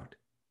time out.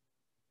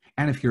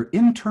 And if your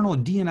internal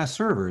DNS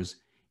servers,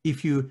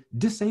 if you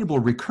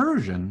disable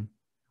recursion,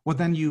 well,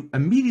 then you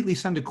immediately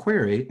send a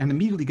query and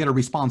immediately get a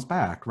response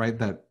back, right?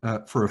 That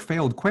for a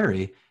failed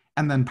query,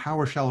 and then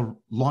PowerShell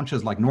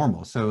launches like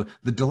normal. So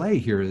the delay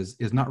here is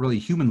not really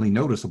humanly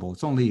noticeable.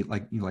 It's only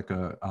like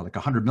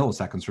 100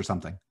 milliseconds or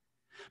something.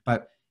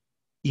 But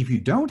if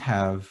you don't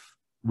have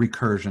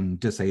recursion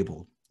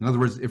disabled, in other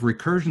words, if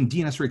recursion,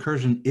 DNS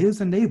recursion is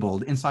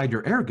enabled inside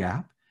your air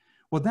gap,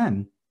 well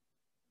then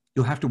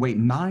you'll have to wait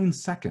 9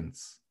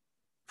 seconds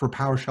for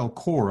PowerShell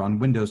core on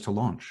Windows to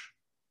launch.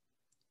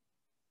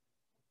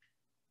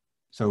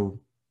 So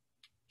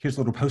here's a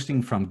little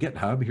posting from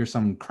GitHub. Here's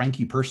some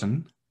cranky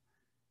person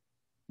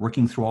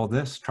working through all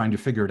this, trying to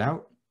figure it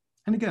out.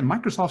 And again,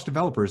 Microsoft's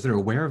developers, they're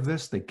aware of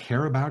this, they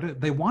care about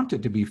it, they want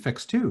it to be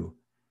fixed too.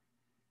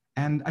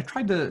 And I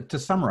tried to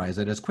summarize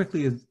it as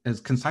quickly, as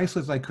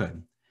concisely as I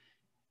could.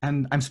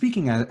 And I'm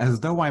speaking as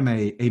though I'm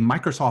a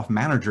Microsoft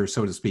manager,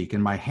 so to speak,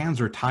 and my hands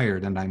are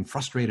tired and I'm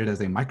frustrated as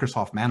a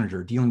Microsoft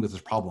manager dealing with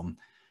this problem.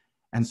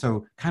 And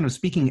so kind of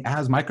speaking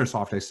as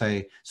Microsoft, I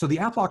say, so the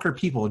AppLocker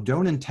people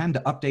don't intend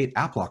to update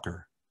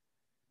AppLocker,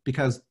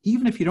 because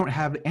even if you don't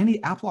have any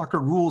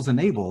AppLocker rules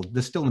enabled,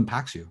 this still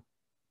impacts you.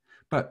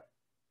 But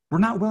we're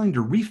not willing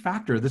to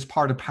refactor this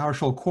part of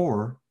PowerShell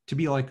core to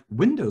be like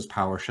Windows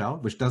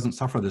PowerShell, which doesn't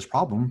suffer this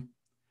problem.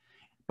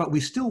 But we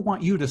still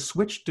want you to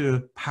switch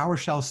to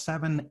PowerShell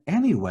 7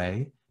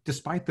 anyway,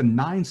 despite the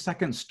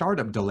 9-second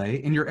startup delay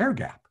in your air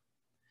gap.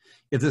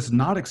 If this is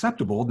not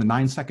acceptable, the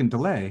 9-second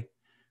delay,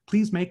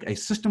 please make a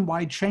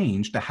system-wide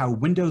change to how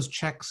Windows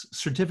checks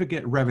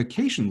certificate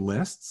revocation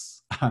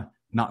lists,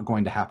 not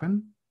going to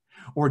happen,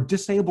 or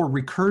disable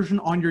recursion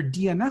on your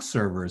DNS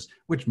servers,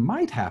 which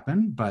might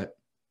happen, but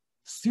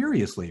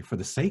seriously, for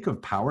the sake of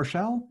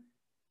PowerShell,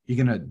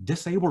 you're gonna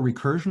disable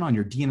recursion on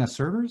your DNS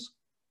servers?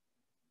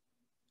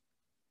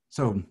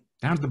 So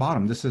down at the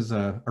bottom, this is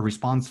a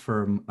response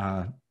from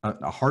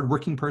a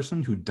hardworking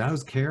person who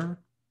does care.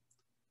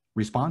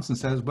 Response and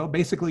says, well,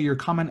 basically your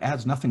comment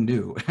adds nothing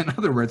new. In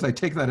other words, I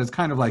take that as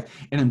kind of like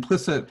an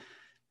implicit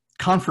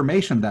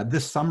confirmation that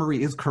this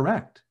summary is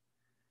correct.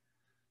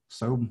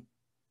 So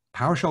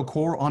PowerShell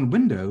core on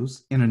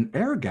Windows in an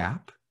air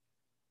gap,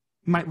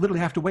 you might literally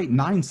have to wait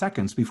 9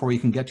 seconds before you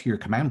can get to your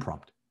command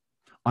prompt.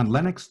 On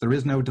Linux, there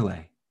is no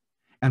delay.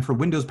 And for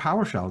Windows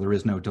PowerShell, there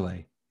is no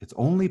delay. It's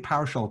only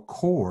PowerShell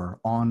core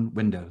on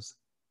Windows.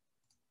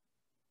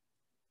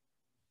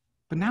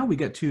 But now we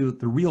get to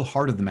the real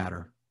heart of the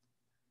matter.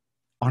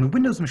 On a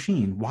Windows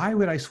machine, why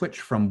would I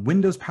switch from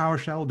Windows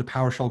PowerShell to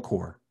PowerShell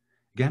core?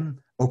 Again,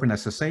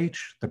 OpenSSH,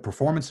 the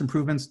performance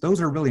improvements, those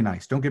are really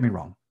nice, don't get me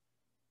wrong.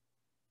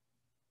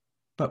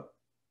 But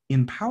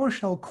in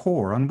PowerShell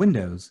core on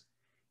Windows,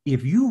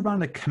 if you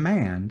run a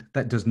command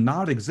that does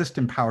not exist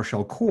in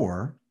PowerShell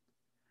core,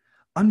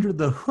 under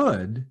the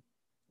hood,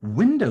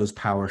 Windows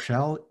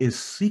PowerShell is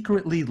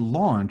secretly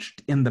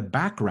launched in the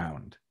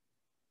background.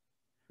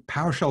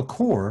 PowerShell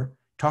core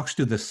talks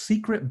to the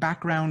secret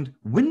background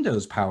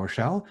Windows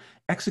PowerShell,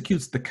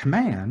 executes the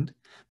command,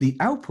 the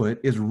output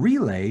is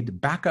relayed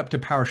back up to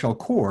PowerShell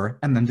core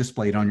and then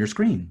displayed on your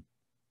screen.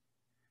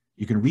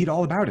 You can read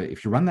all about it.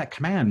 If you run that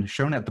command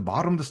shown at the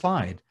bottom of the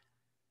slide,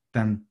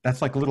 then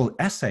that's like a little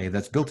essay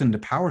that's built into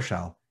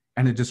PowerShell,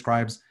 and it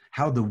describes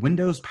how the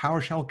Windows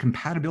PowerShell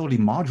compatibility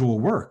module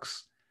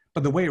works.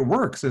 But the way it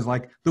works is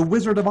like the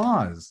Wizard of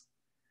Oz.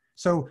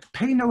 So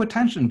pay no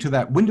attention to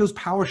that Windows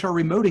PowerShell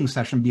remoting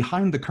session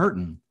behind the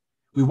curtain.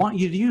 We want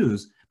you to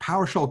use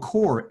PowerShell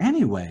core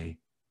anyway,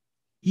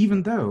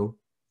 even though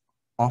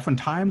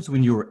oftentimes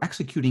when you're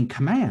executing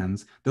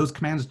commands, those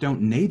commands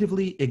don't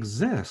natively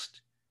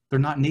exist. They're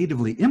not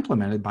natively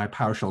implemented by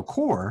PowerShell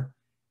core.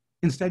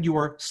 Instead, you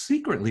are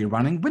secretly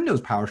running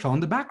Windows PowerShell in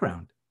the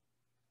background.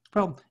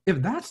 Well,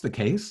 if that's the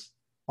case,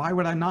 why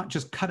would I not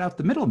just cut out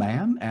the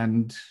middleman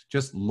and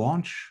just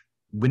launch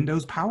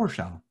Windows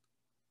PowerShell?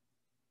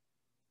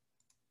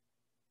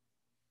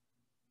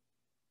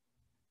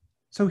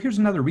 So here's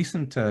another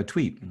recent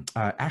tweet.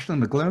 Ashley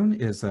McGlone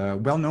is a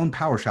well-known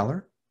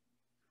PowerSheller,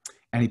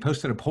 and he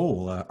posted a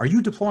poll. Are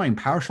you deploying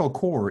PowerShell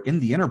core in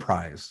the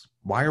enterprise?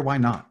 Why or why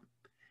not?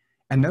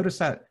 And notice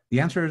that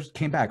the answers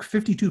came back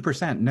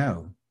 52%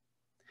 no.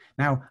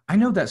 Now, I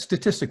know that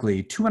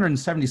statistically,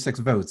 276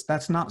 votes,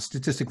 that's not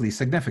statistically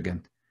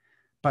significant,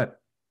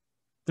 but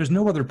there's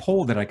no other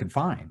poll that I could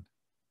find.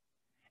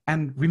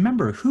 And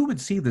remember, who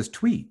would see this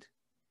tweet?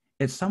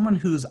 It's someone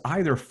who's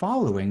either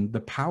following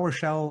the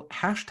PowerShell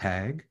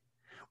hashtag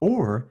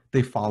or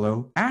they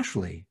follow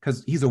Ashley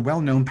because he's a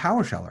well-known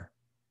PowerSheller.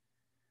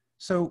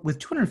 So with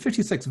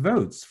 256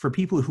 votes for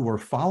people who are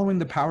following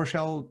the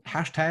PowerShell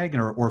hashtag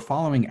or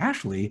following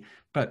Ashley,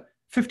 but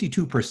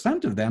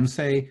 52% of them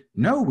say,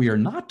 no, we are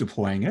not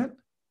deploying it.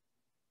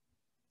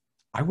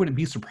 I wouldn't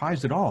be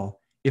surprised at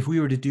all if we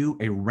were to do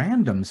a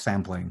random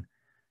sampling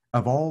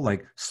of all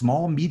like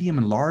small, medium,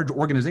 and large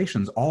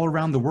organizations all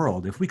around the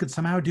world. If we could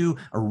somehow do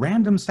a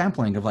random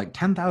sampling of like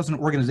 10,000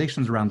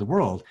 organizations around the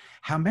world,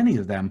 how many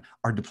of them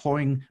are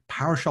deploying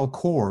PowerShell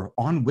core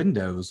on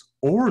Windows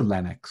or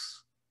Linux?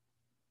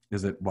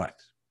 Is it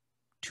what,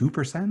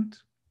 2%?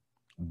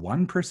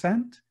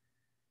 1%?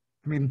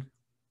 I mean,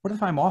 what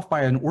if I'm off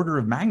by an order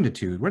of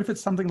magnitude? What if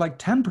it's something like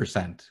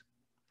 10%?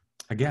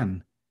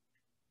 Again,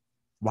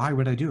 why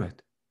would I do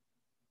it?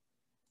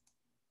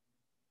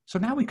 So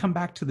now we come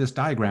back to this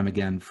diagram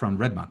again from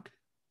RedMonk.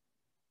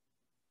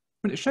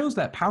 When it shows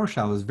that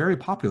PowerShell is very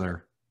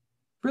popular,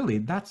 really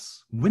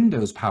that's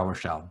Windows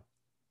PowerShell.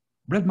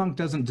 RedMonk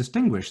doesn't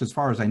distinguish, as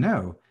far as I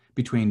know,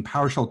 between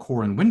PowerShell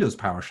core and Windows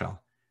PowerShell,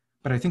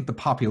 but I think the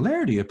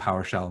popularity of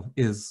PowerShell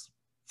is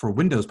for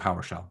Windows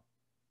PowerShell.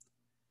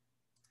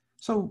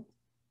 So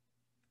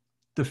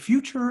the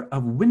future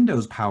of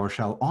Windows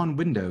PowerShell on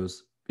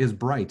Windows is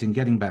bright and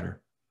getting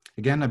better.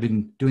 Again, I've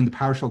been doing the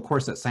PowerShell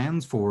course at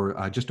SANS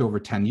for just over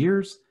 10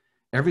 years.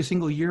 Every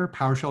single year,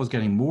 PowerShell is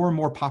getting more and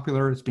more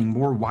popular. It's being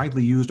more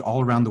widely used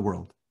all around the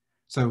world.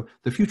 So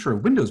the future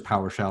of Windows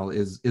PowerShell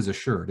is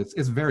assured.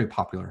 It's very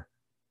popular.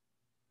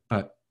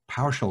 But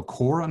PowerShell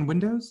core on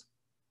Windows,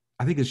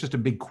 I think it's just a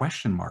big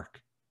question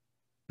mark.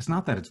 It's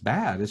not that it's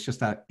bad. It's just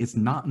that it's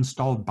not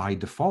installed by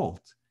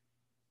default.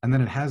 And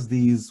then it has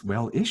these,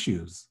 well,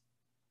 issues.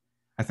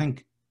 I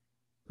think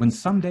when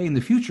someday in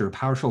the future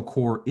PowerShell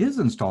core is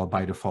installed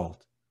by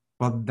default,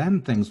 well, then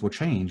things will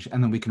change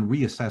and then we can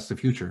reassess the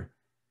future.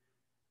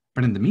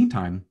 But in the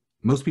meantime,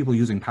 most people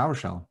using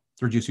PowerShell,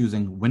 they're just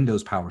using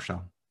Windows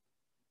PowerShell.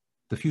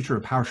 The future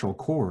of PowerShell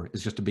core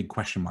is just a big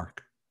question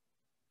mark.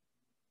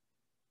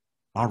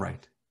 All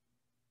right.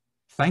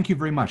 Thank you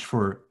very much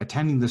for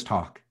attending this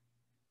talk.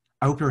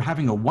 I hope you're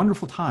having a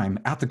wonderful time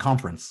at the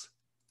conference.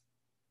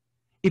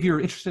 If you're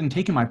interested in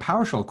taking my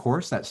PowerShell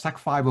course at Sec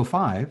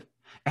 505,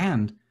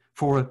 and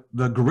for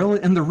the gorilla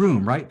in the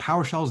room, right?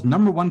 PowerShell's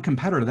 #1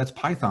 competitor, that's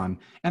Python.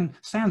 And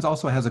SANS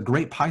also has a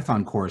great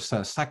Python course,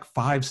 Sec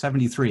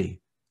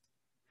 573.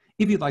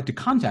 If you'd like to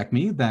contact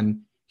me,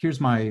 then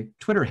here's my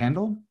Twitter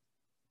handle,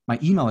 my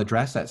email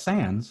address at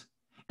SANS.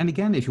 And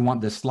again, if you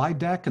want this slide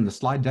deck and the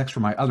slide decks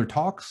for my other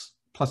talks,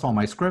 plus all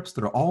my scripts,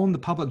 that are all in the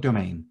public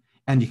domain.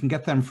 And you can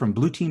get them from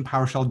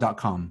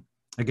blueteampowershell.com.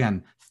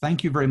 Again,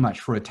 thank you very much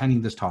for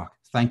attending this talk.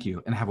 Thank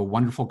you, and have a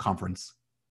wonderful conference.